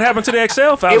Bullshit. What happened to the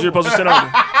Excel files you're supposed to send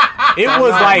over? it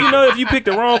was like, You know, if you pick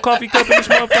the wrong coffee cup in this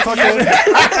motherfucker,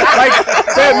 like,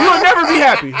 fam, you'll never be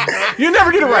happy. You'll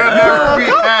never get it right. Be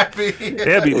happy.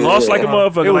 they'll be lost like a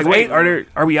motherfucker. It was Like, wait,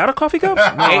 are we out of coffee cups?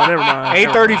 No, never mind.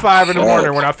 8:35 in the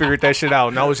morning when I figured that shit out,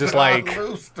 and I was just like,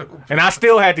 and I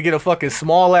still had to get a fucking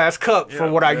small ass cup for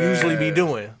what I usually be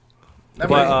doing. That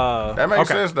But, that makes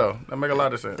okay. sense though. That make a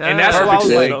lot of sense. And that's why I was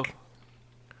Perfect like,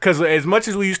 because as much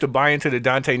as we used to buy into the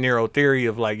Dante Nero theory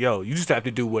of like, yo, you just have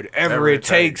to do whatever it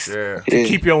takes yeah. to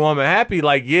keep your woman happy,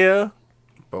 like, yeah,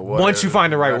 But what once if you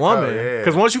find the right that woman. color, yeah.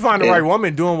 Because once you find the right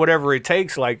woman doing whatever it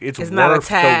takes, like, it's worth not a the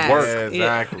task. work. Yeah,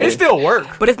 exactly. It's still work.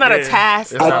 But it's not a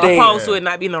task It's not- opposed yeah. to it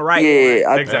not being the right one.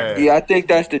 Yeah, Exactly. I think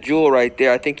that's the jewel right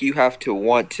there. I think you have to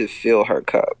want to fill her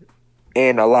cup.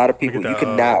 And a lot of people, you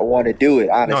cannot want to do it,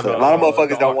 honestly. No, a lot of the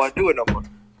motherfuckers don't aux. want to do it no more.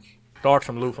 Dogs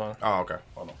from Lufon. Oh, okay.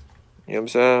 Hold on. You know what I'm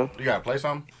saying? You gotta play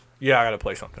something? Yeah, I gotta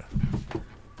play something.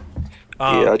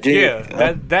 Yeah,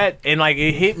 that and like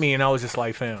it hit me, and I was just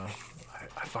like, fam,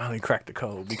 I finally cracked the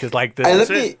code because like the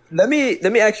Hey, let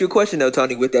me ask you a question though,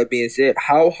 Tony. With that being said,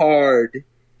 how hard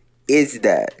is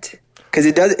that? Because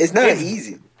it's not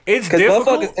easy. it's Because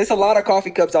difficult. motherfuckers, it's a lot of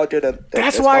coffee cups out there.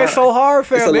 That's why it's so hard,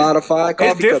 fam. It's a lot of fine coffee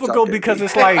It's cups out difficult there. because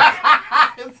it's like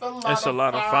It's a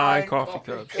lot of fine coffee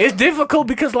cups. it's difficult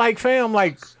because like fam,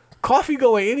 like coffee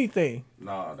go in anything.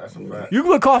 No, that's a fact. You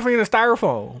can put coffee in a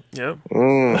styrofoam. Yep.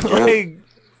 Like,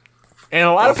 and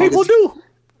a lot of people do.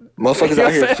 Motherfuckers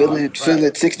out here filling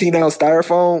 16-ounce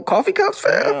styrofoam coffee cups,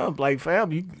 fam. Yeah, like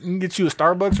fam, you can get you a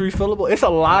Starbucks refillable. It's a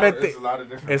lot of things.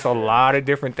 It's a lot of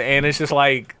different things, and it's just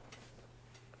like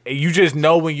you just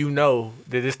know when you know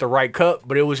that it's the right cup.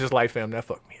 But it was just like, fam, that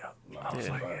fucked me up. I was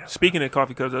like, yeah. Speaking of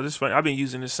coffee cups, though, this is funny. I've been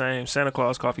using the same Santa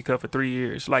Claus coffee cup for 3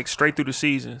 years, like straight through the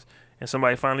seasons. And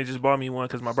somebody finally just bought me one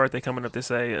because my birthday coming up to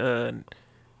say,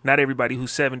 not everybody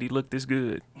who's 70 look this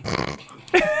good.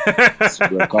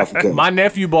 Coffee cup. My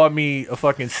nephew bought me a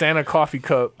fucking Santa coffee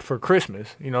cup for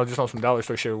Christmas, you know, just on some dollar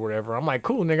store shit or whatever. I'm like,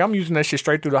 cool, nigga, I'm using that shit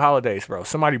straight through the holidays, bro.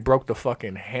 Somebody broke the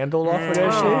fucking handle off of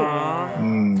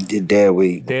that shit. Did that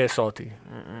week. Dead salty.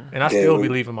 And I Dead still be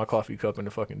weak. leaving my coffee cup in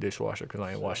the fucking dishwasher because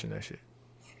I ain't washing that shit.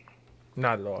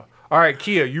 Not at all. All right,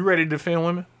 Kia, you ready to defend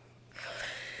women?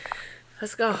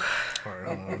 Let's go. All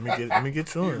right, let me get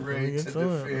to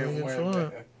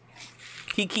it.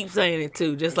 He keeps saying it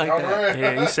too, just like that.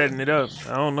 Yeah, he's setting it up.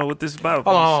 I don't know what this is about.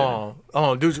 Hold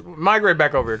on, dude. Migrate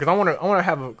back over here because I want to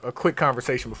have a quick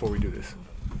conversation before we do this.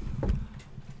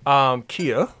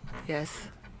 Kia, Yes.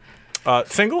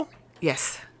 single?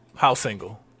 Yes. How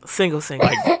single? Single.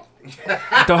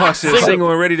 Dog said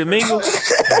single and ready to mingle.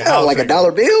 Like a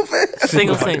dollar bill, fam.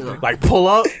 Single. Like pull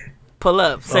up? Pull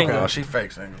up. Single. Oh, she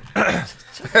fake single.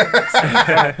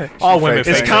 All women It's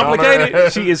fake single.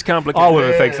 complicated. She is complicated. All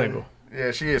women fake single.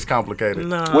 Yeah, she is complicated.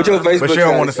 No. What's your Facebook? But she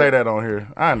don't want to status? say that on here.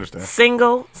 I understand.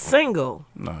 Single.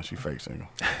 No, she fake single.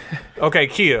 Okay,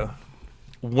 Kia.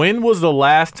 When was the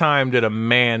last time that a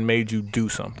man made you do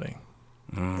something?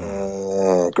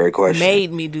 Great question.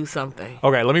 Made me do something.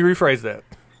 Okay, let me rephrase that.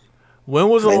 When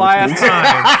was the last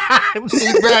time?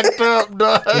 She backed up,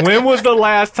 dog. When was the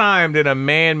last time that a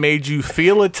man made you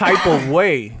feel a type of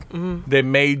way that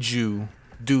made you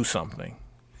do something?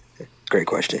 Great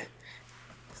question.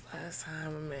 Last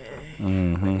time a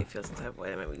man made me feel some type of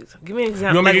way. Maybe do something. Give me an You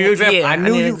example. want me to give you an example? Yeah, I need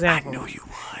knew an you. I example. knew you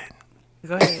would.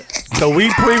 Go ahead. So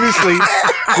we previously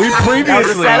That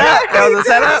was a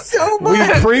setup.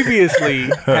 we previously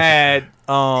had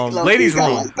ladies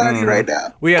room. Right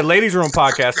now. We had ladies room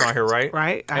podcast on here, right?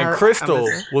 Right. I And heard- Crystal I'm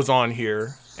listening. was on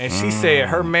here, And she said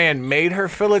her man made her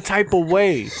feel a type of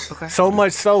way. Okay. So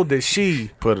much so that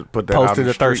she Put that posted out in the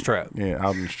a thirst street. trap. Yeah,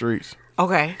 out in the streets.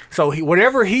 Okay. So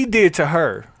whatever he did to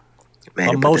her Man,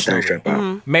 emotionally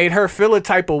Mm-hmm. made her feel a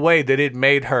type of way that it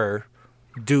made her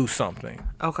do something.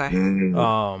 Okay.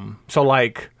 So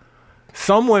like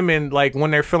some women, like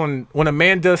when a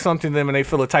man does something to them and they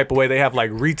feel a type of way, they have like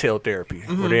retail therapy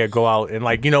where they go out and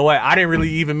like, you know what, I didn't really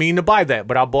even mean to buy that,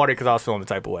 but I bought it because I was feeling the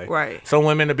type of way. Right. Some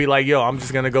women to be like, yo, I'm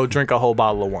just gonna go drink a whole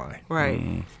bottle of wine. Right.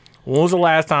 When was the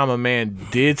last time a man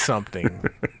did something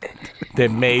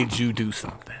that made you do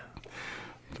something?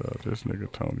 This nigga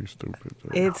Tony stupid.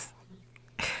 Dude.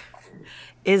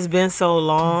 It's been so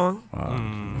long.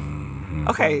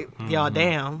 Okay, y'all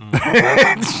damn.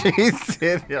 She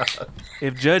said, yeah.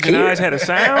 If Judge and Eyes had a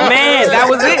sound, Man, that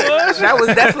was it. That was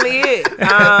definitely it.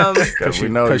 Because we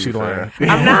know Cause you, she lying. fam.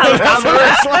 I'm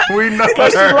not We know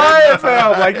Cause she her. lying,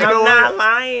 fam. Like, you know I'm not what?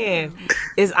 lying.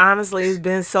 It's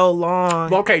been so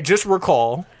long. Okay, just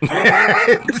recall.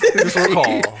 Just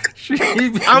recall.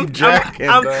 I'm jacking,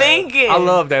 thinking. I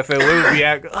love that, fam. We would be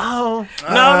acting. Oh, No.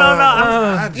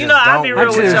 I'll be don't real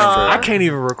with remember. y'all. I can't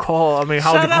even recall. I mean,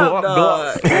 how Shut the up,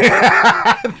 dog.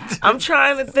 I'm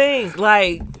trying to think.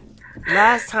 Like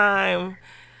last time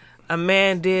a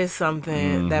man did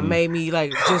something that made me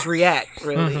like just react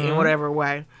really in whatever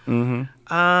way.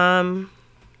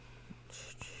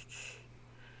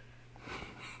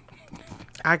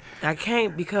 I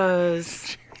can't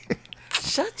because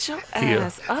shut your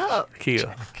ass up.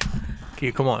 Kia,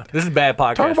 come on. This is bad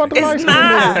podcast. Talk about the It's lights.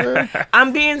 not.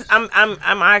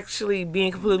 I'm actually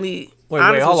being completely Wait,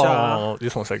 honest hold with on, y'all. hold on.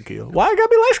 Just 1 second, Kia. Why I gotta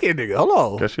be light skinned, nigga? Hold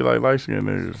on. Cause she like light skinned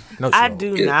niggas. No, she I don't.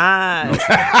 do not.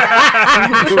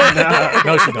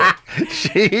 No, she don't.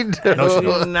 She do. No, she Do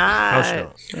don't. not.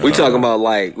 No, she don't. We talking about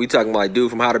like dude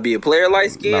from How to Be a Player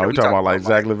light skin? No, we talking about like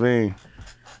Zach Levine.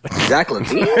 Zach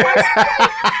Levine.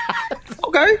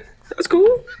 Okay, that's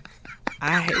cool.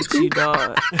 I hate you,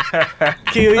 dog.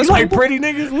 Kia, you like pretty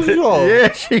niggas? What you on?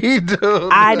 Yeah, she do.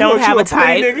 I don't What, have you a a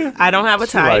pretty type. nigga? I don't have a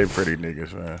She type. like pretty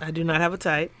niggas, man. I do not have a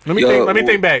type. Let me Yo, think. Let me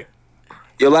think back.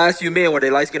 Your last few men, were they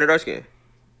light skin or dark skin?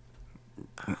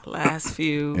 Last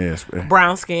few. Yes, man.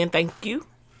 Brown skin, thank you.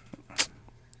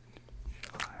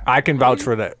 I can vouch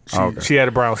for that. Okay. She had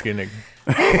a brown skin nigga.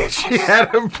 She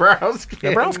had a brown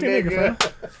skin. A brown skin nigga,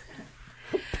 fam.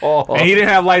 And he didn't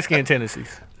have light skin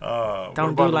tendencies. Don't do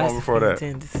about the one license before that?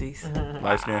 tendencies.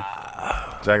 Light skin.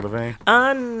 Zach Levine.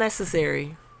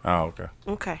 Unnecessary. Oh, okay.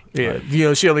 Okay. Yeah, you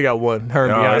know, she only got one. Her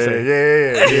and Oh, Beyonce.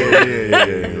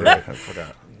 yeah. I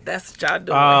forgot. That's what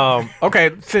y'all doing. Okay,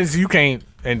 since you can't,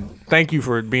 and thank you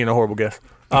for being a horrible guest.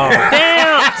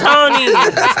 Damn, Tony.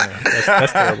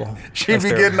 That's terrible. She be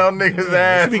getting on niggas'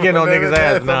 ass. She be getting on niggas'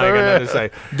 ass. Nah, I ain't got nothing to say.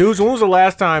 Dudes, when was the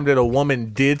last time that a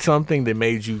woman did something that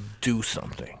made you do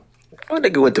something? My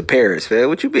nigga went to Paris, man.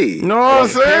 What you be? You know what I'm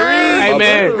saying? Hey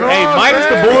man, hey, minus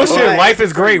the bullshit. Life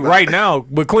is great right now,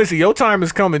 but Quincy, your time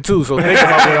is coming too. So think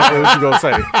about what you gonna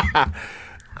say.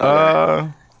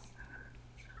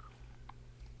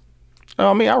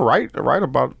 I mean, I write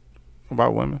about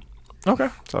women. Okay,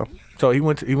 so he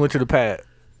went to the pad.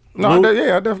 No, Lou?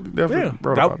 I definitely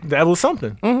wrote about it. that was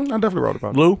something. I definitely wrote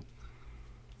about it. Lou,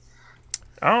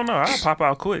 I don't know. I'll pop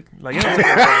out quick. Like it don't take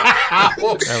a.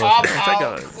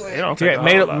 It don't take a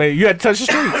whole lot. you had to touch the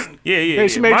streets. Yeah.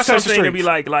 she made My you touch the something to be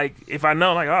streets. like if I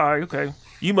know, like, all right, okay,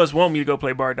 you must want me to go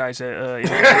play bar dice at. Okay,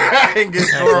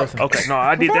 no,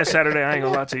 I did that Saturday. I ain't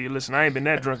gonna lie to you. Listen, I ain't been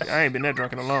that drunk in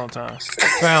a long time.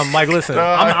 Fam, Mike, listen,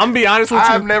 I'm gonna be honest with you.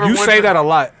 I've never You went say to- that a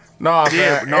lot. No,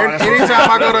 Yeah, man. no, that's Anytime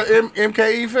I go to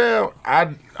MKE film,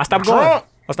 I stopped drunk. going.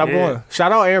 I stopped Yeah. going.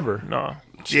 Shout out Amber. No, No,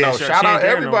 she shout ain't out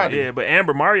there no more. everybody. Yeah, but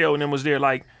Amber, Mario, and them was there.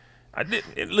 Like, I did.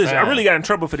 Listen, I really got in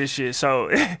trouble for this shit. So.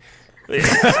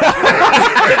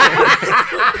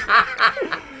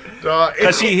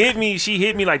 Cause she hit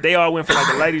me like they all went for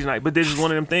like a ladies' night. But this is one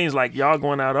of them things like y'all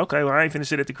going out. Okay, well I ain't finna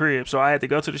sit at the crib, so I had to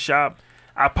go to the shop.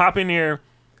 I pop in there.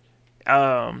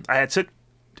 I had took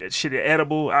that shit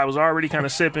edible. I was already kind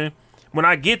of sipping. When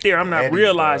I get there, I'm not Eddie,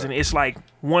 realizing it's like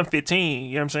 1:15.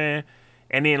 You know what I'm saying?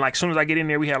 And then like soon as I get in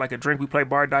there, we had like a drink. We play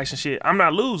bar dice and shit. I'm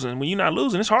not losing. When you're not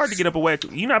losing, it's hard to get up away.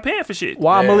 You're not paying for shit.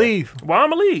 Why I'ma leave? Why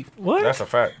I'ma leave? What? That's a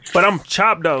fact. But I'm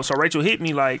chopped though. So Rachel hit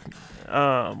me like,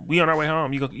 we on our way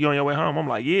home. You on your way home? I'm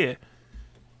like, yeah.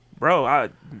 Bro,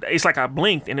 it's like I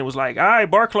blinked and it was like, all right,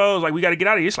 bar closed. Like we got to get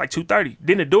out of here. It's like 2:30.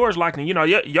 Then the door's locked and y'all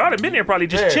done been there probably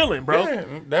just chilling, bro. Yeah,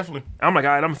 definitely. I'm like, all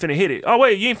right, I'm finna hit it. Oh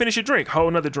wait, you ain't finished your drink. Whole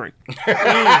another drink.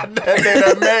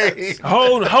 That made.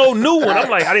 Whole new one. I'm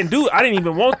like, I didn't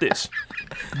even want this.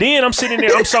 Then I'm sitting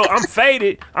there. I'm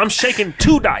faded. I'm shaking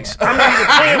 2 dice. I'm not even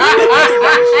playing with the other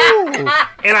dice.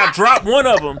 And I dropped one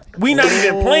of them. We not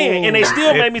even playing, and they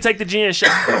still made me take the gin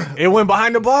shot. It went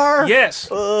behind the bar. Yes.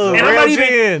 And I'm not even.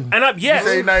 gin. And I'm yes. You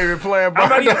say you're not even playing. I'm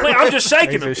not even playing. I'm just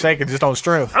shaking He's them. just shaking just on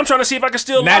strength. I'm trying to see if I can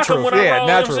still Naturals, lock them when yeah, I roll.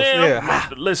 naturals, You know what I'm yeah.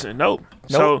 saying? Listen, nope.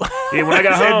 Nope. So yeah, when I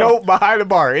got He said home, nope behind the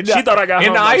bar. She thought I got in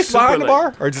home the like ice super behind the late.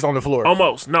 bar or just on the floor.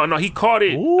 Almost. No, he caught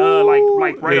it Ooh.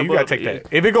 like right yeah, above. you gotta take that.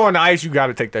 If it go in the ice, you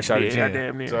gotta take that shot. Yeah, of yeah, gin.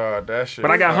 damn near. That shit.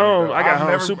 But I got funny, home. though. I got I've home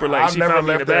never- super late. I've She never found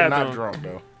me in left the there bathroom. not drunk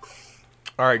though.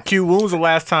 All right, Q. When was the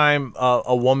last time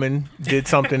a woman did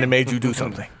something that made you do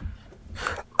something?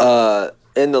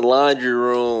 In the laundry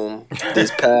room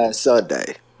this past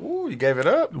Sunday. Ooh, you gave it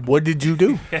up. What did you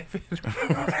do?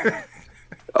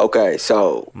 Okay,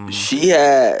 so she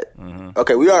had.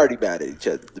 Okay, we already mad at each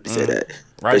other. Let me say that.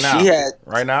 Right But now. she had.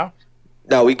 Right now.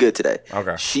 No, we good today.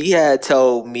 Okay. She had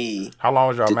told me. How long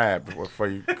was y'all mad before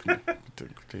you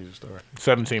continue your story?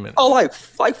 17 minutes. Oh, like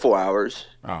 4 hours,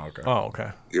 Oh, okay. Oh,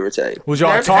 okay. give or take. Was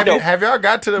y'all Have, talking? have y'all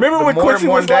got to the, Remember the when more Quincy than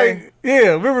one was day? like, yeah,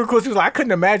 remember Quincy was like, I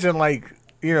couldn't imagine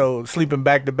sleeping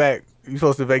back to back. You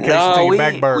supposed to vacation till No, your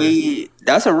back burns.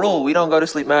 that's a rule. We don't go to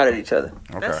sleep mad at each other.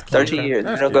 Okay. 13 years.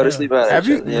 We don't go to sleep mad at Have each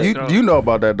you, other. Yeah. you know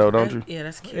about that though, don't you? Yeah,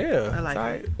 that's cute. Yeah, I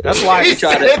like it's it. That's why. He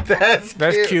tried to-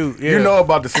 That's cute. Yeah. You know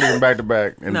about the sleeping back to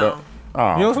back. No.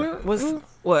 Oh, You know what I'm saying? What's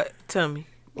what? Tell me.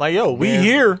 Like, yo, we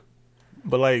here,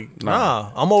 but like,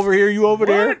 nah, I'm over here, you over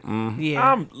there.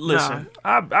 Yeah. Listen.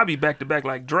 I be back to back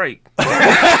like Drake.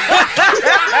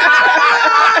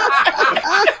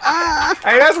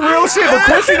 Hey, that's real shit. But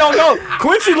Quincy don't know.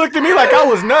 Quincy looked at me like I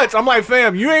was nuts. I'm like,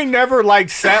 fam, you ain't never like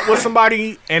sat with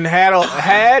somebody and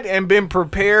had and been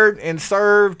prepared and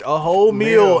served a whole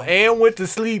meal and went to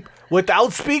sleep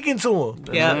without speaking to him.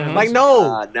 Yeah. Like,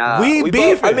 no, Nah. we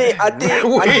beefing. I mean, I think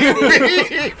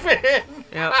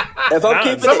Yep. if I'm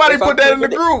keeping Somebody if I'm put that in the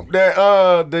keeping it- group.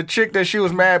 That the chick that she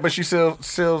was mad, but she still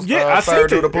yeah, I see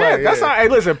served her it. the plate. Yeah, that's yeah. how. Hey,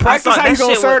 listen, I practice thought how you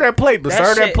gonna shit serve was- that plate, but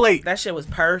serve that plate. That shit was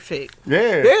perfect.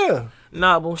 Yeah. Yeah.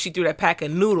 No, but when she threw that pack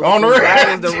of noodles, On the that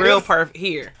real. was the real perfect.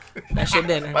 Here, that shit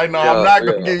didn't. Like, no, Yeah, I'm not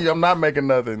gonna yeah. give you. I'm not making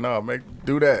nothing. No,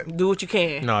 do that. Do what you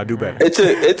can. No, I do better. It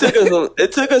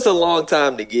took us a long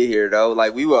time to get here though.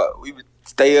 Like we would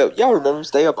stay up. Y'all remember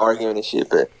stay up arguing and shit.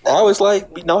 But now it's like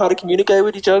we know how to communicate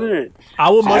with each other. And, I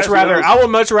would much rather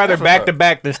That's back to what's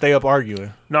back than stay up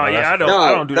arguing. No, yeah, I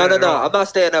don't do no, that. at no. all. I'm not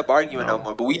staying up arguing no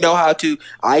more. But we know how to.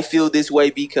 I feel this way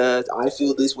because I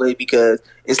feel this way because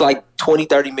it's like 20,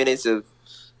 30 minutes of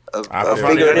I feel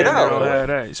figuring it that.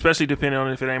 out. Especially depending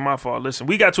on if it ain't my fault. Listen,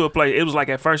 we got to a place. It was like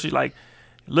at first she's like,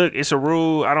 "Look, it's a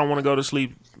rule. I don't want to go to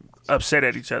sleep upset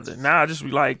at each other." Now I just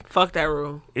be like, Fuck that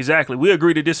rule. exactly. We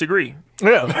agree to disagree.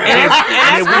 Yeah.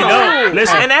 And If we don't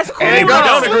listen, And that's cool. and if we though.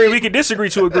 don't agree, we can disagree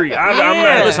to agree. I'm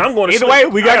Yeah. not. Listen, I'm going to Either sleep. way,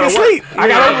 we gotta I get work. sleep. I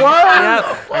gotta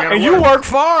work. Yep. And you work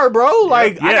far, bro.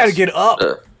 Like, I Yes. gotta get up.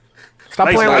 Stop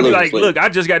Like, playing I with be me. like, look, I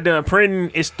just got done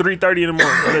printing. It's 3:30 in the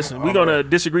morning. Listen, we're gonna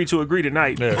disagree to agree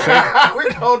tonight. We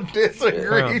don't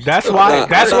disagree. That's why.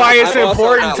 That's I'm why not- it's I'm also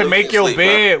important not to make losing your sleep, bro.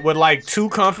 bed with like 2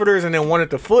 comforters and then one at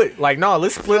the foot. Like, no,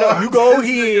 let's split up. You go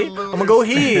here. I'm gonna go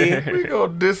here. We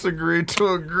gonna disagree to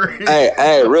agree.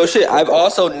 Hey, real shit. I've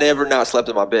also never not slept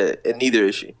in my bed, and neither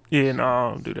is she. Yeah, no, I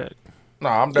don't do that. No,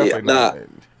 I'm Yeah, definitely not.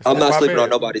 I'm not my sleeping bed. on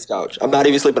nobody's couch. I'm not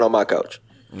even sleeping on my couch.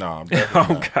 No, I'm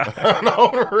definitely Oh God. not. No,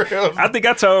 for real. I think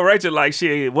I told Rachel like,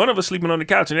 shit, one of us sleeping on the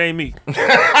couch and it ain't me.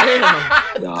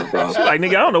 Nah, bro. Like, nigga,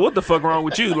 I don't know what the fuck wrong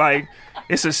with you. Like,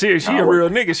 it's a serious. She a real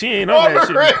nigga. She ain't on that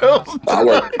For shit. real. I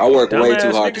work way too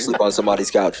Dumbass hard to nigga. sleep on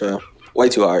somebody's couch, fam. Way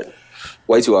too hard.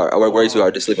 Way too hard. I work way too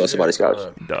hard to sleep on somebody's couch.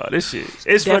 Dog, this shit.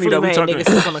 It's funny Definitely though. We made talking. niggas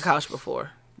sleep on the couch before.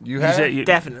 You You have? said you-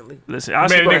 Definitely. Listen, I Man,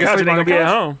 sleep on the niggas couch. sleep It ain't on gonna the be at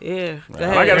couch? home. Yeah. Go I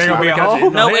ahead. gotta sleep gonna on be the at couch.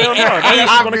 home? No, No, hell and- no. I and- gotta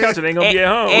sleep on the couch. It ain't gonna be at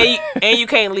home. And you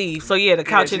can't leave. So yeah, the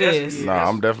couch it is. No,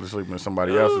 I'm definitely sleeping in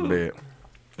somebody else's bed.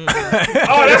 Oh,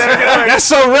 that's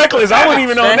so reckless. I wouldn't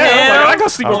even know The that. I'm hell? like, I gotta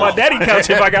sleep on my daddy couch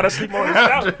if I gotta sleep on his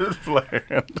couch. Just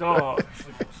playing.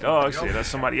 Dog, shit, that's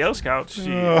somebody else's couch. Shit.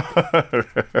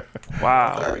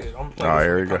 Wow. Oh,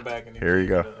 here we go. Here you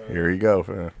go. Here you go,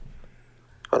 fam.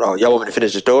 Hold on, y'all want me to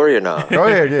finish the story or not? Go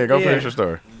ahead, yeah. Go Yeah. finish your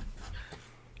story.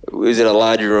 We was in a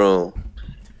laundry room,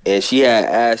 and she had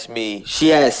asked me. She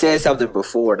had said something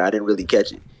before, and I didn't really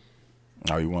catch it.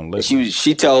 Oh, you want to And listen?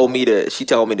 she told me to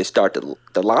start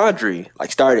the laundry,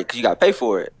 like start it because you got to pay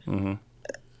for it. Mhm.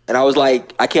 And I was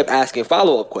like, I kept asking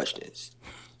follow-up questions,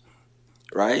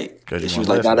 right? 'Cause you And she was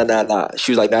wanna like, no. listen.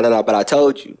 She was like, no, but I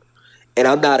told you. And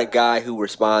I'm not a guy who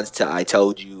responds to "I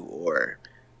told you" or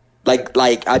like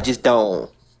I just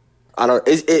don't. I don't.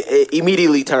 It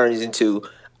immediately turns into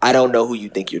I don't know who you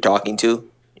think you're talking to. You know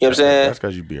what I'm saying? That's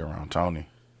because you be around Tony.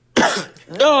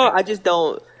 No, I just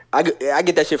don't. I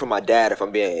get that shit from my dad. If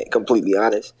I'm being completely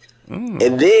honest. And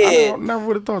then I never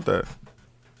would have thought that.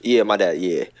 yeah, my dad.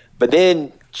 Yeah, but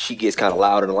then she gets kind of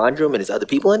loud in the laundry room, and there's other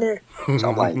people in there. So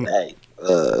I'm like, hey,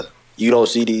 you don't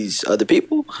see these other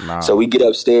people? Nah. So we get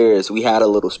upstairs. We had a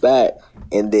little spat,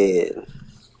 and then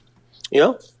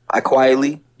I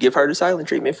quietly give her the silent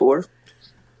treatment for her.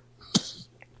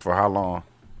 For how long?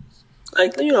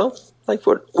 Like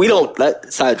for we don't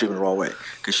let silent treatment the wrong way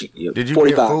because she. Did you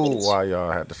 45 get food minutes. while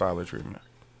y'all had the silent treatment?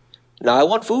 Nah, I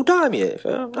want food time yet,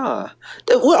 fam. Nah,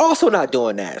 we're also not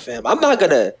doing that, fam. I'm not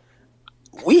gonna.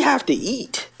 We have to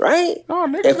eat, right? No,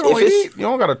 niggas don't eat. You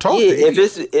don't gotta talk to if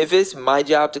eat. if it's my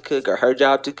job to cook or her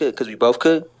job to cook because we both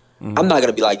cook, I'm not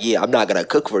gonna be like, yeah, I'm not gonna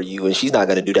cook for you, and she's not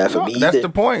gonna do that for me. That's either.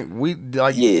 the point.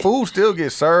 Food still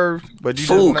gets served, but you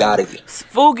Food just gotta get.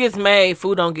 Food gets made.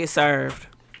 Food don't get served.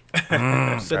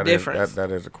 It's the difference.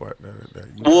 That is a question.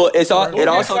 Well, it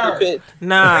also depends.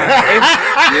 Nah,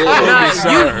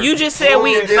 you just said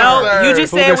we. gets No, served. you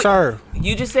just Food said gets we. served.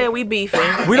 You just said we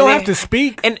beefing. We don't have to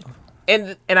speak. And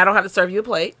I don't have to serve you a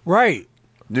plate. Right.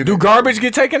 Do garbage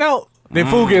get taken out? Then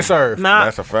food gets served. Nah,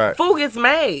 That's a fact. Food gets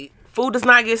made. Food does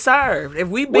not get served. If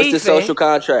we What's beefing, the social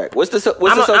contract? What's the social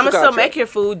I'm gonna contract? still make your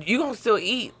food. You gonna still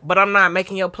eat, but I'm not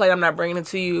making your plate. I'm not bringing it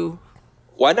to you.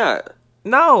 Why not?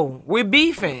 No, we're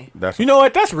beefing. You know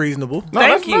what? That's reasonable.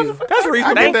 Thank you. That's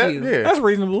reasonable. Thank that. you. Yeah. That's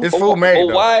reasonable. It's food made.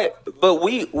 though. Why? But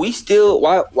we still.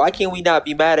 Why can't we not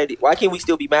be mad at it? Why can't we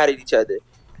still be mad at each other,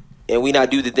 and we not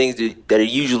do the things that are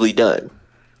usually done?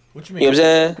 What you You know what I'm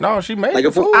saying? No, she made Like the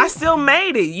if we- food. I still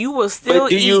made it. You will still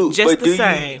eat just the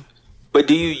same. But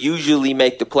do you usually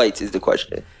make the plates? Is the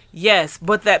question. Yes,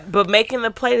 but making the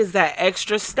plate is that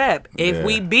extra step. If Yeah.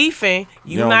 we beefing,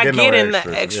 you don't not get no getting extras.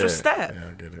 the extra Yeah. step. Yeah,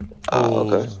 I get it. Oh,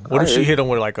 okay. What if she hit him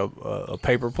with like a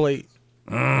paper plate?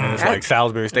 And it's like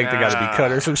Salisbury steak that got to be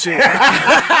cut or some shit. Like on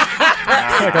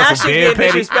That some should dead get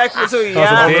petty. disrespectful to you. On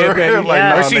some Yeah. dead petty. Like,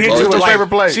 nah, Or she nigga, hit what's you the with paper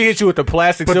plate? She hit you with the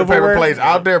plastic Put the paper silverware. plates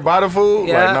out there by the food.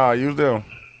 Yeah. Like, nah, use them.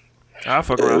 I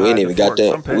fuck around. We ain't even got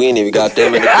them. We ain't even got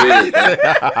them in the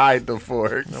crib. Hide the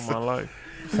forks. in my life.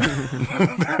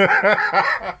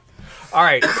 All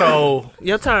right, so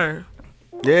Your turn.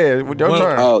 Yeah, with your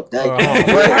turn. Oh, dang. when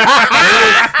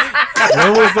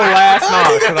was the last?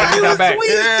 No, because I just got back.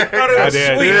 I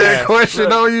did. Yeah,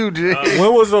 question on you, G.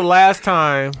 When was the last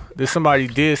time that somebody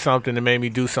did something that made me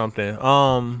do something?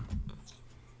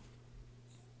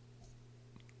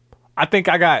 I think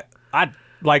I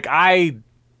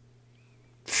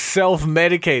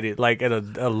self-medicated like at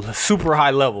a super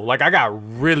high level. Like I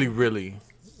got really high.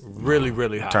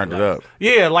 Turned it Like, up.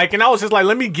 Yeah, like, and I was just like,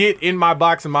 let me get in my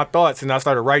box and my thoughts, and I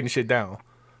started writing shit down.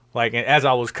 Like, and as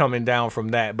I was coming down from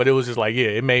that, but it was just like, yeah,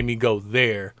 it made me go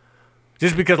there,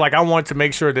 just because like I wanted to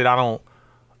make sure that I don't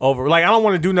I don't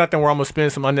want to do nothing where I'm gonna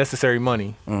spend some unnecessary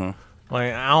money.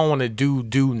 Like I don't want to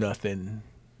do nothing.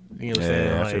 You know what I'm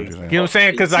saying? I see Like, what you're you saying. know what I'm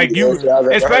saying? Because like See, you, that's what I've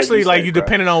ever especially heard you like say, you, bro.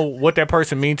 depending on what that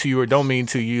person mean to you or don't mean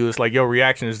to you, it's like your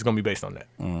reaction is gonna be based on that.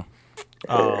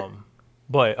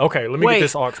 But okay, let me Wait. get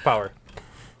this aux power.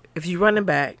 If you running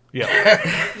back, Yeah,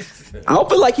 I don't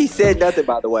feel like he said nothing.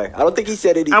 By the way, I don't think he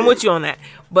said anything. I'm with you on that.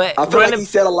 But I feel like running, he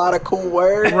said a lot of cool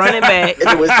words. running back.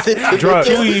 And it was sent to drugs.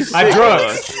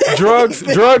 Drugs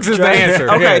is the answer.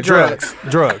 Okay, Yeah, drugs.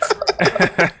 drugs.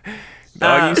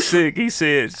 Dog, you sick. He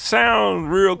said,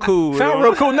 sound real cool. Sound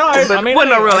real cool. No, I mean,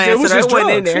 wasn't no real it was answer. just That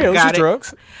wasn't in drugs. there. Yeah, it was Got just it.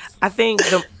 drugs. I think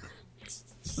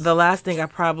the last thing I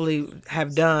probably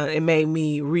have done, it made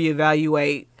me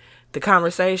reevaluate the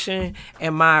conversation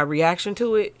and my reaction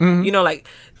to it. Mm-hmm. You know, like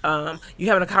you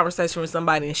having a conversation with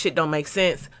somebody and shit don't make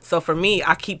sense. So for me,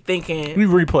 I keep thinking We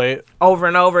replay it. over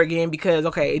and over again because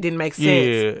it didn't make sense.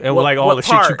 Yeah, and like all the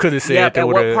shit you could have said Yep, that at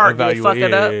would what have part did it fuck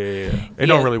evaluated. it up? Yeah. It Yeah.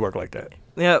 don't really work like that.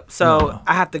 Yep. So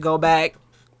I have to go back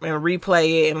and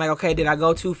replay it and like, okay, did I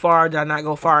go too far? Did I not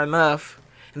go far enough?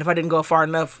 And if I didn't go far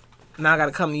enough, now I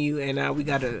gotta come to you and now I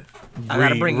gotta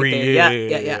bring it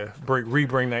there. Yeah.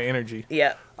 Bring that energy.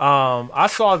 Yeah. I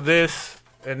saw this,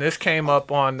 and this came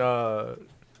up on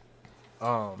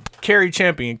Carrie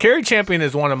Champion. Carrie Champion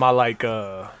is one of my like.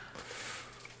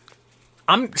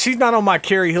 She's not on my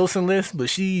Carrie Hilson list, but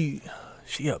she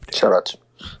up there.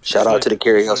 Shout out to the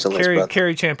Carrie Hilson list, brother.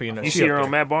 Carrie Champion. You she see up her there. on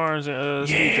Matt Barnes and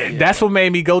Yeah, that's what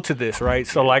made me go to this, right?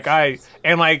 So like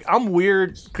I'm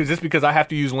weird because I have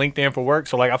to use LinkedIn for work.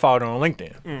 So like I followed her on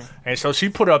LinkedIn, and so she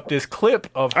put up this clip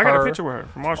of I her. got a picture with her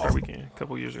from All Star Weekend a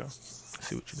couple years ago. Let's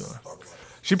see what you're doing.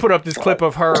 She put up this clip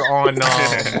of her on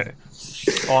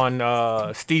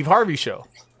Steve Harvey's show.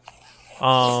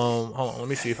 Hold on, let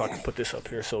me see if I can put this up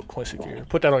here so Quincy can hear.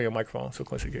 Put that on your microphone so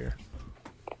Quincy can hear.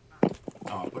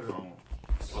 Oh, put it on.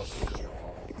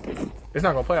 It's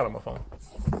not gonna play out on my phone,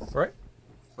 right?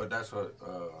 But that's what.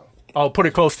 Oh, put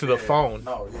it close to the phone.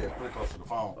 No, yeah, put it close to the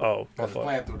phone. Oh, my It's fault.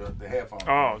 playing through the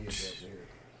headphones.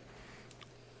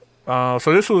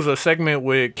 So this was a segment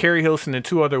with Carrie Hilson and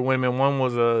two other women. One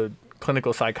was a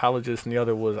clinical psychologist, and the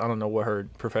other was, I don't know what her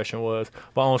profession was,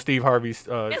 but on Steve Harvey's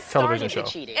television show.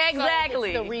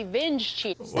 Exactly. So it's the revenge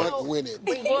cheating. But with it.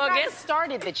 It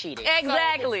started the cheating.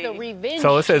 Exactly. So, it's the revenge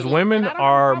So it says cheating. women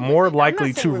are more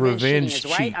likely to revenge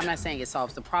cheat. cheat. I'm not saying it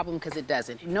solves the problem because it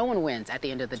doesn't. No one wins at the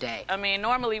end of the day. I mean,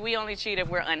 normally we only cheat if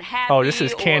we're unhappy. Oh, this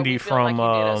is or Candy we feel like from,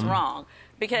 you did us wrong.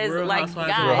 Because, Real like, Housewives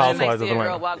of guys, Real you may Housewives of see a girl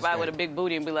Atlanta. walk by with a big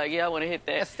booty and be like, yeah, I want to hit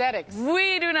that. Aesthetics.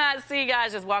 We do not see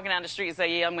guys just walking down the street and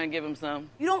say, yeah, I'm going to give him some.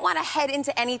 You don't want to head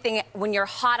into anything when you're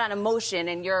hot on emotion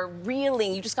and you're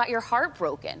reeling. You just got your heart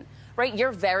broken, right?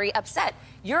 You're very upset.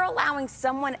 You're allowing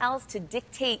someone else to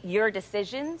dictate your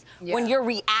decisions when you're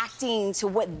reacting to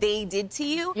what they did to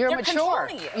you. You're They're mature.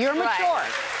 controlling you. You're mature.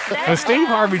 And Steve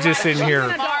Harvey just sitting here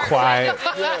quiet.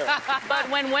 But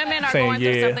when women are Saying, going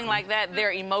through yeah. something like that,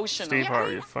 they're emotional. Steve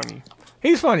Harvey is funny.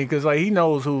 He's funny because like he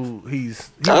knows who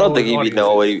he's. I don't think he be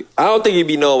knowing what he. I don't think he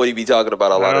be knowing what he be talking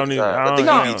about a lot of the time. I think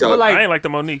he be talking. like- I ain't like the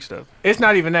Monique stuff. It's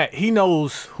not even that. He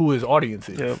knows who his audience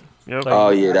is. Yep. Like, Oh,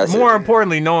 yeah, that's more it.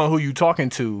 importantly, knowing who you talking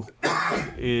to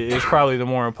is probably the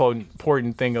more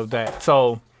important thing of that.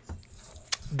 So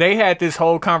they had this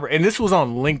whole conversation, and this was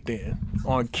on LinkedIn,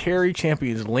 on Carrie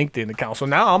Champion's LinkedIn account. So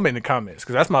now I'm in the comments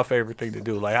because that's my favorite thing to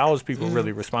do. Like, how was people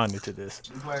really responding to this?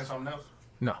 You playing something else?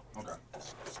 No. Okay.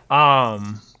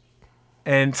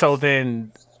 And so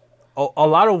then a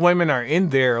lot of women are in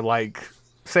there, like,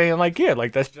 saying, like, yeah,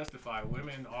 like, that's justified.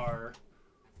 Women are...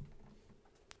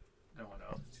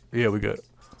 Yeah, we good.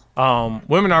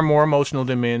 Women are more emotional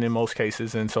than men in most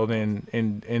cases, and so then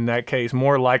in that case,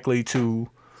 more likely to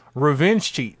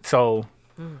revenge cheat. So,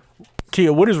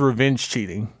 Kia, what is revenge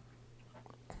cheating?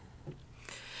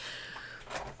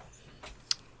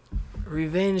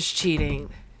 Revenge cheating.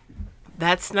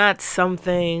 That's not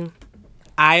something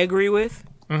I agree with.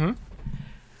 Mm-hmm.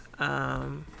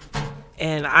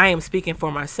 And I am speaking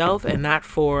for myself and not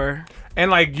for... And,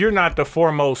 like, you're not the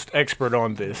foremost expert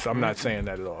on this. I'm not saying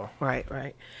that at all. Right.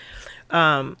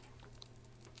 I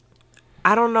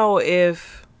don't know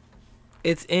if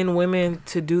it's in women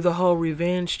to do the whole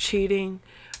revenge cheating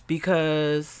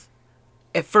because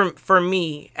for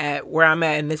me, at where I'm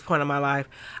at in this point of my life,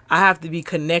 I have to be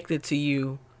connected to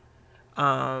you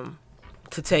to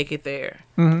take it there.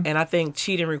 Mm-hmm. And I think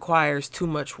cheating requires too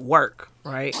much work,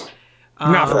 right?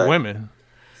 Not for women.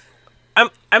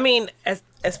 I mean,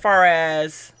 as far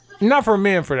as... Not for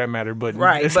men, for that matter, but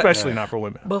Right, especially not for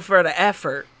women. But for the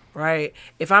effort, right?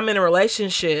 If I'm in a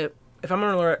relationship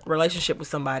with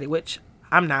somebody, which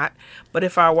I'm not, but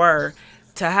if I were,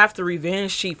 to have to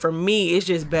revenge cheat, for me, it's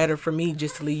just better for me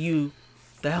just to leave you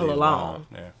the hell alone.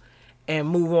 Yeah. And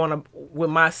move on with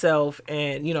myself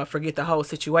and, forget the whole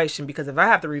situation. Because if I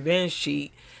have to revenge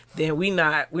cheat, then we're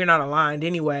not aligned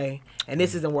anyway. And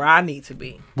this isn't where I need to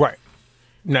be. Right.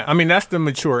 No, I mean, that's the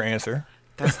mature answer.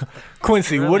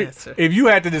 Quincy, the real what answer. if you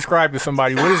had to describe to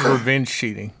somebody what is revenge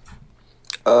cheating?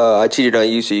 I cheated on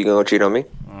you, so you gonna cheat on me?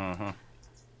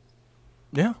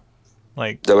 Yeah,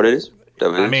 like Is that what it is?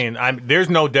 I mean, there's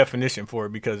no definition for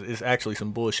it because it's actually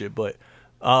some bullshit. But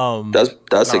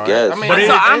that's a guess. I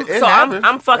mean,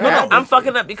 I'm fucking up. I'm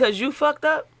fucking up because you fucked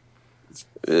up.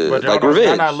 But like y'all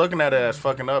revenge. not looking at it as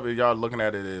fucking up. Y'all looking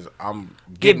at it as I'm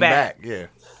Get getting back. Yeah.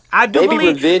 I do Maybe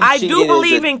believe revenge I do cheating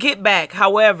believe is in get back.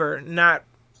 However, not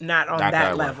on Not that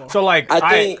that level. so like I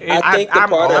think the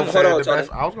part of hold on, Tony.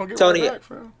 I was gonna get Tony, right back,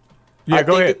 fam. yeah,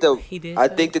 go ahead. I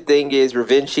think the thing is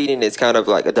revenge cheating is kind of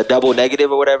like the double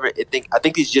negative or whatever. I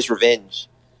think it's just revenge.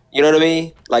 You know what I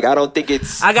mean? Like I don't think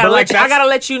it's. I gotta But, like, I gotta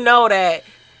let you know that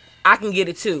I can get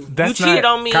it too. You That's cheated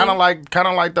not- on me. Kind of like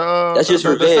the That's just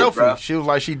the revenge, selfie. bro. She was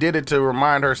like she did it to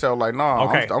remind herself like no,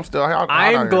 Okay. I'm still out.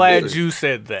 I'm glad you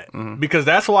said that because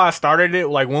that's why I started it.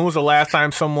 Like, when was the last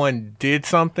time someone did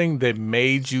something that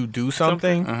made you do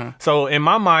something? So in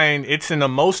my mind, it's an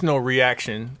emotional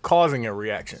reaction causing a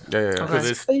reaction. Yeah.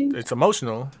 Because it's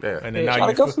emotional, Yeah. and then now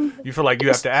you feel like you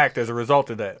have to act as a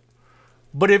result of that.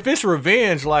 But if it's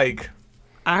revenge, like,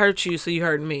 I hurt you, so you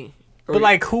hurt me. but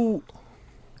like who?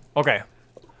 Okay.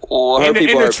 Or hurt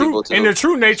people hurt people too. In the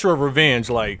true nature of revenge,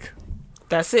 like,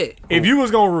 That's it. if you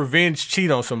was gonna revenge cheat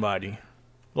on somebody,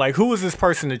 like, who is this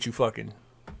person that you fucking?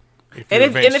 And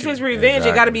if it's revenge,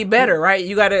 it gotta be better, right?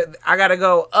 I gotta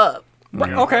go up.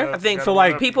 Okay. I think So,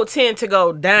 like, people tend to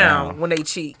go down when they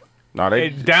cheat. No, they.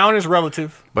 down is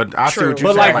relative. But I see True. what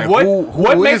you're But, saying. like, who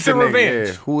what is makes the it nigga? revenge?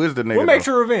 Yeah, who is the nigga? What makes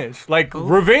though? it revenge? Like,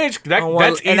 revenge, Oh, well,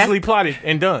 that's and easily plotted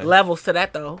and done. Levels to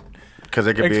that though. Because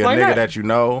it could Explain be a nigga that. that you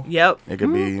know. Yep. It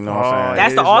could be, you know what I'm saying?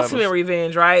 That's it the is ultimate levels.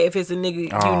 revenge, right? If it's a nigga you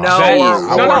know That or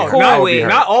is- No, or cool not, with.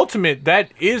 not ultimate. That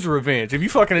is revenge. If you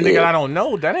fucking a nigga Yeah. I don't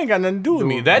know, that ain't got nothing to do with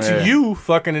me. That's Yeah. you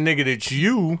fucking a nigga that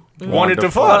you wanted to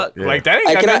to fuck. fuck. Yeah. Like that ain't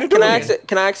Hey, got nothing to do with me.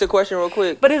 can I ask a question real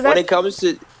quick? But is when that- it comes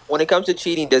to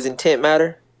cheating, does intent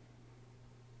matter?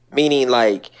 Meaning,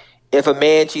 like, if a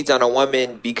man cheats on a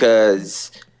woman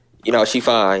because she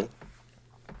fine,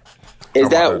 is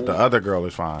that The other girl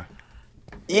is fine.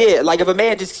 yeah? Like, if a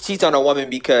man just cheats on a woman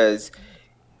because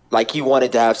like he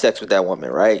wanted to have sex with that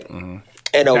woman, right? Mm-hmm.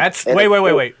 And That's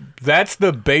wait. That's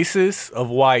the basis of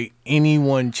why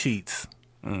anyone cheats.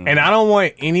 And I don't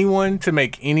want anyone to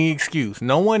make any excuse.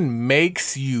 No one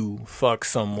makes you fuck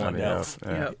someone else.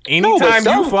 Yeah. Anytime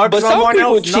No, you fuck but some someone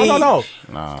people else, no.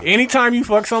 Nah. Anytime you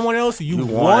fuck someone else, you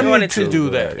wanted to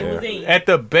do that. Yeah. At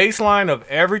the baseline of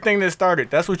everything that started,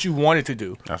 that's what you wanted to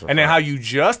do. That's a And then fact. how you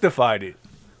justified it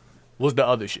was the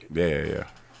other shit. Yeah.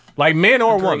 Like men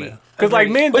or women. Because like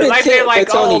men, But like they're like,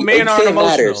 Tony, oh, men aren't intent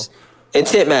emotional. matters.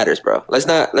 Intent matters, bro.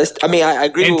 I mean, I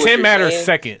agree with what Intent you're matters saying.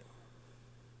 second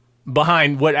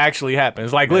behind what actually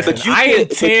happens. Like, listen, But you I could-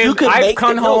 but you intend, could I've make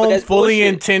come the- no, but home that's fully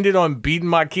bullshit. intended on beating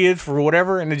my kids for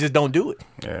whatever, and they just don't do it.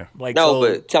 Yeah. Like, No,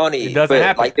 so but Tony, it doesn't but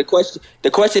happen. like the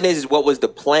question is what was the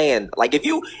plan? Like if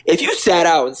you sat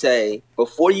out and say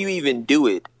before you even do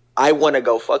it, I want to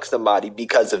go fuck somebody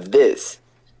because of this,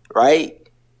 right?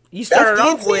 You started That's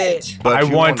the off with intent. But I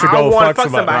you want to I go want fuck to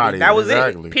fuck somebody. somebody. That was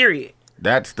Exactly. it. Period.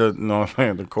 That's the, you know what I'm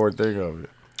saying, the core thing of it.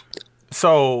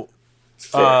 So,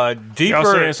 Y'all deeper.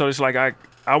 saying so it's like I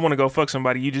want to go fuck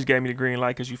somebody. You just gave me the green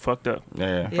light because you fucked up.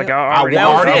 Yeah. Like Yeah. I already, I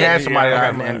already was it. had somebody Yeah,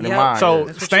 in Yep. mind. So yeah. That's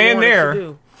what you stand wanted to there.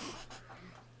 do.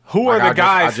 Who are Like, the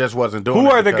guys? I just wasn't doing Who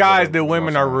it are the because guys of that the- women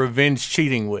you know are what I'm saying? revenge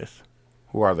cheating with?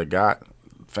 Who are the guy?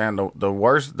 Fan, the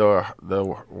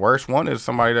worst one is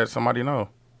somebody that somebody know.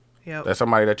 Yep. That's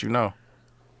somebody that you know.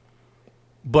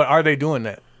 But are they doing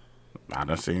that? I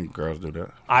done seen girls do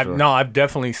that. I've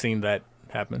definitely seen that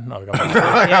happen. No,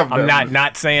 I'm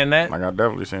not saying that. Like, I've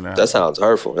definitely seen that. That sounds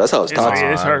hurtful. That sounds toxic.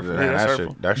 It's hurtful. Man, That's that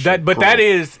hurtful. shit, that shit That, but cruel. that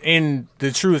is in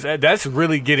the truth. That's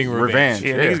really getting revenge. Revenge.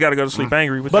 Yeah, Yeah. niggas got to go to sleep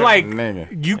angry with But that. like,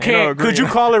 Nigga. you no can't. Could you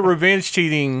agreement. call it revenge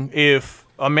cheating if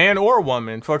a man or a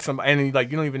woman fucks somebody and like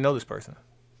you don't even know this person?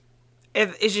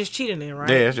 It's just cheating then, right?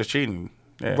 Yeah, it's just cheating.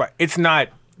 Yeah. Right. It's not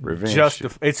Revenge.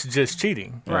 It's just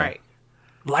cheating. Right.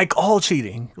 Like all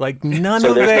cheating. Like none So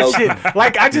of that there's no- shit.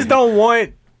 Like I just don't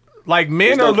want. Like men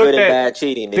There's no are looked good and at. bad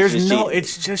cheating. It's There's just no. cheating.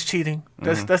 It's just cheating.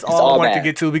 That's It's all I all wanted to bad.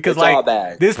 get to because It's all like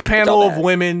bad. this It's panel all of bad.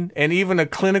 women and even a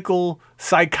clinical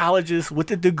psychologist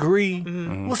with a degree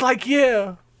was like,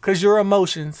 yeah, because your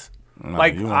emotions.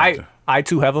 Like you want I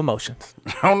too have emotions.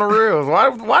 On the reals. Why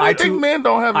do I you think too- men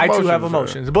don't have I emotions? too have sir?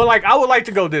 emotions, but like I would like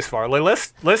to go this far. Like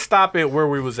let's stop it where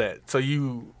we was at. So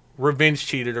you revenge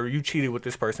cheated or you cheated with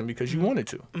this person because you wanted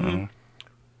to,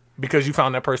 because you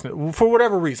found that person for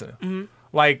whatever reason.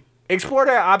 Like explore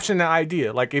that option, that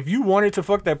idea. Like if you wanted to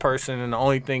fuck that person and the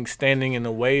only thing standing in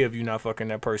the way of you not fucking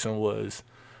that person was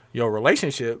your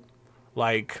relationship,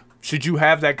 like should you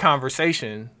have that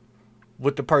conversation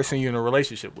with the person you're in a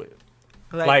relationship with?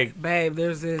 Like, babe,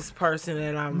 there's this person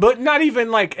that I'm. But not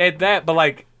even like at that, but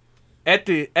like at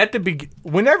the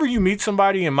whenever you meet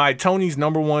somebody, and my Tony's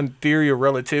number one theory of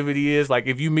relativity is like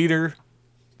if you meet her,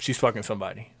 she's fucking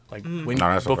somebody. Like when No,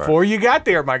 that's a before you got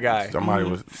there, my guy, Somebody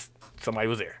was. somebody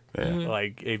was there. Yeah.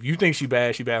 Like if you think she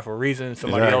bad for a reason.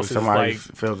 Somebody Exactly. else is Somebody like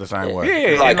feels the same way.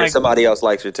 yeah, You like and, her, like, somebody else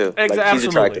likes her too. Like, she's absolutely.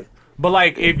 attractive. But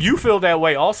like if you feel that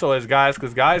way also as guys,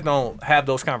 because guys don't have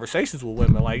those conversations with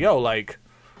women. Like yo, like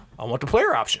I want the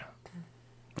player option.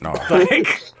 No.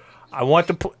 Like, I want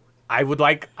the. I would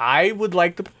like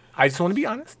the. I just want to be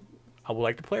honest. I would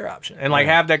like the player option and like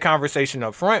have that conversation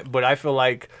up front. But I feel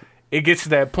like it gets to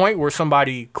that point where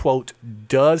somebody quote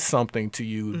does something to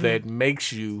you that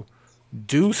makes you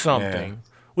do something,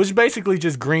 which is basically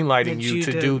just greenlighting That you you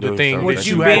to do. do the Do thing something. that What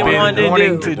you you have been wanting been to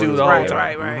wanting do. to do the whole Right,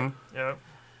 time. right. Yeah.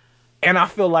 And I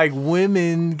feel like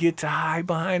women get to hide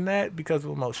behind that because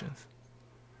of emotions.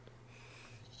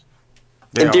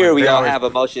 They In theory, always- we they all always- have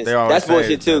emotions. they always That's say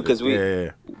bullshit it. too, because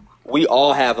Yeah. we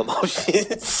all have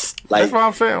emotions. Like That's what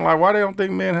I'm saying. Like, why they don't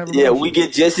think men have yeah, emotions? we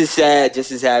get just as sad,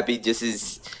 just as happy, just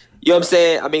as you know what I'm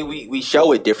saying. I mean, we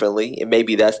show it differently, and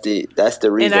maybe that's the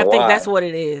reason And I think why. that's what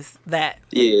it is. That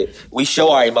Yeah, we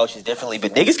show our emotions differently,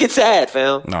 but niggas get sad,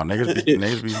 fam. No, niggas be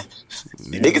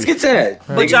Niggas get sad.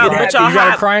 But Niggas y'all- get but happy. y'all You gotta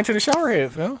hide- cry into the shower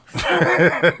head, fam.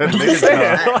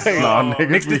 no, niggas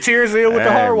Mix the be- tears in with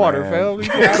the Hey, hard water, man.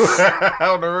 fam.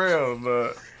 On the real,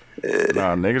 but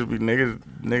no,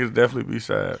 niggas definitely be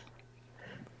sad.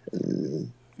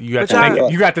 You got But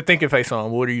y'all- you got the thinking face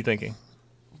on. What are you thinking?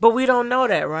 But we don't know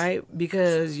that, right?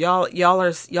 Because y'all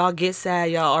get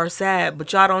sad, y'all are sad,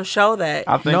 but y'all don't show that.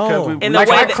 I think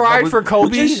I cried for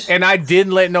Kobe, and I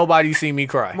didn't let nobody see me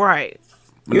cry. Right.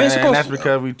 Man, that's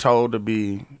because we told to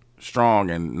be strong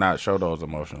and not show those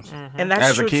emotions. Mm-hmm. And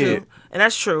that's true too. And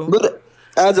that's true. But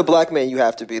as a black man, you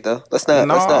have to be though.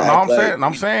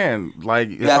 I'm saying like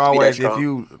it's always if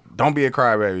you don't be a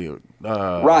crybaby.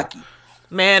 Rocky.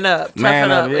 Man up,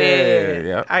 toughen up.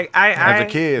 Yeah. As a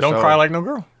kid, don't cry like no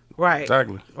girl. Right.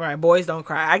 Exactly. Right. Boys don't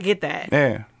cry. I get that.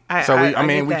 Yeah.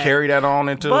 We carry that on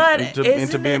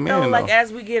into being men. Like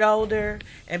as we get older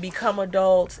and become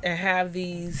adults and have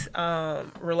these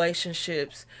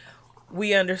relationships,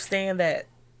 we understand that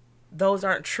those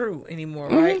aren't true anymore,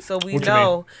 right? So we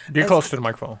know. Get close to the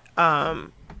microphone.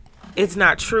 It's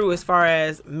not true as far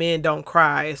as men don't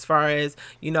cry. As far as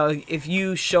if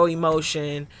you show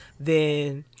emotion,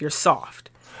 then you're soft.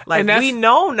 Like we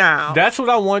know now. That's what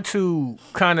I want to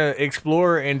kind of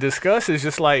explore and discuss. Is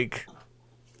just like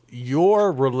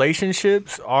your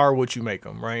relationships are what you make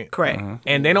them, right? Correct. Mm-hmm.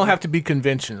 And they don't have to be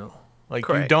conventional. Like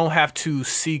Correct. you don't have to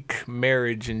seek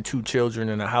marriage and 2 children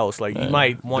in a house. Like you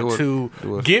might want to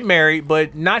get married,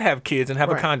 but not have kids and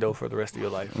have a condo for the rest of your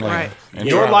life. Right. And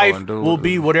your life will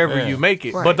be whatever you make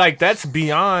it. Right. But like that's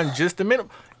beyond just the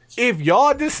minimum. If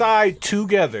y'all decide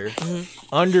together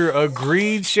under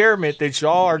agreed sharement that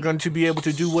y'all are going to be able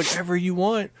to do whatever you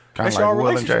want, kind that's of like y'all Will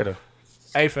and relationship.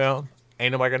 Jada. Hey fam,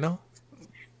 ain't nobody gonna know.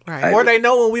 Right. Or they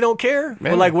know when we don't care.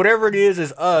 But like whatever it is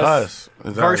us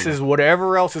exactly. versus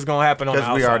whatever else is gonna happen on the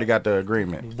outside. Because we already got the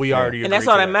agreement. We already agreed and that's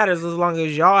all to that matters as long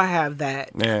as y'all have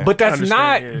that. Yeah. But that's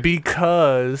not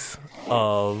because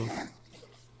of,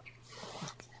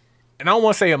 and I don't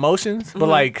want to say emotions, but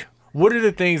like, what are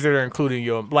the things that are included in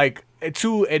your, like,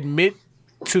 to admit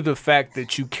to the fact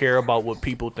that you care about what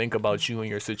people think about you and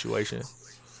your situation?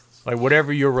 Like,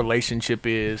 whatever your relationship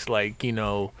is, like,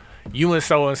 you and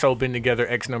so been together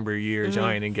X number of years. Y'all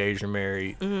ain't engaged or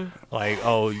married. Like,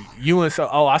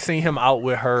 I seen him out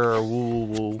with her. Or woo,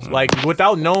 woo. Like,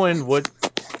 without knowing what,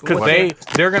 because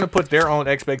they're gonna put their own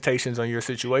expectations on your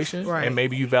situation, right. and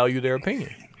maybe you value their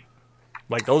opinion.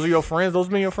 Like, those are your friends. Those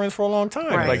have been your friends for a long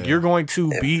time. Right. Like, you're going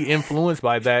to be influenced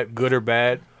by that, good or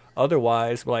bad.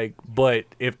 Otherwise, like, but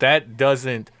if that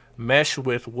doesn't mesh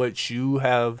with what you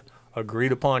have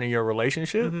agreed upon in your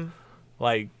relationship,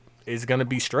 like, it's gonna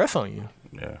be stress on you.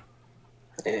 Yeah.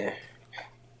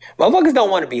 Motherfuckers don't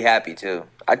want to be happy too.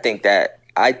 I think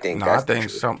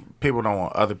some people don't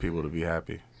want other people to be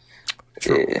happy.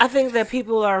 True. I think that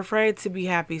people are afraid to be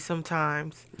happy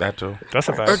sometimes. That too. That's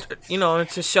a fact. Or,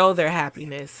 to show their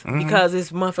happiness. Because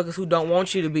it's motherfuckers who don't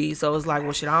want you to be. So it's like,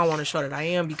 well, shit, I don't want to show that I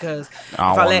am because if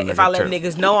I let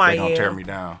niggas know I am, they gonna tear me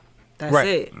down. That's right.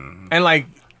 it. And like,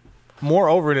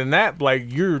 moreover than that,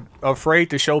 like, you're afraid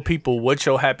to show people what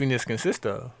your happiness consists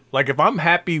of. Like, if I'm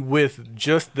happy with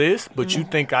just this, but you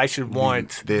think I should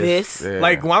want this. Yeah.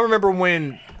 Like, I remember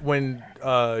when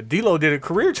D-Lo did a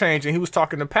career change and he was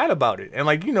talking to Pat about it. And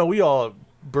like, we all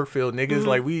Brookfield niggas,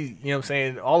 like we, you know what I'm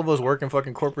saying, all of us work in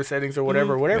fucking corporate settings or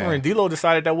whatever. Yeah. And D-Lo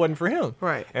decided that wasn't for him.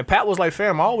 Right. And Pat was like,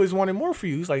 fam, I always wanted more for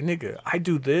you. He's like, nigga, I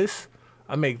do this,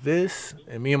 I make this,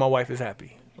 and me and my wife is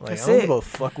happy. Like, That's I don't it. give a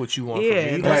fuck what you want from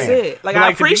me. That's it. Like,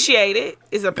 I appreciate it.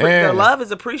 The love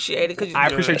is appreciated. Cause I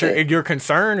appreciate your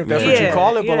concern, if that's what you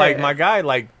call it. But like, my guy,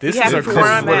 like, this is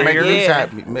what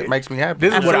makes me happy.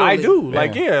 This is what I do.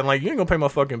 Like, and like, you ain't gonna pay my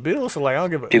fucking bills, so like, I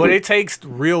don't give a. But it takes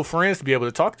real friends to be able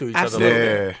to talk to each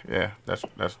other. Yeah. That's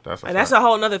and that's a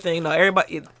whole nother thing, though.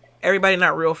 Everybody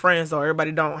not real friends, though.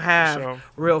 Everybody don't have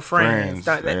real friends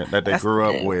that they grew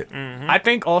up with. I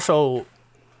think also,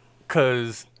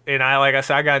 because. And I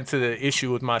got into the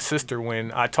issue with my sister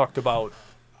when I talked about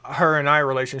her and I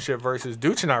relationship versus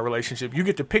Dooch and I relationship. You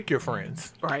get to pick your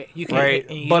friends. Right. You can right.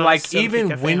 Pick, but like,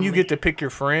 even when you get to pick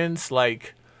your friends,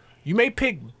 like, you may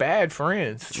pick bad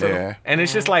friends. True. Yeah. And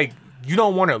it's just like, you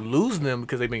don't want to lose them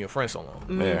because they've been your friends so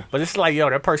long. Yeah. But it's like,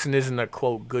 that person isn't a,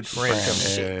 quote, good friend to me.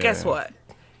 Shit. Guess what?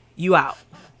 You out.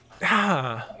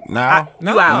 Now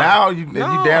you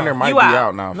down there might be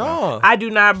out now. No, I do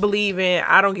not believe in.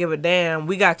 I don't give a damn.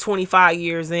 We got 25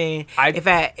 years in. I'm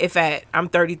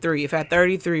 33. If at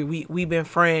 33, we've been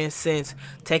friends since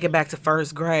take it back to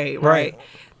first grade, right?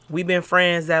 We've been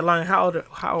friends that long. How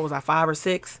old was I? 5 or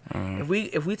 6?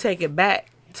 If we take it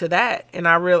back to that, and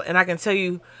I can tell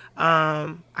you,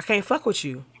 I can't fuck with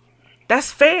you. That's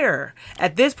fair.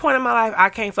 At this point in my life, I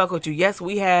can't fuck with you. Yes,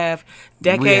 we have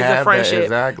decades of friendship.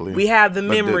 Exactly. We have the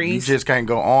memories. You just can't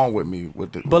go on with me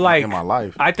in my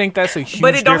life. I think that's a huge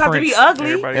But it don't difference. have to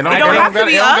be ugly. It don't have to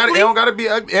be ugly. It don't got to be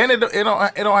ugly. And it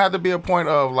don't have to be a point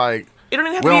of like It don't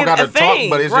even have we to don't be gotta a thing.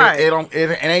 talk, but it's right. just,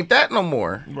 it ain't that no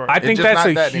more. I think that's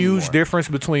a huge anymore. difference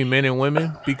between men and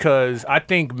women because I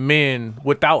think men,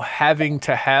 without having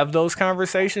to have those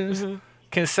conversations,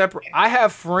 can separate. I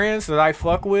have friends that I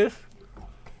fuck with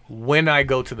when I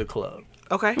go to the club.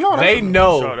 Okay. No, They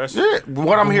know that's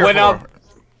what I'm here when for.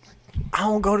 I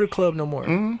don't go to the club no more.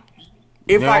 You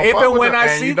If don't and fuck with when them, I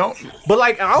and see, you don't. but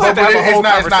like I don't But have to have a whole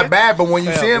it's not bad. But when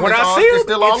you see them, when it's, I all, see it's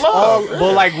them, still all it's love.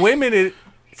 But like women, it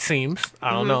seems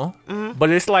I don't know, but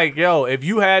it's like yo, if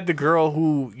you had the girl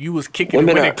who you was kicking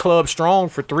Women it with are- the club strong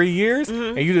for 3 years,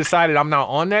 and you decided I'm not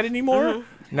on that anymore,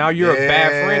 now you're a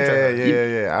bad friend to her.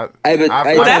 Yeah. Hey, but- I've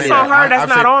hey, Well, that's seen on that. her, that's I've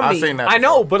not seen- on I've me. seen that I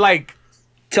know, but like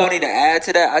Tony, to add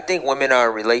to that, I think women are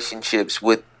in relationships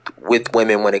with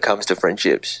women when it comes to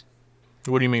friendships.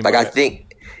 what do you mean? Like by I that?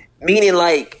 think, meaning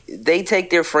like they take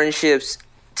their friendships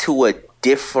to a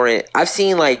different. I've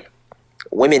seen like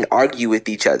women argue with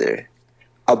each other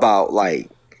about like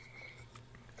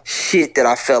shit that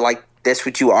I felt like that's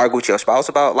what you argue with your spouse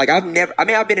about. Like I've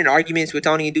been in arguments with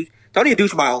Tony and Deuce. Tony and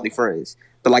Deuce are my only friends,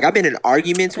 but like I've been in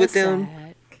arguments with them.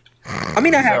 I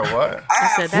mean, I have.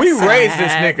 that what? we raised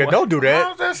this nigga. Don't do that.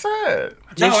 How's that sad?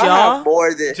 Just I y'all? have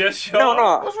more than Just no, y'all?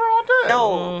 no, What's wrong with that?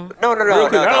 no. Real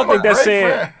quick, I don't think that's great saying.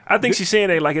 friend. I think she's saying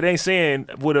that like it ain't saying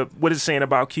what it's saying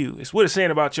about Q. It's what it's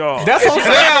saying about y'all. That's what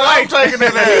I'm saying. I'm taking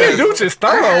it as. Deuce is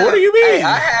thorough. What do you mean? Hey,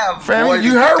 I have. more Fam,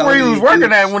 you than heard where he Tony was and working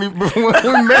Deuce. at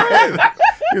when we met.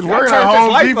 He was working at Turned his Home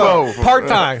life Depot. up.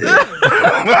 Part-time.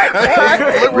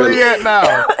 Look where he at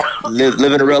now.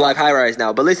 Living a real life high rise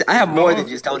now. But listen, I have more than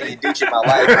just Tony and Deuce in my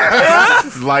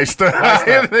life. Lifestyle. I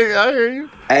hear you.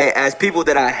 As people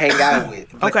that I hang out with.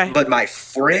 But, Okay. But my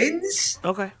friends,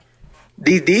 Okay.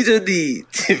 these are the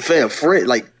friends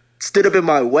like stood up in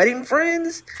my wedding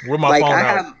friends. Where my like phone I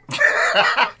out? have.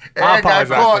 I Ed got apologize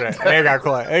caught. for that. It got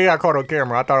caught. It got caught on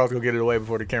camera. I thought I was gonna get it away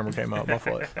before the camera came out. My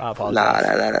fault. I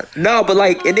apologize. Nah. No, but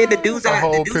like, and then the dudes I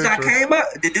whole picture. picture.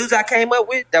 came up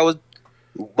with that was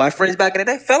my friends back in the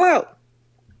day fell out.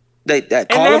 That And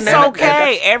call them that's that-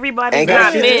 okay. Everybody's ain't got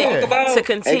not shit to talk meant about. to Ain't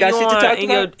continue got shit to on talk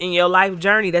in about. your life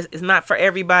journey. That's it's not for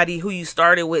everybody who you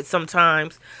started with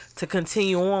sometimes to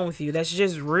continue on with you. That's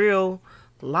just real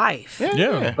life.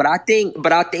 Yeah. But I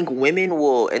think women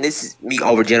will, and this is me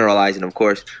overgeneralizing, of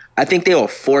course. I think they'll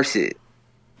force it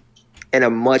in a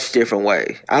much different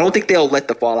way. I don't think they'll let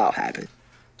the fallout happen.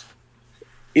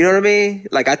 You know what I mean?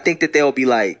 Like I think that they'll be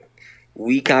like,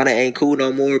 we kind of ain't cool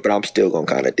no more, but I'm still gonna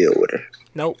kind of deal with her.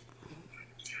 Nope.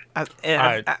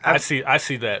 I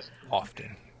see that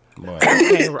often. Like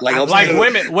I'm Like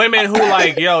still- women who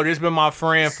like, yo, this been my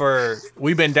friend for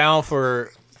we've been down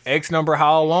for X number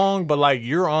how long, but like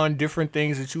you're on different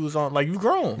things that you was on, like you've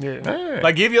grown. Yeah.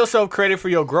 Like give yourself credit for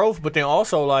your growth, but then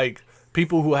also like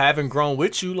people who haven't grown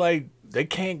with you, like they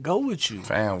can't go with you.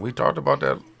 Fam, we talked about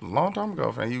that a long time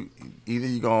ago, fam.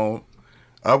 You gonna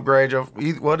upgrade your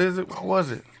what is it? What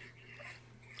was it?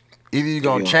 Either you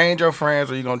gonna change your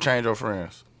friends or you gonna change your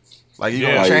friends. Like you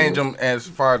Yeah. gonna change them as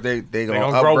far as they gonna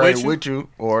gonna grow upgrade with you? with you,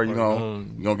 or you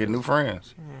gonna get new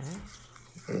friends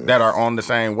that are on the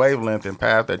same wavelength and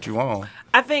path that you on.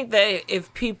 I think that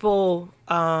if people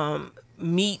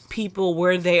meet people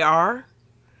where they are,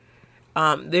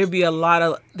 there'd be a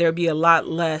lot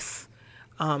less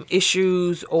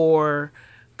issues or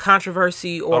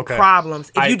controversy or Okay.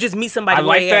 problems if you just meet somebody. I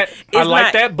like where that. they at. I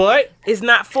like that, but It's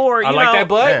not for you. I like know, that,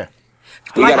 but Yeah.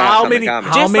 We like gotta have how something many in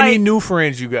common. how Just many like- new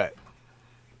friends you got?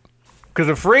 Because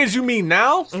the friends you meet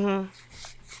now,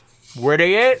 where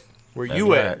they at? Where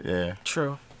you at? Yeah.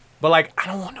 True. But like, I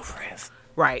don't want no friends.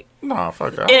 Right. No,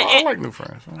 fuck that. And- I like new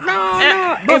friends.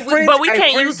 But we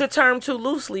can't use the term too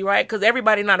loosely, right? Because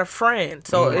everybody not a friend.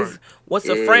 So it's what's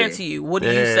a friend to you? What do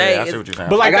you Yeah, say? I see is- what you're saying.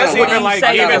 But like I got that's a lot even of- like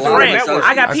I got even a for lot the of network.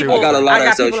 I got I see people. what I got a lot I of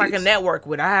got people I associates. can network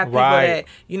with. I have people Right.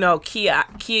 that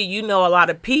Kia, you know a lot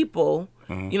of people.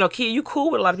 Kia, you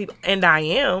cool with a lot of people, and I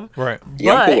am. Right.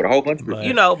 Yeah, I'm cool with a But whole bunch of people.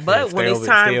 you know, but Stay when it's over-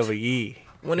 time, stay over ye.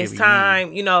 when Stay it's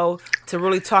over ye. time, to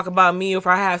really talk about me, or if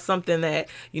I have something that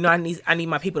I need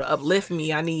my people to uplift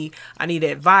me. I need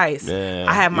advice. Yeah.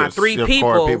 I have my Yes, 3 your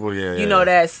people. core people, yeah.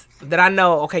 that I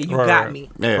know. Okay, you Right, got right. me.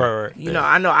 Yeah. Right.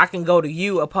 I know I can go to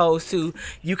you, opposed to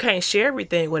you can't share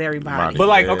everything with everybody. But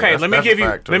like, Yeah, okay, that's- let me that's give a you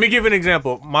fact, too. let me give you an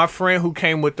example. My friend who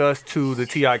came with us to the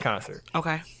T.I. concert,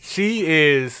 Okay. she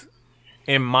is,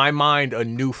 in my mind, a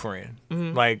new friend.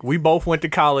 Like we both went to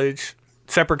college,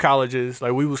 separate colleges.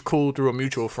 Like we was cool through a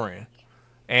mutual friend,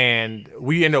 and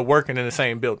we ended up working in the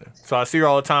same building. So I see her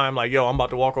all the time. Like, yo, I'm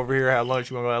about to walk over here, have lunch.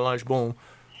 You wanna go have lunch? Boom,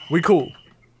 we cool.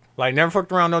 Like never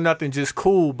fucked around, no nothing, just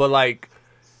cool. But like,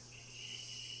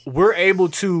 we're able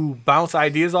to bounce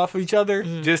ideas off of each other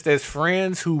just as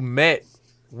friends who met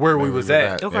where we was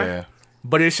at. Okay. Yeah.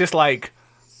 But it's just like,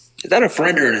 Is that a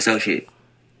friend or an associate?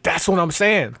 that's what I'm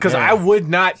saying. Because I would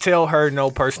not tell her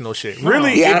no personal shit.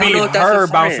 Really, Yeah, I it'd don't be know if that's her a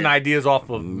bouncing friend. ideas off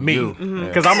of me. Mm-hmm.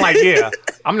 Because I'm like,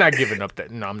 I'm not giving up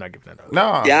that. No, I'm not giving that up.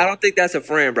 No. Yeah, I don't think that's a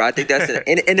friend, bro. I think that's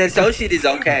an associate is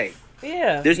okay.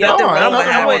 Yeah. There's Yeah, nothing No, wrong with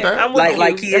I'm with that. that. I'm with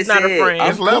Like you. he That's had not a said, friend. I'm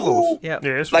It's levels. cool. Yep. Yeah,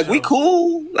 it's for Like we sure.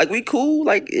 cool. Like we cool.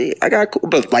 Like I got cool.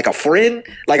 But like a friend,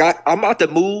 like I'm about to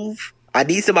move. I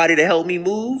need somebody to help me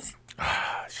move.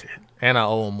 And I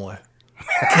owe him one.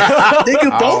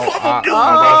 Nigga, both of them do.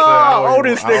 I owe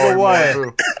this nigga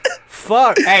one.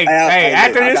 Fuck. Hey, I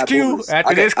after got this queue, boobs.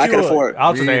 after this I can queue, afford.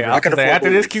 I'll say, I can afford after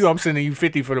this boobs. queue, I'm sending you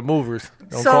 50 for the movers.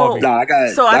 Don't So- call me. Nah, I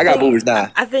got think, boobs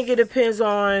now. I think it depends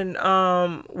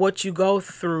on what you go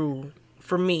through.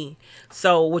 For me,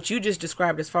 so what you just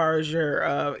described as far as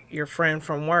your friend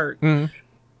from work,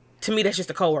 to me that's just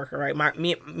a coworker, right?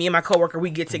 Me and my coworker, we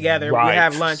get together, Right. we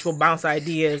have lunch, we'll bounce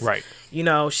ideas. Right. You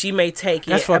know, she may take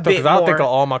That's it a fucked up bit because I don't think more.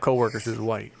 all my coworkers is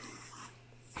white.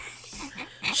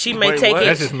 She may Wait, take what? it.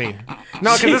 That's just me.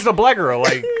 No, because this is a black girl.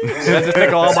 Like, I just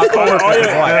think all my coworkers is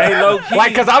white. Hey, low key.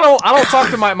 Like, because I don't talk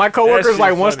to my coworkers shit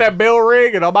like once funny. that bell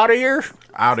ring and I'm out of here.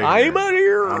 Out of here. I'm out of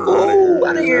here. Ooh,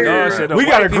 out of here. No, I said the We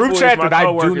got white a group people is chat my that I do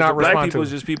coworkers, not the black respond people to. is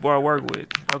just people I work with.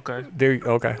 Okay. There you,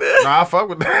 okay. Nah, I fuck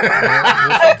with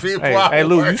that. People Hey,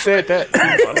 Lou, you said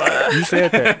that. You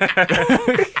said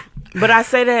that. But I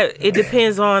say that it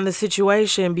depends on the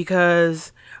situation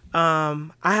because I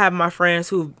have my friends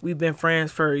who we've been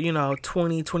friends for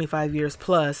 20, 25 years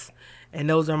plus, and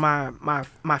those are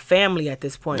my family at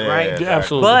this point, right? Yeah,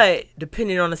 absolutely. But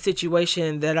depending on the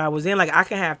situation that I was in, like I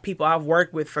can have people I've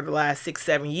worked with for the last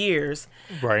 6-7 years,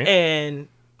 Right. and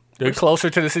They're closer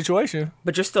to the situation.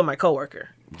 but you're still my coworker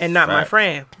and not my Facts.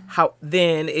 friend. How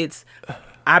then it's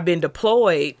I've been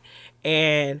deployed,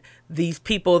 and these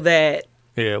people that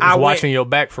Yeah, I was went- watching your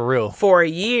back for real. for a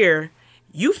year,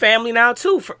 you family now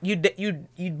too. You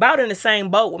about in the same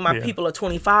boat with my Yeah. people of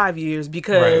 25 years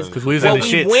because Right, 'cause we was in what the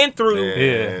we shits. went through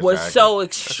Yeah, was exactly. so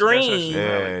extreme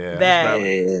Yeah. that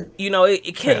Yeah.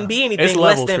 it couldn't be anything It's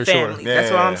less levels than for sure. family.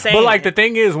 That's what Yeah. I'm saying. But like the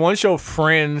thing is, once your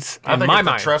friends, I in think my it's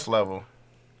the mind, trust level.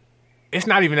 it's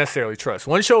not even necessarily trust.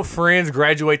 Once your friends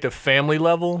graduate to family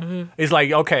level, Mm-hmm. it's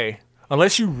like, okay,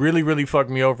 unless you really, really fuck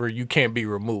me over, you can't be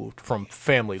removed from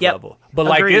family Yep. level. But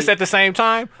like Agreed. this at the same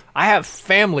time, I have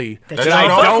family that you I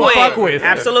don't don't fuck fuck with.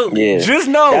 Absolutely. Yeah. Just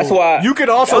know That's why- you could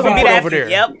also Those be would be put that over there.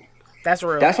 Yep. That's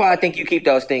real. That's why I think you keep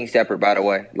those things separate, by the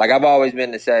way. Like, I've always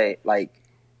been to say, like,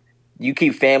 you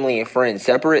keep family and friends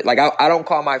separate. Like, I don't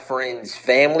call my friends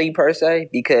family, per se,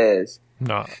 because,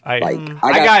 No, I like,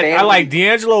 I family. like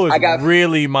D'Angelo is I got-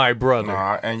 really my brother.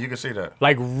 Nah, and you can see that.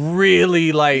 Like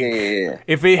really, like Yeah.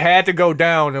 if it had to go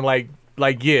down and like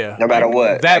yeah, No matter like,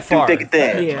 what. that Like, through far. thick and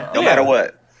thin. Yeah. No Yeah. matter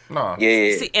what. No.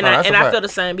 Yeah. See, and No, that's a I fact. feel the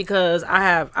same because I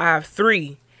have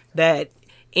 3 that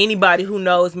anybody who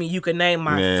knows me, you can name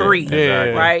my Yeah, 3,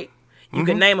 exactly. right? You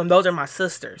can name them. Those are my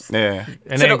sisters. Yeah.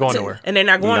 and they ain't going nowhere. And they're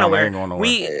not going No, they nowhere. ain't going nowhere.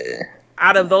 We,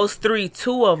 out of those 3,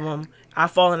 2 of them,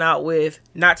 I've fallen out with,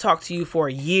 not talked to you for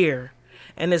a year.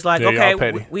 And it's like, Yeah, y'all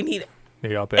okay, petty. we need, Yeah,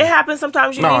 y'all it pay. happens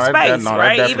sometimes you No, need that- space, that- no, that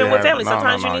right? definitely Even with happen- family, no,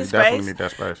 sometimes no, you you need definitely space. need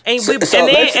that space. And, So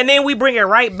let's- and then we bring it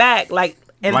right back, like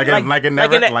it Like it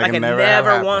never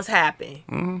happened. once happened.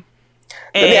 And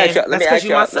Let me ask y'all- let me that's because ask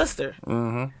you're my y'all- sister.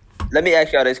 Let me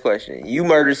ask y'all this question. You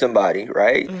murder somebody,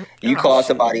 right? You call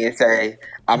somebody and say,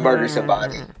 I murdered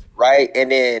somebody, right?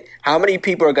 And then how many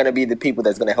people are going to be the people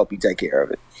that's going to help you take care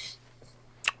of it?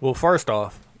 Well, first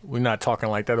off, we're not talking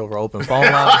like that over open phone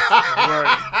line.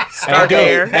 Start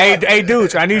there. Hey,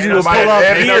 dudes, I need you to nobody- pull up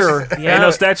ain't no- here. Ain't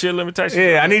no statute of limitations.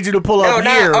 Yeah, I need you to pull No, up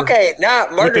here not, okay, not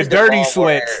with the murder's dirty wrong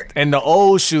sweats word. and the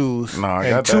old shoes No, I and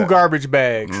got 2 that. garbage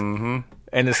bags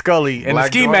and the Scully and Black the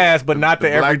ski joint. mask, but not the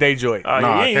The black- everyday joint. Oh, No,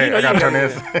 yeah, I you can't. know, I gotta you turn know,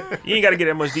 this. You ain't got to get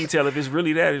that much detail if it's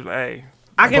really that. It's like, hey,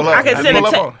 I can Pull up. send a Pull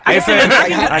up te- on. I can send a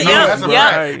I know, that's a yeah.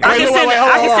 fact. Hey. I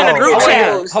can send a group Hold chat.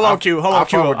 on, hold on, Q. Hold I on,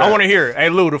 Q. fuck with I that. want to hear it. Hey,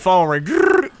 Lou, the phone ring.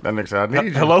 That nigga said, I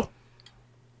need you. Hello?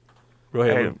 Go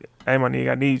ahead, hey, Lou. hey, my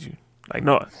nigga, I need you. Like,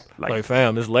 no, Like,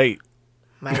 fam, it's late.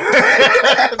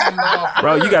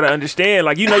 bro, you gotta understand.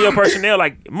 Like, you know your personnel.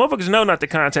 Like, motherfuckers know not to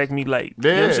contact me late. You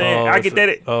know what I'm Yeah. saying? I get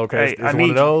that. Okay, Hey, it's I one need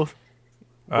of those.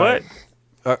 what?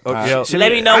 Yeah. Send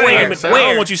Let me know I where. don't even- I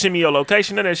don't want you to send me your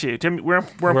location and that shit. Tell me where I'm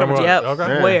coming to. Yep.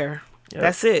 Okay. Where?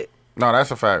 That's it. No, that's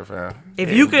a fact, fam.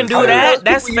 If you can do How many of that, those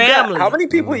that's people you got? family. How many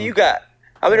people you got?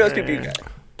 How many of those people you got?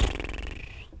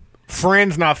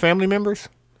 Friends, not family members?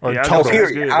 Or Yeah, I know total? That's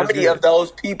Period. good, How that's many good. of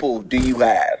those people do you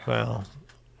have? Well,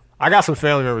 I got some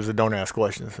family members that don't ask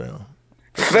questions, fam.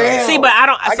 Fam, See, but I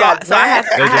don't. So I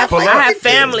have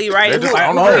family, right? They just Who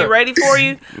on will the be ready for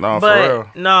you. No, for but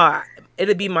real. no,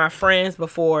 it'll be my friends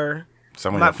before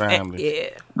Some of my your family. Yeah.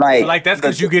 Like that's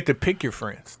because you get to pick your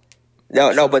friends.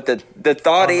 No, but the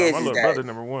thought is my little that brother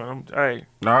number one. Hey,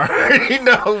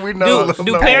 No, we know.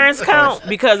 Do parents count?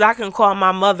 Because I can call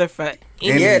my mother for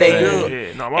anything. yeah, they do.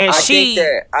 yeah, no, And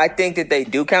I think that they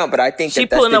do count, but I think she that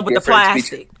that's pulling the up with the difference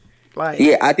plastic. Between,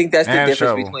 yeah, I think that's the And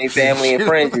difference shovel. between family and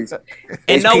friends is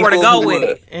And nowhere to people go who with will-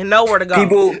 it. And nowhere to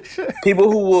go. People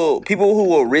who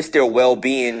will risk their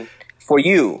well-being for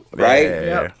you, right?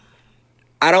 Yeah.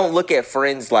 I don't look at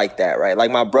friends like that, right?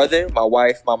 Like my brother, my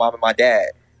wife, my mom, and my dad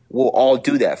will all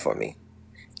do that for me.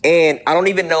 And I don't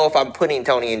even know if I'm putting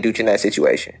Tony and Dooch in that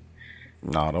situation.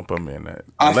 No, don't put me in that.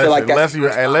 I feel like unless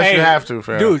that's- you have to,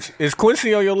 fam. Dude, is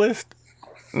Quincy on your list?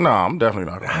 No, I'm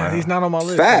definitely not going. He's not on my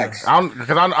list. Facts.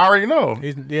 Because I already know.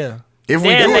 Yeah. If we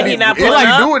Damn, do then he it, not if pulling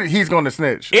I up? do it, he's going to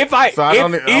snitch. If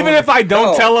Even if I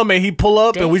don't No. tell him and he pull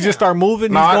up and we just start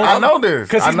moving, No, he's I know this.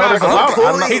 because I he's know not this about-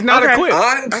 equipped. He's not Okay. equipped.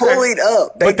 I'm pulling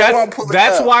up. They But know I'm pulling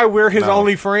that's up. why we're his No.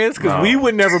 only friends, because No. we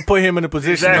would never put him in a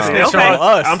position Exactly. to snitch Okay. on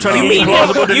us. I'm trying to You give meet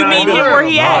plausible him. You meet him deniability. where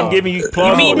he at. I'm giving you You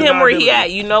plausible meet him where he deniability.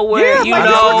 at. You know where Yeah, you like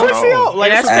know. that's what Quincy on.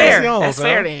 Like that's what fair. Quincy on, That's son.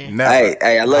 fair then. Never.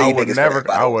 Hey, I love you would niggas. never. for that,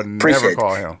 by the I way. would Appreciate never that.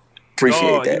 call him. Appreciate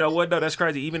Oh, that. you know what though? That's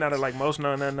crazy. Even out of like most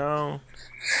unknown,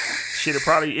 shit,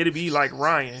 it'd be like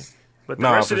Ryan. But the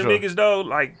Nah, rest of for the sure. niggas though,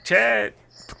 like Chad,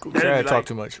 Chad talk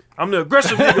too much. I'm the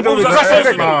aggressive nigga. Who's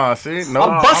aggressive? Nah, see, no,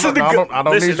 I'm busting the I don't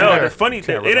Listen, need you no, there. the funny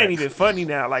thing, Can't it ain't relax. even funny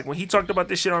now. Like when he talked about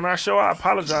this shit on our show, I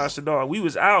apologized to dog. We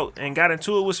was out and got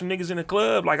into it with some niggas in the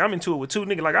club. Like I'm into it with two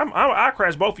niggas. Like I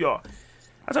crashed both y'all.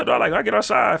 I told dog like I get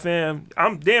outside, fam.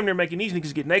 I'm damn near making these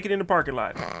niggas get naked in the parking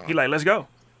lot. He like, let's go.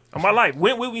 On my life,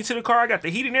 went with me to the car. I got the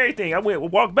heat and everything. I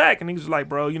walked back and he was like,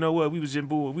 bro, you know what? We was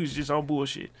just on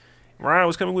bullshit. Ryan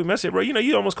was coming with me. I said, bro,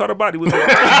 you almost caught a body with me. I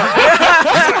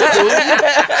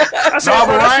said, No,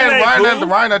 bro, but that shit ain't cool.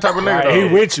 Ryan that type of nigga. He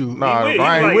though. with you. Nah, He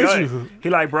Ryan like, with hey. you. He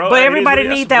like, bro. But it is everybody what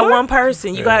it is. need that What? one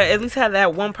person. You gotta at least have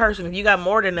that one person. If you got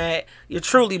more than that, you're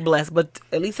truly blessed. But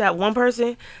at least have one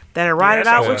person that'll ride it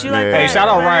out with you like Yeah. that. Hey, shout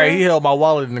out man. Ryan. He held my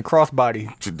wallet in the crossbody.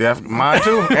 Mine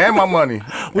too, and my money.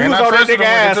 We And was I on that trusted nigga him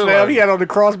ass, too, man. like- He had on the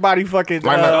crossbody fucking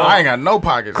Like, I ain't got no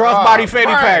pockets. crossbody Ah, fanny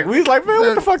Ryan. pack. We was like, man,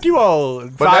 what the fuck you on?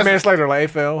 But 5 that's- minutes later, like, hey,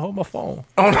 fam, hold my phone.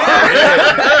 On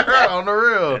the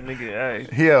real. That nigga, hey.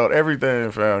 He held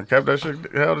everything, fam. Kept that shit,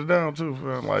 held it down too,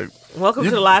 fam. Like, Welcome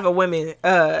to the Life of Women.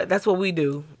 That's what we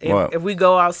do. What? If we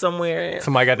go out somewhere,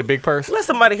 Somebody got the big purse. let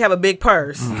somebody have a big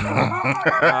purse.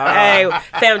 Hey,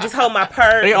 fam, just hold my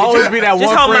purse. They always be that just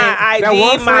one hold friend. my ID, that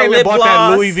one my friend that lip bought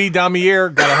gloss. that Louis V.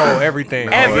 Damier gotta hold everything.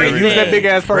 Everything. Use that big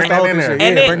ass purse Bring to hold that in this there. shit.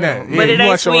 And Yeah, it- bring that. Yeah, but you it want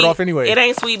ain't to show sweet. it off anyway. It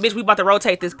ain't sweet, bitch. We about to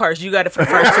rotate this purse. You got it for the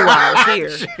first 2 hours here.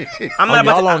 I'm Oh, not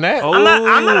about y'all to. on that?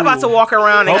 I'm not about to walk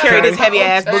around and carry this heavy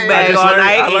ass book bag all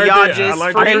night, and y'all just.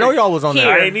 I didn't know y'all was on that.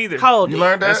 here, I ain't either. Hold you it.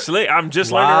 learned that? That's slick. I'm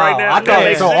just Wow. learning right now. I thought That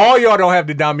makes so. sense. All y'all don't have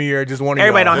the Damier. Just one of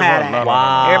Everybody y'all. don't have that.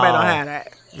 Wow. Everybody don't have that.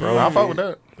 Bro, I fuck with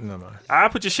that. I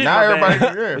put your shit Now in my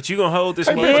everybody- bag, yeah. but you gonna hold this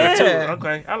Hey, motherfucker yeah. too.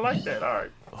 Okay, I like that. All right.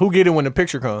 Who get it when the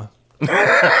picture comes?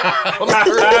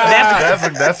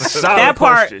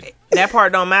 That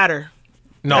part don't matter.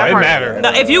 No, That it part- matter.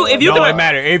 No, if you No, can, it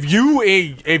matter. If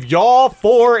y'all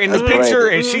four in the That's picture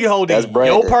branded. and she That's holding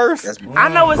branded. your purse, That's, I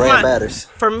know it's brand mine. matters.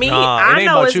 For me, Nah, it I ain't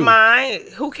know about it's you. mine.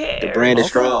 Who cares? Brand is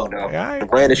strong, though. Alright. The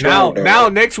brand is now strong, though. now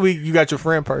next week you got your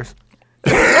friend purse.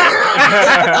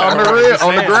 On the real,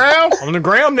 on the ground. On the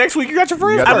gram next week you got your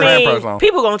friend You purse. got I friend purse mean, on.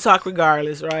 people gonna talk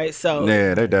regardless, right? So,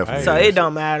 Yeah, they definitely. so it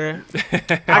don't matter. I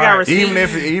got receipts. Even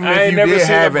if I you ain't never did seen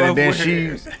have it it, and then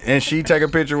before. she take a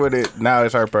picture with it, now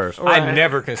it's her purse. I Right.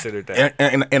 never considered that.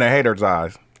 In a hater's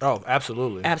eyes. Oh,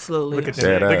 absolutely. Absolutely. Look at Yeah,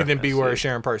 them. Look at that- them B word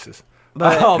sharing purses.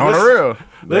 But On the real.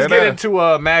 Let's Dead get ass.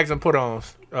 into mags and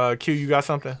put-ons. Q, you got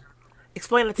something?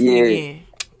 explain it to me Yeah. again.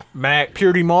 Mag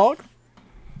Purity Mog.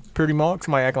 Purity Mog.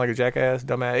 Somebody acting like a jackass,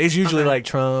 dumbass. It's usually like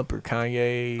Trump or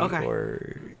Kanye Okay.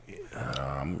 or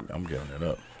I'm giving it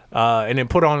up. and then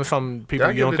put on some people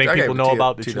I you don't give think it- I people gave know it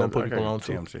about that T- you're gonna put I people gave on it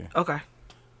to. TMC.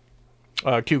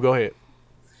 Okay. Q, go ahead.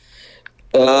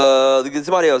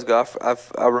 Somebody else go.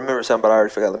 I remember something, but I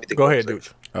already forgot. Let me think. Go about ahead,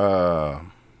 it. Dooch.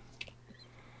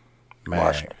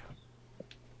 Marshall. Man.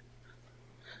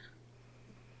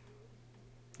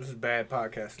 This is bad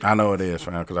podcasting. I know it is,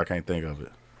 fam, because I can't think of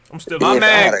it. I'm still. My Yeah,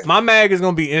 mag, got it. my mag is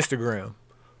gonna be Instagram,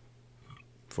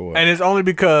 For what? and it's only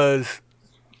because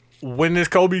when this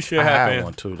Kobe shit I had happened,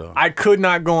 one too, though. I could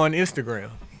not go on Instagram,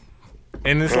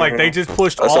 and it's like they just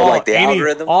pushed Oh, so all like the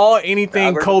algorithm? anything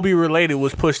algorithm? Kobe related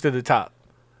was pushed to the top,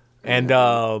 and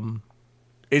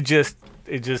it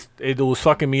it was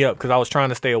fucking me up because I was trying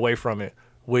to stay away from it,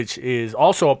 which is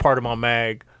also a part of my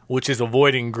mag, which is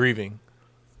avoiding grieving.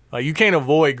 Like you can't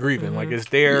avoid grieving. Like it's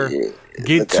there.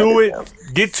 Get to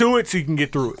it so you can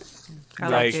get through it.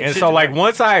 Like and so like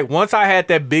once I had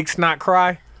that big snot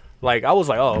cry, like I was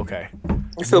like, oh okay.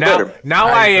 You feel better. Now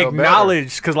I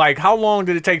acknowledge because like how long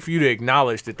did it take for you to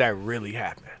acknowledge that really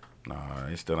happened? No,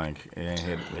 it still ain't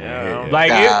hit. Yeah.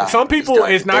 Like some people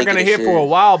it's not gonna hit for a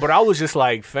while, but I was just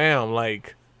like, fam,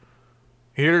 like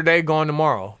here today, gone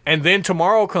tomorrow, and then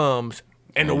tomorrow comes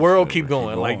and the world keep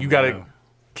going. Like you gotta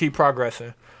keep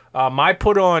progressing. My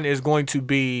put on is going to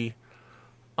be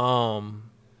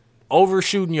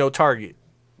overshooting your target.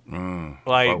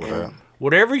 Like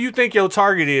whatever you think your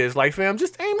target is, like fam,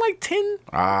 just aim like 10.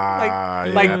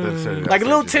 Like a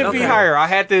little 10 feet higher. I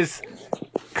had this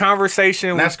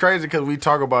conversation. That's crazy because we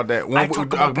talk about that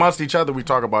amongst each other. We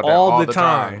talk about that all the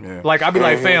time. Yeah. Like I'd be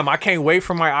like, fam, I can't wait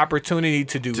for my opportunity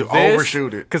to do this,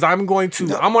 overshoot it because I'm going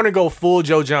to go full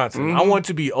Joe Johnson. I want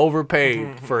to be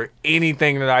overpaid for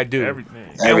anything that I do.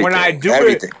 And when I do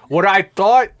it, what I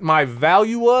thought my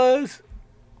value was,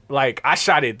 like I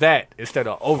shot at that instead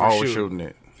of overshooting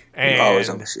it. And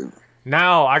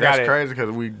now I got it. That's crazy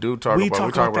because we talk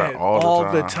about it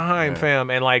all the time, fam.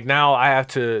 And like now I have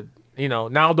to.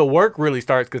 Now the work really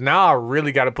starts because now I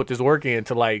really got to put this work in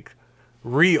to like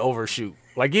overshoot.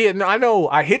 Like, I know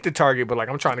I hit the target, but like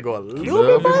I'm trying to go a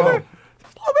little bit further.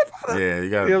 Yeah, you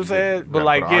got. You know what I'm saying? But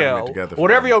like,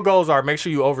 whatever your goals are, make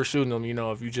sure you overshooting them.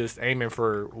 If you just aiming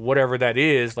for whatever that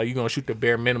is, like you're gonna shoot the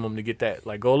bare minimum to get that.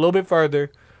 Like, go a little bit further.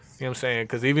 You know what I'm saying?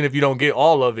 Because even if you don't get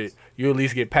all of it, you at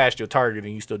least get past your target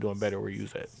and you still doing better where you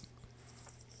at.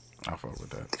 I fuck with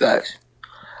that. Facts.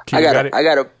 I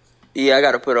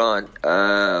gotta put on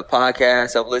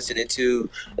podcast I'm listening to.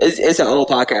 It's an old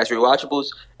podcast, Rewatchables.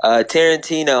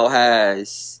 Tarantino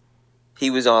he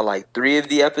was on like 3 of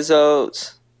the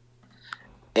episodes,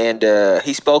 and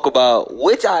he spoke about,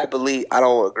 which I believe, I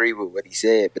don't agree with what he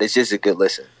said, but it's just a good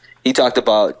listen. He talked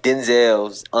about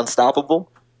Denzel's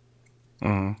Unstoppable.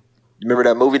 Mm-hmm. Remember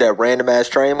that movie, that random ass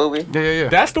train movie? Yeah.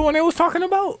 That's the one they was talking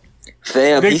about.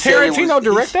 Fam, did Tarantino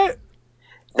direct that?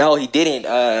 No, he didn't.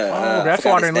 That's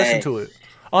why I didn't listen to it.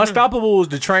 Unstoppable was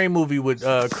the train movie with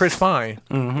Chris Pine.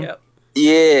 Mm-hmm. Yep.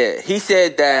 Yeah, he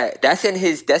said that's in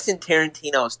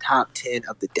Tarantino's top 10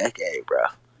 of the decade, bro.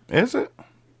 Is it?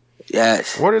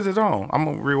 Yes. What is it on? I'm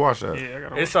gonna rewatch that.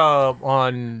 Yeah, it's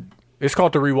on. It's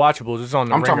called The Rewatchables. It's on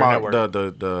the Ringer Network. I'm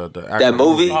talking about the that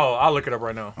movie. Oh, I'll look it up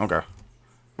right now. Okay,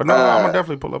 but no, I'm gonna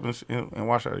definitely pull up and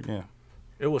watch that again.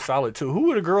 It was solid too. Who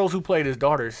were the girls who played his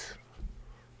daughters?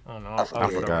 I don't know. I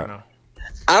forgot. Right,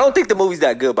 I don't think the movie's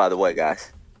that good, by the way,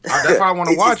 guys. That's why I want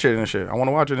to watch it and shit. I want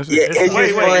to watch it and shit. Yeah,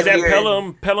 wait, is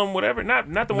that Pelham, whatever? Not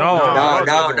the one.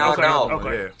 No.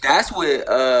 Okay. That's with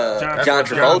John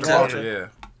Travolta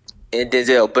and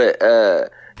Denzel. But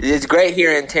it's great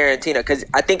hearing Tarantino because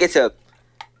I think he's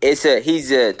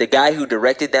the guy who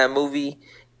directed that movie.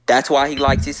 That's why he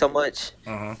likes it so much.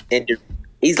 And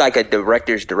he's like a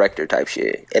director's director type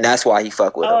shit, and that's why he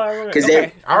fuck with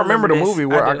him. I remember the movie.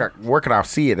 Where can I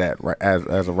see it at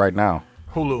as of right now?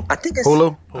 Hulu. I think it's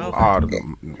Hulu.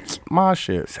 My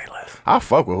shit. Say less. I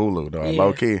fuck with Hulu though,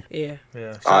 low key. Yeah.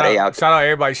 Shout out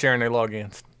everybody sharing their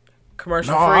logins.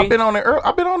 Commercial free. I've been on it.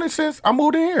 I've been on it since I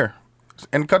moved in here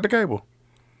and cut the cable.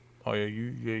 Oh yeah,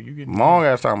 you get long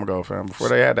ass time ago, fam. Before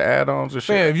they had the add-ons and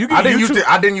shit. Man, if you get I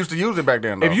didn't used to use it back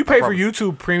then. Though. If you pay for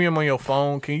YouTube Premium on your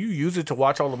phone, can you use it to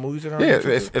watch all the movies that are? Yeah,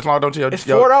 it's logged onto your. It's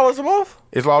 $4 a month.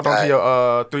 It's logged onto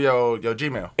your through your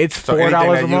Gmail. It's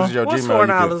 $4 a month. What's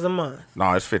 $4 a month?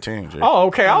 No, it's $15. G. Oh,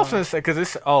 okay. I was gonna say because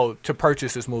it's to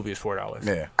purchase this movie is $4.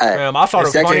 Yeah. I saw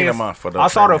the funniest. A month for the I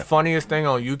saw the funniest thing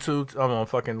on YouTube. On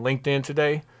fucking LinkedIn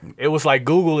today. It was like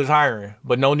Google is hiring,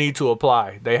 but no need to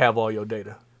apply. They have all your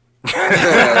data.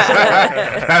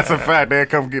 That's a fact. They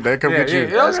come get you.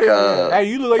 Hey,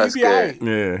 you look like you be alright.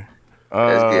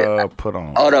 Yeah. Put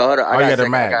on. Hold on. You got the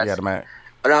Mac.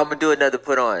 But I'm gonna do another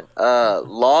put on.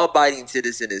 Law Abiding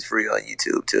Citizen is free on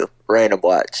YouTube too. Random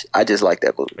watch. I just like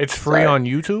that movie. It's free on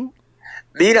YouTube.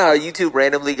 Me not a YouTube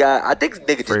randomly guy. I think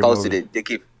nigga just posted it. They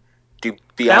keep.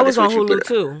 That was on Hulu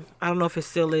too. I don't know if it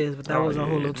still is, but that was on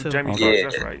Hulu too. Jamie Foxx,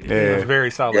 that's right. Yeah, it was very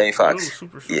solid. Jamie Foxx.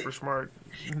 Super smart.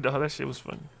 No, that shit was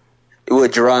funny.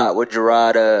 With Gerard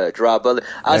Butler.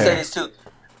 I'll say this too.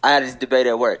 I had this debate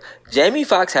at work. Jamie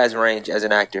Foxx has range as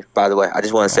an actor, by the way. I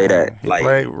just want to say that. He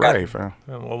played Ray, fam.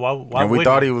 Why and we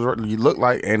thought he looked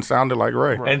like and sounded like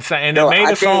Ray. And they made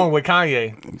a song with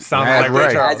Kanye. Sounded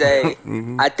like Ray.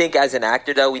 I think as an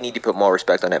actor, though, we need to put more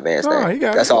respect on that man's name.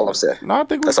 That's all I'm saying. No, I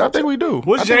think we do.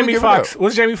 What's Jamie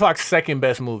Foxx's second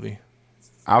best movie?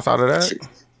 Outside of that?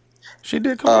 She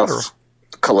did Collateral.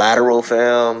 Collateral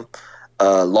film,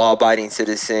 Law Abiding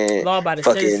Citizen. Law Abiding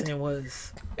Citizen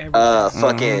was everything.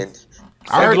 Fucking.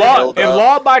 If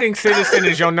Law Abiding Citizen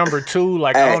is your number 2,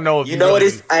 like I don't know if you know what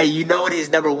his. Hey, you know what his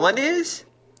number 1 is?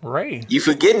 Ray. You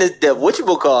forgetting the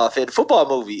whatchamacallit in the football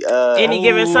movie? Any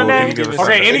Given Sunday.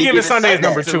 Any Given Sunday is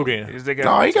number 2 then.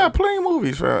 No, he got plenty of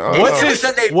movies. What's his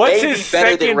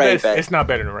second best? It's not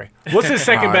better than Ray. What's his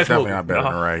second best movie? Definitely not better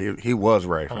than Ray. He was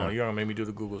Ray. You gotta make me do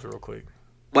the Googles real quick.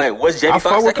 Wait, what's Jamie I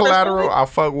Foxx? fuck with Collateral. I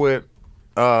fuck with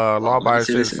Law Abiding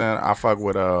Citizen. I fuck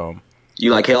with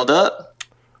You like Held Up?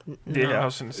 Yeah, I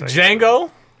was gonna say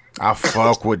Django. I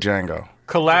fuck with Django.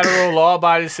 Collateral, Law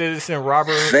Abiding Citizen,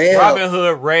 Robin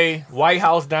Hood, Ray, White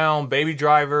House Down, Baby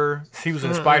Driver. He was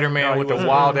in Spider-Man with the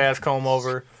wild ass comb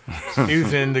over. He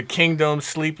was in The Kingdom,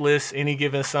 Sleepless, Any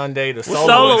Given Sunday, The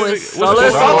Soloist.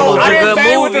 I didn't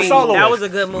bang with The Soloist. That was a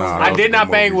good movie. I did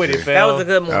not bang with it, fam. That was a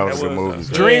good movie. That was a good movie.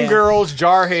 Dreamgirls,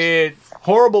 Jarhead,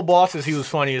 Horrible Bosses. He was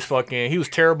funny as fucking. He was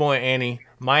terrible in Annie.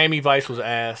 Miami Vice was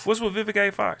ass. What's with Vivica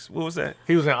A. Fox? What was that?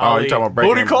 He was in Oh, Ali. you talking about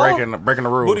Booty Call? breaking the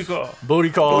rules?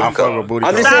 Booty Call. I fuck with Booty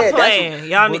Call. Stop playing.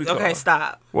 Y'all need. Okay,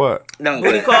 stop. What? No.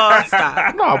 Booty Call.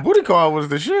 Stop. No, Booty Call was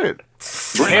the shit.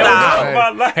 Held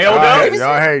up.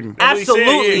 Y'all hating.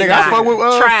 Absolutely. Nigga, I fuck with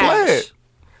Trash. Fled.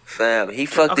 Fam, he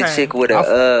fucked the chick with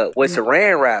a with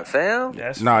Saran wrap, fam.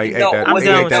 No, he ate that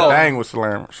thing with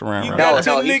Saran wrap.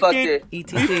 No, he fucked it.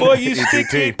 Before you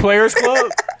stick it. Players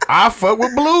Club. I fuck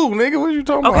with Blue, nigga. What you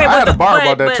talking Okay, about? I had but a bar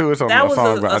about that too. It's on that a was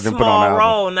song I a didn't put on small that.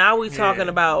 role. Now we talking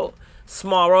about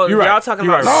small roles. You're right. Y'all talking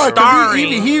You're about right. No, starring.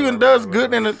 because he even does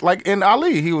good in it. Like in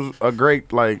Ali, he was a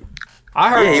great like. I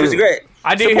heard Yeah, he was great.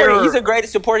 I did hear. He's a great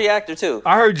supporting actor too.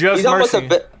 I heard Just He's almost Mercy. a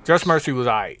bit. Just Mercy was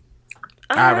alright.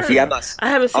 I haven't seen. Yeah, it. I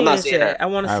haven't I'm seen not it seeing yet. that. I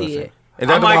want to see it. Is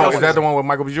that the one? Is that the one with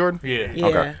Michael B. Jordan? Yeah. Yeah.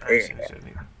 Okay.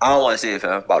 I don't want to see it,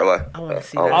 fam. By the way, I want to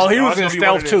see Oh, that. Oh, he Oh, was it's in gonna be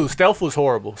one of Stealth too. Stealth was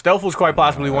horrible. Stealth was quite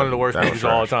possibly one of the worst That was movies of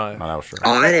all trash. time. No, that was trash.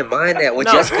 I didn't mind that with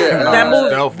No, Jessica. that movie,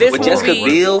 Stealth this was with Jessica movie,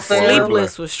 Biel, fam.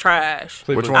 Sleepless was trash.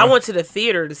 Which I one? went to the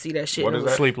theater to see that shit. What It is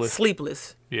was that? Sleepless.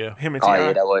 Sleepless. Yeah. Him and Oh T.I.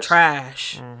 yeah, that was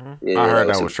Trash. Yeah, I heard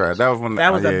that was trash. That was when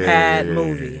That was a bad yeah,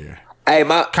 movie. yeah. Hey,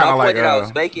 my Kinda point like, that I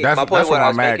was making. that's- My point that's what what I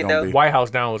was my mag making gonna though. be. White House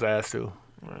Down was ass too.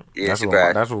 Yeah, That's it's what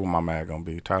bad. that's what my mag gonna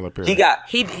be. Tyler Perry. He got.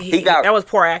 He got. that was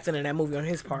poor acting in that movie on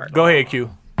his part. Go ahead,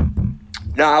 Q.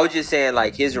 No, I was just saying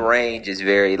like his range is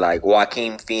very like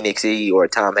Joaquin Phoenix-y or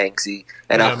Tom Hanks-y,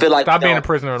 and I feel like Stop being a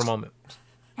prisoner of the moment.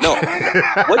 No,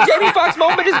 what Jamie Foxx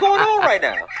moment is going on right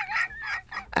now?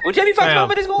 What Jamie Foxx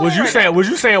moment is going was on? you right saying? now? Was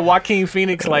you saying Joaquin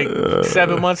Phoenix like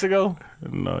 7 months ago?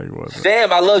 No, he wasn't.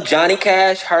 Damn, I love Johnny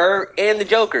Cash, her, and the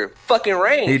Joker. Fucking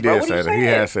range. He bro. did What say you that. He saying?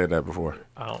 has said that before.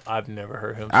 I've never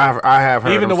heard him. I have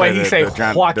heard Even the him way say he that- say that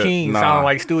John- Joaquin that- sounded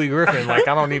like Stewie Griffin. Like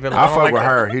I don't even. I don't fuck like with that.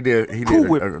 her. He did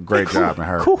a great job in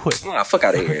her. Cool Whip. Oh, fuck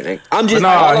out of here, Nick. I'm just. No,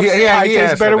 all I'm he saying- has tastes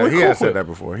said better that. with He Cool has said Whip. that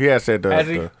before. He has said that. Has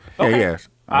he? Yeah, Okay. he has.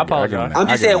 I apologize. I'm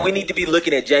just saying we need to be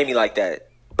looking at Jamie like that,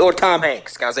 or Tom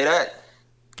Hanks. Can I say that?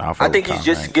 I think he's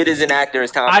just as good as an actor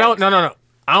as Tom. I don't. Hanks. No.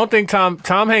 I don't think Tom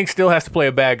Hanks still has to play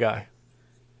a bad guy.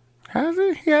 Has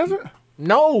he? He hasn't.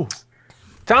 No.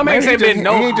 Tom Man, Hanks he ain't just- been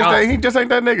no. He just ain't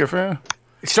that nigga, fam.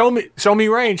 Show me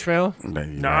range, fam.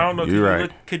 No, I don't know.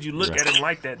 Could you look at him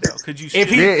like that though? Could you? If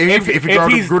he if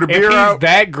he grew the beard out,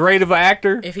 that great of an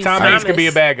actor, If he's Tom Hanks could be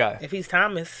a bad guy. If he's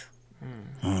Thomas.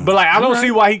 But like, I don't see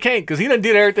why he can't, because he done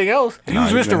did everything else. He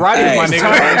was Mr. been- Right, my Hey,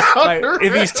 nigga. Like,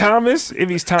 if he's Thomas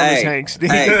Hey, Hanks,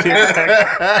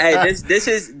 Hey, this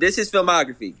is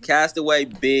filmography: Castaway,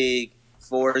 Big,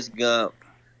 Forrest Gump,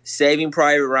 Saving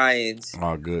Private Ryan's,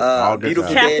 all good. All good.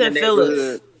 Beautiful guys. Day in Captain the Phillips.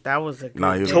 Neighborhood, That was a good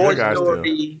No, he was a Toy good guy still.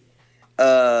 Story,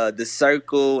 The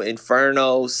Circle,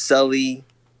 Inferno, Sully.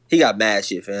 He got mad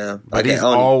shit, fam. But I he's can't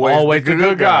own it. always the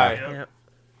good guy. Yep.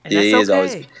 And Yeah, that's he is okay.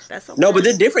 always- That's okay. No, but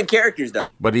they're different characters though.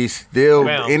 But he's still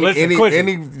Man, listen,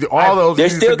 Quincy, all those. They're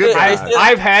He's still a good good. guy. They're still-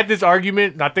 I've had this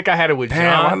argument, and I think I had it with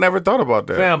Damn, I John. never thought about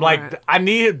that. Fam, like, I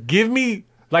need, give me,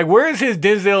 like, where is his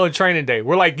Denzel in Training Day?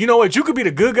 We're like, you know what? You could be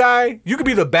the good guy. You could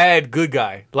be the bad good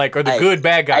guy. Like, or the Hey, good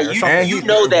bad guy. hey, or you- something. And you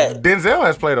know that- Denzel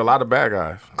has played a lot of bad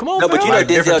guys. Come on, No, but fam. you know Like,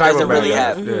 Denzel different type doesn't of really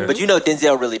bad have. guys. Yeah. But you know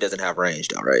Denzel really doesn't have range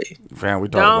though, right? Fam, we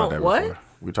talked about that Don't- what? before.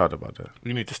 We talked about that.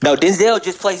 You need to No, stop. Denzel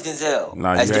just plays Denzel.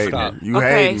 No, That's you hating. different. You Okay,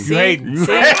 hating. see? You hating. You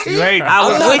See? hating. I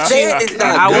was I'm not with saying you. it's not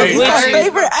I good. was He's with my you.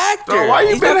 favorite actor. So why you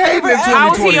He's been my hating favorite in actor.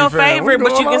 How is he 2020, your fam? favorite?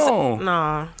 What's But you going can on?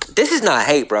 nah. This is not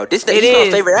hate, bro. This It he's is.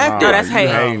 my favorite actor. No, that's you hate.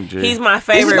 hating, G. He's my He's my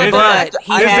favorite, favorite but actor.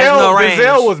 he has no range.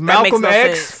 Denzel was That makes Malcolm no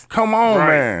X. sense. Come on,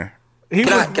 man.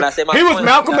 Can I say my He was point?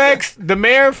 Malcolm X, the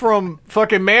man from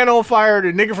fucking Man on Fire,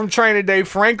 the nigga from Training Day,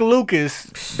 Frank Lucas.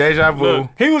 Deja vu. Look,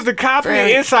 he was the copy Man.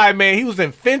 Inside Man. He was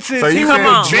in Fences. So he you was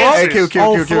saying in Fences,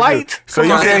 on Flight. So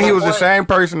you saying he was the same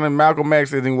person in Malcolm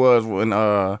X as he was when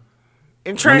In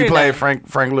when Training he played Day.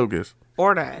 Frank Lucas?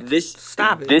 Or that.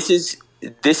 Stop it.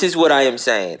 This is what I am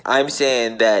saying. I'm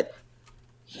saying that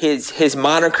his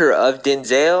moniker of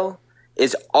Denzel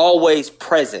is always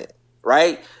present,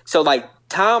 right? So like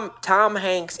Tom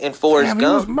Hanks in Forrest Damn, he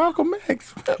was Gump Malcolm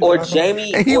X. or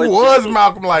Jamie. And he or was Jamie,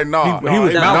 Malcolm. Like no, He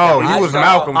was Malcolm. No, he was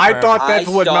Malcolm. I fam. thought that's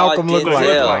what saw Malcolm looked like.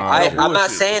 Denzel. I'm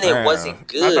not saying it Fam. wasn't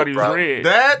good. I thought he was bro. red.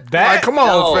 that. That- Like, come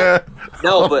on, fam.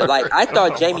 No, but like I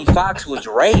thought Jamie Foxx was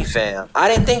Ray, fam. I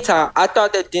didn't think Tom. I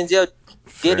thought that Denzel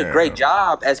did a great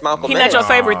job as Malcolm He X. not your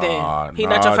favorite then. He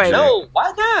not your favorite. No,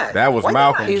 why not? That was Why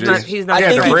Malcolm. not? He's not. He's not. I He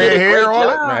had think the he red did a hair, great all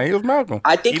that. job. Man, he was Malcolm.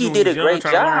 I think Even he did a when he was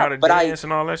great young, trying to learn how to job, but dance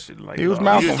and all that shit. Like, He was dog,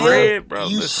 Malcolm. He was You red, bro.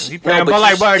 you Listen, he No, Man,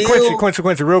 but but you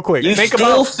Quincy, real quick. you Think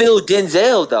still about feel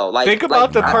Denzel though. Like think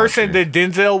about the like, person that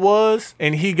Denzel was,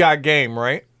 and he got game,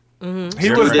 right? He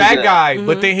Sure. was that Denzel. guy,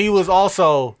 but then he was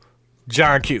also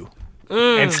John Q.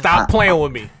 And stop playing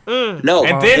with me. No,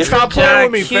 And then stop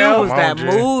playing with me, Q fam. was that Jay.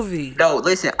 movie. No,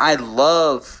 listen, I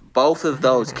love both of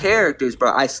those characters,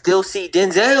 bro. I still see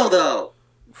Denzel though.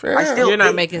 I still You're not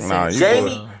think making Nah, sense. you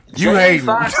Jamie. You Jamie hating.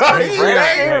 Foxx You was right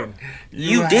hating. there.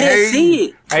 You hating. didn't see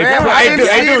it. Hey, Fam, hey, I didn't dude,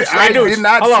 see hey, it. dudes, I hey, dudes. did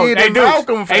not Hold on, see it hey, in dudes.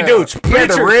 Malcolm. Hey, fam. dudes, He had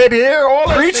the Preacher- red hair, all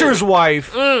that Preacher's shit.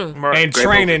 Wife Right. and Great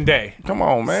Training Day. Come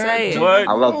on, man. Say it. What?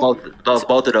 I love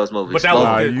both of those movies. But that Both.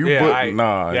 Nah, was you yeah, put, I-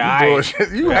 nah, yeah, you I-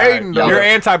 bullshit. You yeah, hating though. You're Y'all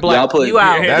anti-black. put You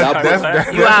out.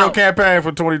 That's You your out. campaign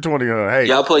for 2020, huh? Hey,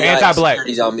 y'all put y'all Anti-black.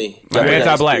 insecurities on me. You're Y'all put y'all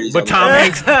anti-black. insecurities But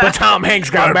on me. Tom Hanks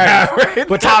got mad.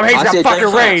 But Tom Hanks I got said fucking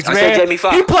Jamie Foxx. rage, I said man. Jamie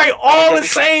Foxx. He played all Jamie the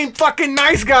Foxx. same fucking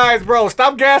nice guys, bro.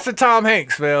 Stop gassing Tom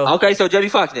Hanks, Phil. Okay, so Jamie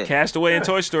Foxx then. Castaway and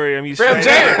Toy Story. I mean, Fam,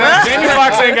 Jamie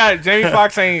Foxx ain't got. Jamie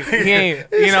Foxx ain't. He ain't.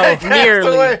 You know,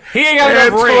 Nearly. he ain't got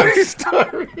enough rings.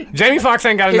 Jamie Foxx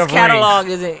ain't got His enough catalog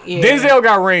rings. isn't. Yeah. Denzel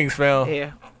got rings, Phil.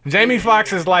 Yeah. Jamie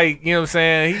Foxx is like, you know what I'm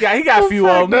saying? He got a few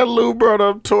of them. That Lou brought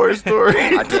up Toy Story.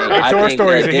 Toy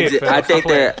Story is a hit,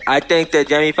 fam. I think that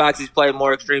Jamie Foxx has played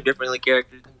more extreme, differently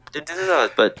characters than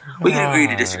us, but we can agree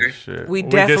to disagree. We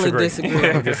definitely disagree.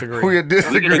 We disagree. We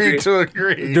disagree agree. to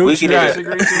agree. Dude, We you can got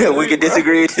disagree. We can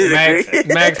disagree to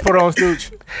disagree. Max, put on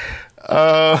Stooch.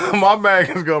 My man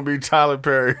is gonna be Tyler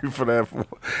Perry for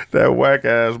that whack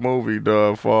ass movie,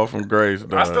 dog. Fall from Grace,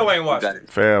 dog. I still ain't watched it.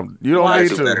 Fam, you don't Watch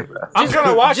need it to. Better, bro. I'm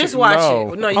gonna watch Just it. watch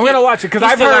No. it. No, I'm gonna watch it because you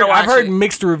I've still gotta heard watch it.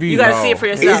 mixed reviews. You gotta No. see it for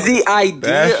Is yourself. the idea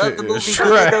That of the shit movie is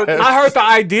good? trash. I heard the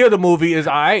idea of the movie is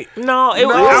alright. No, it No,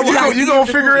 was. you gonna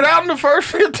figure it out in the first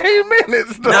 15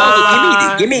 minutes, dog.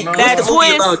 No, give me That what's the movie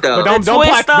twist. about, though? But The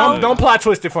twist, though? don't plot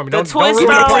twist it for me. The Don't twist, ruin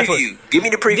the though? plot twist. Preview. Give me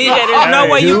the preview. Yeah, there's no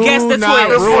way you guess the not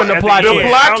twist. ruin the plot The twist.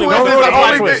 plot twist is Don't ruin the the plot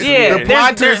only twist. thing. Yeah, The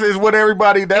plot there's- twist is what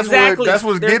everybody. Exactly. That's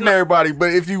what's There's getting no- everybody.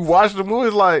 But if you watch the movie,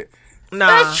 it's like Nah.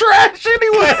 that's trash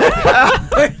anyway.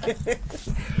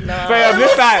 Fam,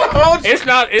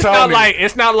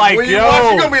 it's not like when you watch, you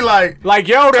yo, gonna be like,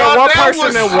 yo, that "God, one that person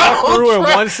was that so walked through in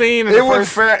trash." one scene. In It the was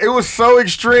first, fair. It was so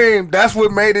extreme. That's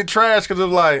what made it trash. Because it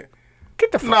was like,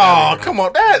 get the fuck no, out of here. come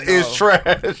on, that is trash.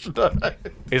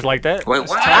 It's like that. Wait,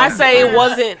 what? I say it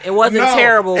wasn't No,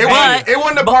 terrible, It wasn't, but it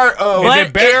wasn't the part of. Is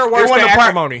it better or worse than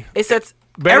Acrimony? it's a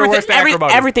Better or worse than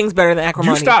Acrimony? everything's better than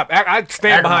Acrimony. You stop. I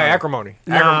stand behind Acrimony.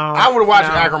 No, I would have watched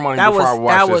no. Acrimony That before I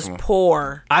watched that this was one.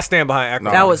 poor. I stand behind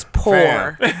Acrimony. That was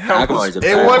poor. Fam. Acrimony's a It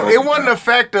bad wasn't. movie. It wasn't the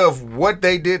fact of what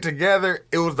they did together.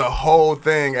 It was the whole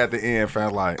thing at the end.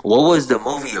 Felt like What was the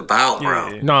movie about,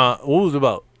 bro? Nah, what was it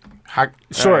about?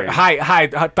 short, High,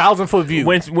 1,000-foot view.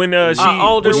 When she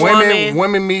older woman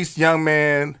women meets young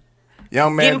man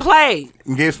getting played.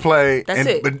 gets played. That's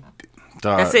it. But,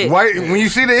 That's it. When you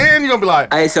see the end, you're gonna be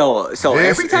like, Hey, so this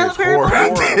every Tyler is Perry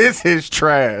horrible. movie? This is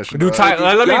trash. Do dog.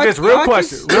 let me y'all- just y'all real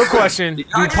just- question. Y'all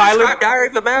Do just Tyler described Diary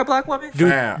of a Mad Black Woman?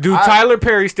 Man, do I- Tyler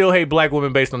Perry still hate black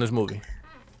women based on this movie?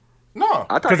 No,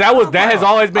 Because that has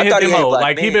always been I thought his he hated MO. black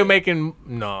Like he men. been making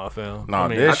fam. no, I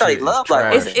mean, this I thought he shit loved is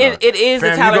black trash, women. dog. It is a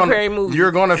Fam, Tyler you're gonna- Perry movie.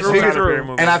 You're gonna Tyler figure, Perry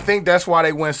movie. and I think that's why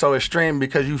they went so extreme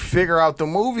because you figure out the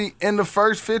movie in the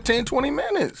first 15, 20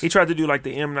 minutes. He tried to do like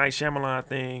the M. Night Shyamalan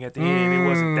thing at the end. It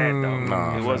wasn't that though.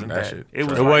 Nah, it wasn't that that. shit It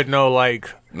was it like, wasn't no like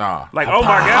Nah, oh my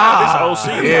god, this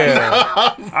OC.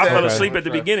 yeah. I fell asleep at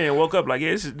the beginning and woke up like,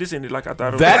 yeah, this ended like I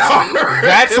thought it was.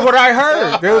 That's what I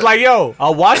heard. They was like, yo, I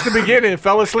watched the beginning,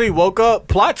 fell asleep, woke up,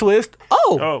 plot twist.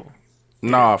 Oh,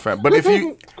 nah, fam. But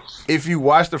if you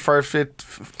watch the first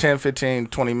 10, 15,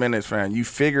 20 minutes, fam, you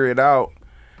figure it out,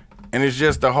 and it's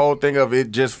just the whole thing of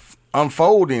it just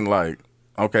unfolding. Like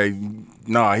okay,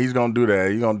 nah, he's gonna do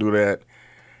that. He's gonna do that.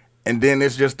 And then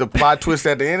it's just the plot twist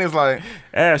at the end. It's like,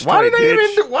 why did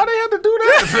they why they have to do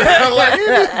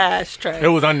that? It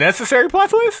was unnecessary plot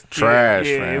twist. Trash.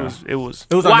 Yeah, it was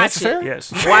Watch unnecessary.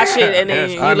 Yes. Watch it and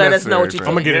then you let us know what you think.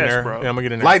 I'm gonna get in Yes, there. bro. Yeah, I'm gonna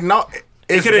get in there. Like no,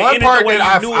 it's could've one ended part the way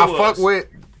that you knew I it fuck was. with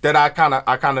that I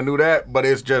kind of knew that, but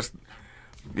it's just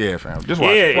fam. Just watch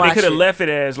Yeah, it. and they could have left it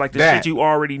as like the That. shit you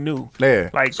already knew.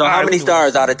 Yeah. Like So how many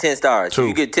stars out of 10 stars? 2.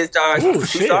 You get 10 stars. Ooh, 2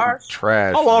 shit. stars.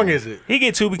 Trash. How long is it? He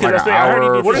get 2 because Like an I heard he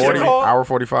hour, did What is it 40, called? hour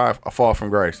 45. A Fall from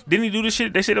Grace. Didn't he do this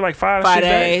shit? They said it like 5 5 6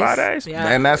 days. days. 5 days. Yeah.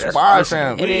 And that's why,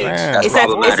 fam. It is. Man. It's a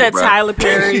problematic, bro. Tyler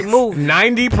Perry movie.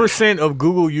 90% of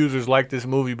Google users like this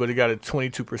movie, but it got a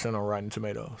 22% on Rotten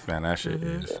Tomatoes. Man, that shit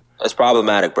is. That's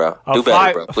problematic, bro. A Do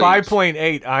better, bro. Please.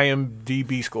 5.8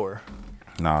 IMDb score.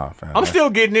 Nah, fam. I'm still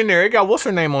getting in there. It got what's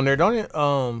her name on there, don't it?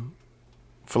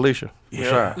 Felicia.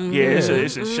 Yeah, yeah. It's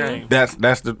a shame. That's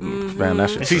the man. That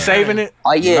shit. Is she saving it?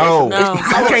 Oh yeah. No. No.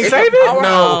 I can't It's save a it. power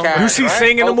No. cast, Do she right?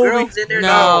 sing in the Oh, movie? girls in there?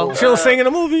 No. She don't sing in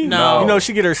the movie. No. You know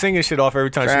she get her singing shit off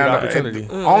every time she get an Fam, opportunity.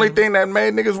 Only thing that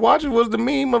made niggas watch it was the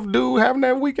meme of dude having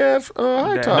that weak ass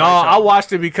high top. No, I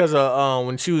watched it because of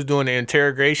when she was doing the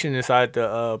interrogation inside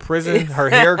the prison. Her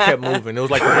hair kept moving. It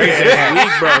was like a raisin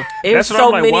hat. Bro. It was That's what so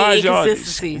I'm like. many Why is y'all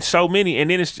inconsistencies. so many? And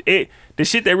then the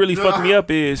shit that really fucked me up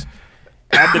is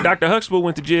after Dr. Huxtable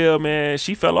went to jail, man,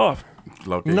 she fell off.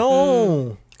 Low-key.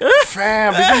 No.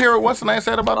 Fam, did you hear what what's the name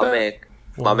said about My that? man.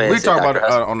 My man. We said talk about Dr. it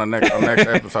Hustle. on the next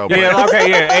episode. Yeah, okay,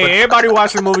 yeah. Hey, everybody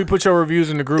watch the movie. Put your reviews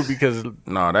in the group because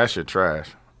No, that shit trash.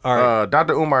 All right.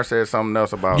 Dr. Umar said something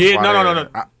else about. Yeah, why no. they-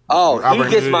 Oh, I'll he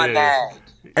bring gets it. my nag.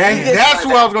 And that's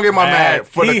who I was gonna get my mad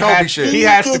for the Kobe shit. He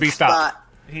has to be stopped.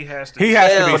 He has to. He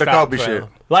has to Damn. be For the stopped. Kobe fam. shit.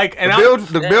 Like, and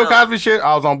The Bill Cosby shit,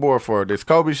 I was on board for. This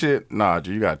Kobe shit, nah,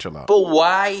 G, you gotta chill out. But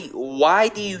why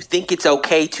do you think it's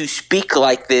okay to speak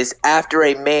like this after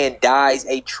a man dies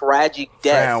a tragic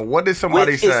death? Fam, what did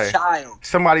somebody with his say? child?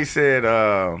 Somebody said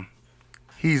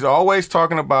he's always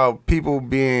talking about people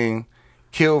being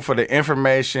killed for the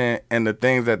information and the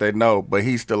things that they know, but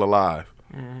he's still alive.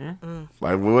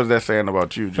 Like, what was that saying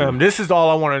about you, G? This is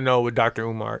all I want to know with Dr.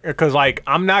 Umar. Because, like,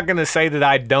 I'm not going to say that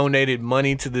I donated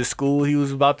money to the school he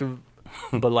was about to,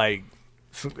 but, like,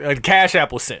 a Cash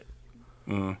App was sent.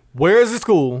 Where is the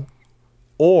school?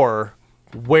 Or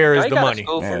where is He the got a money?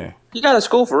 school for- Yeah. He got a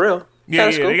school for real. He got Yeah,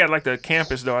 a school. they got like the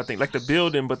campus though. I think like the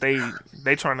building, but they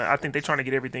trying to. I think they trying to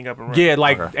get everything up and running. Yeah,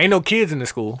 like, Okay. ain't no kids in the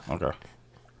school. Okay.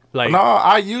 Like, No,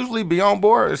 I usually be on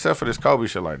board except for this Kobe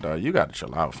shit. Like, dog, you got to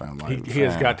chill out, fam. Like, he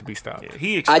has fam. got to be stopped. Yeah,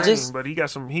 he extreme, just- but he got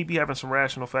some. He be having some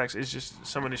rational facts. It's just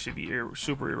some of this should be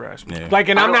super irrational. Yeah. Like,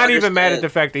 and I I'm don't not even mad at understand. the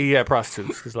fact that he had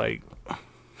prostitutes. Because, like,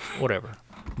 whatever.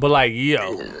 But, like,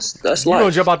 yo. That's You life.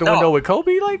 gonna jump out the No. window with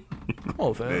Kobe? Like, come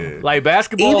on, fam. Like,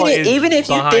 basketball Even if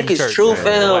you behind think the it's church, true, man.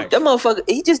 fam, Relax. that motherfucker,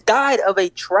 he just died of a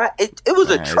it was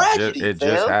a Man, tragedy, It fam.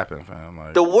 just happened, fam.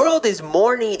 Like, The world is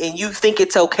mourning, and you think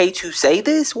it's okay to say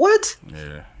this? What?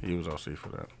 yeah, he was OC for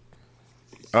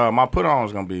that. My put on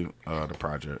is gonna be the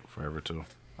Project Forever 2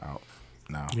 out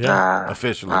now. Yeah.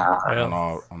 Officially Yeah. on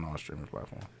all streaming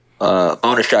platforms.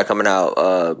 Bonus track coming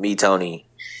out. Me, Tony.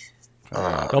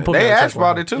 Don't put me They on asked check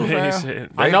about mark. it too, He man. said-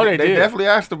 I know they did. definitely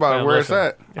asked about Man, it, where listen,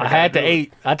 it's at. I had the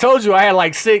 8. I told you I had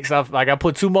like 6. I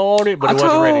put 2 more on it, but it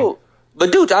wasn't ready.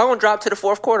 But dude, I won't drop to the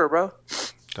fourth quarter, bro.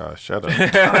 Shut up.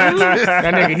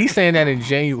 That nigga, he's saying that in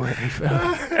January.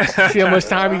 fam. See how much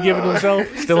time he giving himself?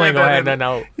 Still ain't gonna have nothing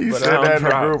out. He But, said that in the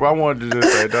drop. group. I wanted to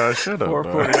just say, dog, shut up, Fourth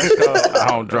dog. quarter, let's go. I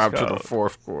don't drop to go. the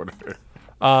fourth quarter.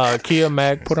 Kia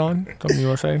Mag put on. Something you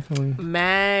wanna say?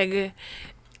 Mag,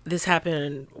 this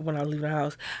happened when I was leaving the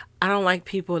house. I don't like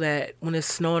people that when it's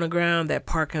snow on the ground that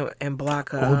park and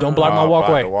block up. Oh, don't block my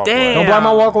walkway. Damn. Don't block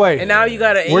my walkway. And now you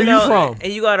gotta. Where you from?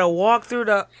 And you gotta walk through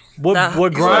the.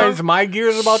 What grinds my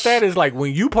gears about that is like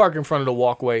when you park in front of the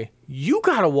walkway, you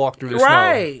gotta walk through the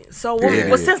Right. So what, Yeah.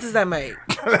 what sense does that make?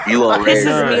 You on range.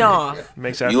 Pisses me off.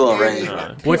 Makes You on range.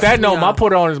 snow. With that note, my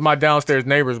put on is my downstairs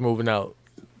neighbors moving out.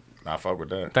 I fuck with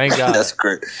that. Thank God. That's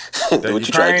great. What you trying to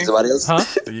Ukraine? get somebody else? Huh?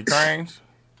 The Ukraines?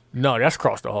 No, that's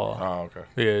across the hall. Oh, okay.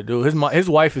 Yeah, dude. His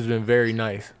wife has been very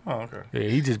nice. Oh, okay. Yeah,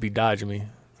 he just be dodging me.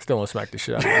 Still want to smack the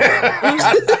shit out of him.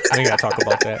 We ain't gotta talk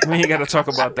about that. We ain't got to talk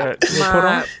about that.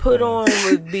 My put on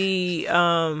would be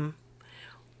whatever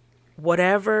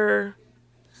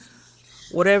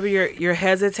you're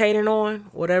hesitating on,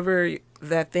 whatever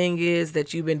that thing is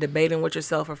that you've been debating with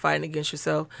yourself or fighting against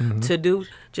yourself to do,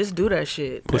 just do that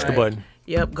shit. Push the button.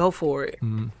 Yep, go for it.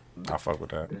 I fuck with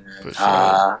that. For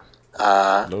sure.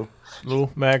 Lou? Lou,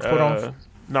 Max, put on.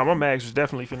 No, my mags was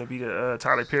definitely finna be the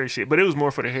Tyler Perry shit, but it was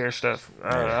more for the hair stuff.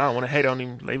 I don't want to hate on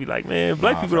him. They be like, man,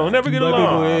 black people don't never get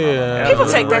along. People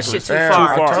take that shit too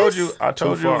far. I told you.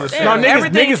 No,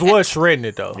 niggas was shredding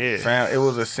it though. Yeah. Fam, it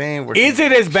was a scene where is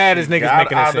it as bad as niggas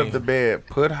making a out scene? of the bed,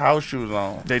 put house shoes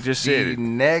on. They just said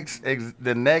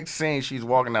the next scene, she's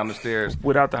walking down the stairs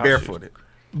without the house barefooted. Shoes.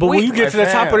 But when you get to the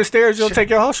top of the stairs, you'll take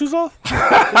your house shoes off?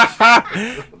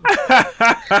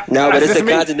 No, but it's a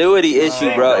continuity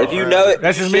issue, bro. If you know it,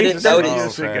 that's you just me. shouldn't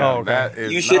notice.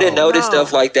 You shouldn't notice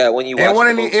stuff like that when you watch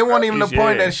it wasn't even the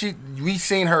point that we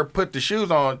seen her put the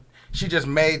shoes on. She just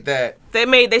made that.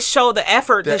 They showed the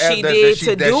effort that she did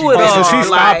to do it So all. she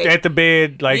stopped at the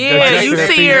bed, like you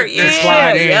see her,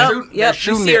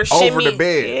 shooting it over the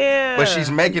bed, but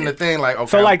she's making the thing like okay.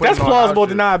 So like that's plausible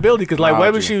deniability because like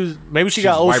maybe she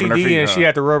got OCD and she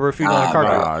had to rub her feet on the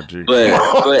carpet. But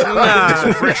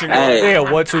yeah,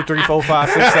 1, 2, 3, 4, 5,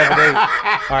 6, 7, 8. All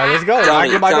right, let's go. I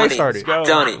get my day started.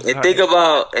 Johnny, and think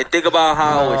about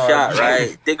how it was shot,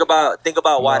 right? Think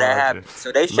about why that happened.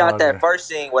 So they shot that first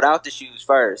scene without the shoes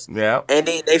first. Yeah. And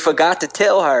then they forgot to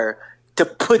tell her to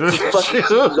put the fucking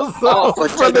shoes off or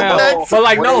take them off. But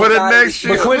like no, for the next shoe.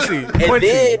 But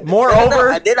Quincy.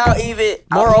 Moreover,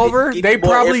 they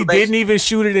probably didn't even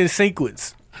shoot it in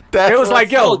sequence. It was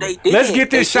like, yo, let's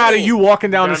get this shot of you walking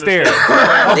down the stairs.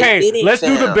 Okay, let's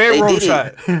do the bedroom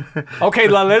shot. Okay,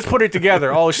 let's put it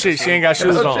together. Oh shit, she ain't got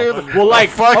shoes on. Well,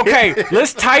 like, okay,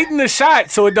 let's tighten the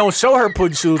shot so it don't show her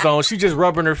putting shoes on. She just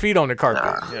rubbing her feet on the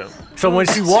carpet. So when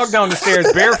she walked down the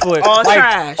stairs barefoot, all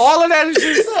trash. All of that is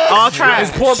just all trash.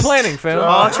 It's poor planning, fam.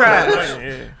 All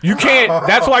trash. You can't.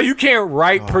 That's why you can't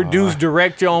write, produce,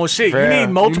 direct your own shit. You need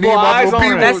multiple eyes on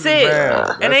it. That's it.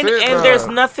 And there's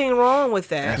nothing wrong with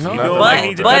that.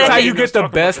 But that's how you get the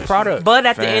best product. But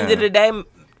at the end of the day,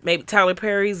 maybe Tyler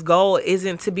Perry's goal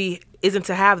isn't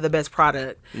to have the best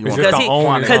product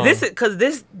because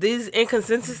these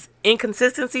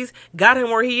inconsistencies got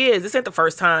him where he is. This ain't the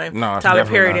first time Tyler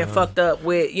Perry done fucked up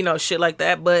with shit like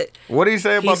that. But what did he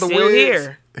say about the still wigs?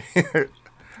 Here.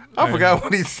 I forgot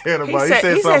what he said about. He said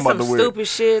something some about the wigs. stupid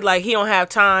shit like he don't have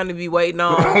time to be waiting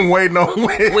on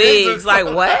wigs. Like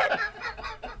what?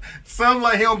 Something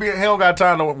like he don't got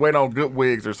time to wait on good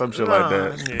wigs or some shit like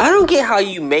that. Yeah. I don't get how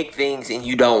you make things and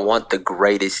you don't want the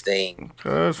greatest thing.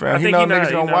 Cause man, he know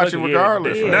niggas gonna watch it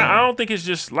regardless. Yeah. Now, I don't think it's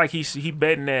just like he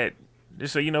betting that.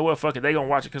 Just say, you know what, fuck it, they gonna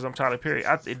watch it because I'm Tyler Perry.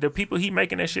 The people he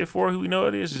making that shit for, who we know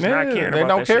it is not caring. They about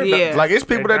don't that care. Shit. Like it's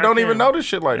people that don't even know this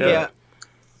shit like that.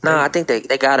 Nah, I think they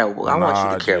gotta. I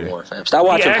want you to care more, fam. Stop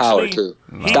watching Power too.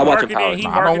 Stop watching Power.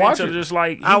 I don't watch it. Just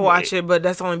like I watch it, but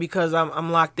that's only because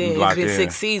I'm locked in. It's been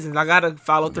 6 seasons. I gotta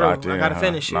follow through. I gotta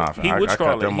finish it. He would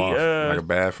call it. Like a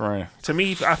bad friend. To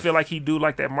me, I feel like he do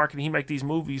like that marketing. He make these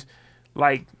movies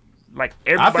like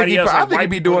everybody else. I think he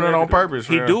be doing it on purpose.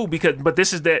 He do but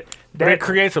this is that it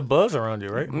creates a buzz around you,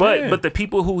 right? But the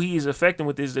people who he is affecting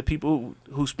with is the people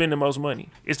who spend the most money.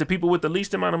 It's the people with the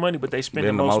least amount of money, but they spend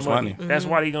the most money. That's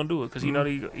why he gonna do it because he know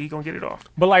he gonna get it off.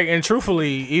 But like, and truthfully,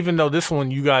 even though this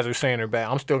one you guys are saying are bad,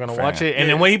 I'm still gonna watch it. And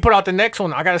then when he put out the next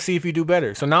one, I gotta see if you do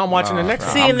better. So now I'm watching the next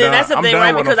one. See, and then that's the thing,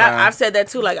 right? Because I've said that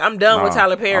too. Like I'm done with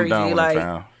Tyler Perry.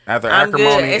 Like. After I'm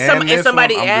good. And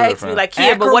somebody asked me like,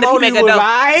 "Yeah, but what if you make a dope?"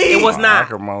 It was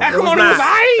not.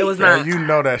 It was not. You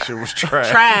know that shit was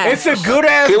trash. It's a good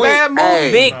ass bad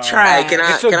movie. Big trash.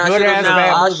 It's a good ass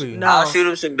bad movie. No, I'll shoot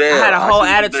him some bail. I had a whole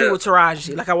attitude with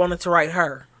Taraji. Like I wanted to write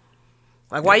her.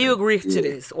 Like, why you agree to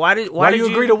this? Why did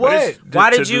you agree to what?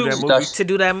 Why did you to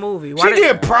do that movie? She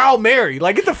did Proud Mary.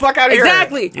 Like, get the fuck out of here.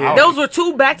 Exactly. Those were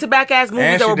 2 back-to-back ass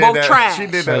movies that were both trash. She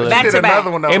did that. Back to back.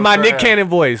 In my Nick Cannon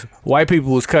voice, white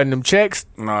people was cutting them checks.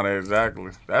 No,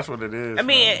 exactly. That's what it is. I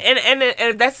mean,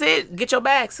 and that's it. Get your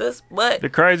bag, sis. But the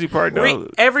crazy part, though,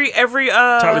 every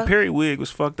Tyler Perry wig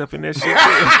was fucked up in that shit.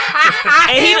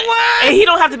 and he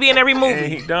don't have to be in every movie.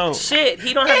 And he don't. Shit,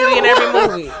 he don't have to be in every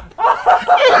movie.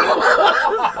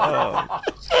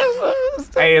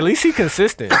 Hey, at least he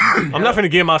consistent. I'm not gonna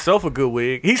give myself a good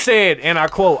wig. He said, and I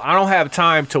quote, "I don't have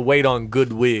time to wait on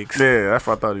good wigs." Yeah, that's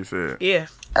what I thought he said. Yeah.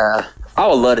 I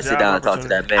would love to sit down and talk to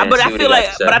that man. But I feel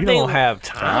like, you don't have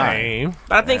time.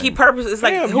 But I think he purpose. It's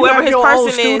like whoever his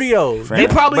person is. They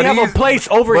probably have a place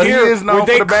over here where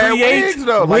they create wigs.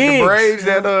 Like the braids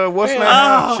that what's name?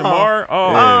 Shamar.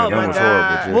 Oh my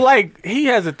god. Well, like he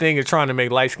has a thing of trying to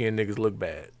make light skinned niggas look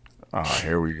bad. Oh,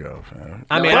 here we go, fam.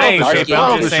 I mean, I ain't tripping.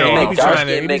 I'm just saying. He trying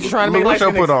to make light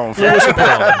skinned put on.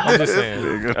 I'm just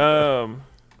saying.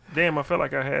 Damn, I felt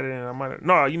like I had it, and I might have.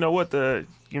 No, you know what? You know what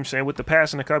I'm saying? With the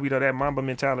pass in the cup, you know, that Mamba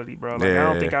mentality, bro. Like, I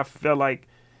don't think I felt like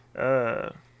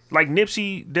like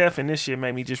Nipsey death and this shit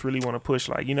made me just really want to push.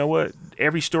 Like, you know what?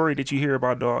 Every story that you hear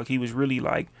about dog, he was really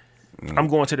like, I'm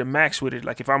going to the max with it.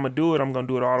 Like, if I'm gonna do it, I'm gonna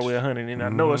do it all the way 100. And I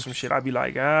know it's some shit. I'd be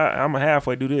like, I'm gonna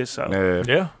halfway do this. So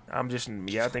I'm just,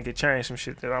 I think it changed some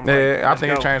shit that I'm. Yeah, I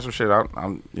think it changed some shit.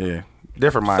 I'm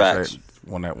different mindset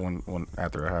when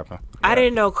after it happened. I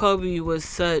didn't know Kobe was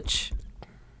such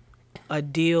a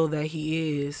deal that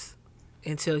he is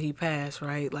until he passed.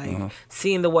 Right, like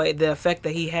seeing the effect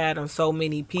that he had on so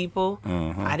many people.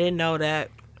 I didn't know that.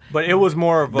 But it was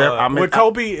more of with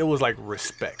Kobe, it was like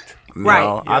respect. No,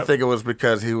 right. I think it was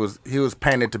because he was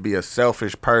painted to be a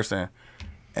selfish person,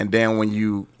 and then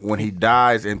when he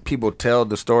dies and people tell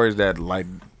the stories that like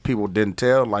people didn't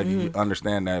tell, like you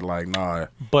understand that like nah,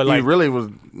 but he really was.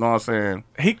 You know what I'm saying?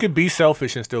 He could be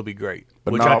selfish and still be great,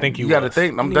 but which I think he was. You got to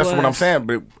think. That's what I'm saying.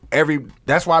 But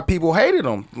that's why people hated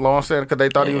him. You know what I'm saying? Because they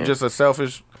thought he was just a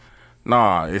selfish.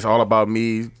 Nah, it's all about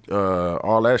me,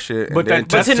 all that shit. But and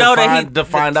to know that to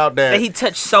find out that he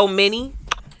touched so many.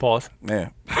 Pause. Yeah.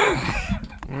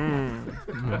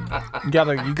 You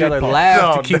gotta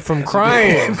laugh to keep from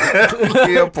crying.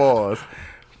 Yeah, pause.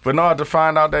 But no, to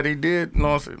find out that he did, you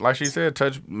know, like she said,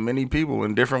 touch many people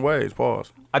in different ways.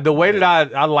 Pause. The way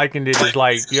that I likened it is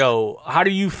like, yo, how do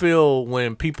you feel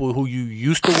when people who you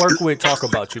used to work with talk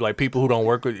about you? Like people who don't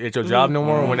work at your job no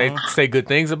more, when they say good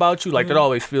things about you, like that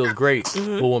always feels great.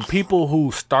 But when people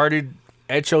who started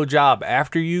at your job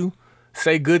after you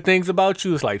say good things about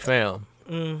you, it's like, fam.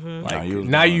 Like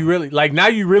now you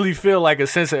really feel like a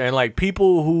sense of, and like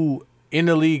people who in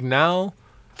the league now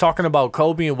talking about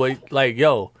Kobe and what, like,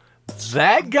 yo,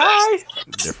 that guy,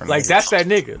 like that's that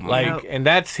nigga, like, and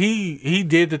that's he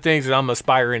did the things that I'm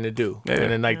aspiring to do,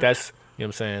 and then like that's, you know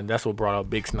what I'm saying, that's what brought out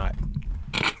Big Snot.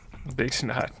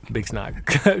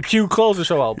 Q, close the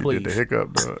show out, please. Get the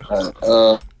hiccup,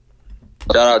 shout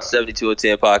out to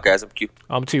 7210 podcast. I'm Q.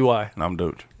 I'm TY. And I'm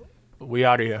Doge. We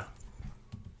out of here.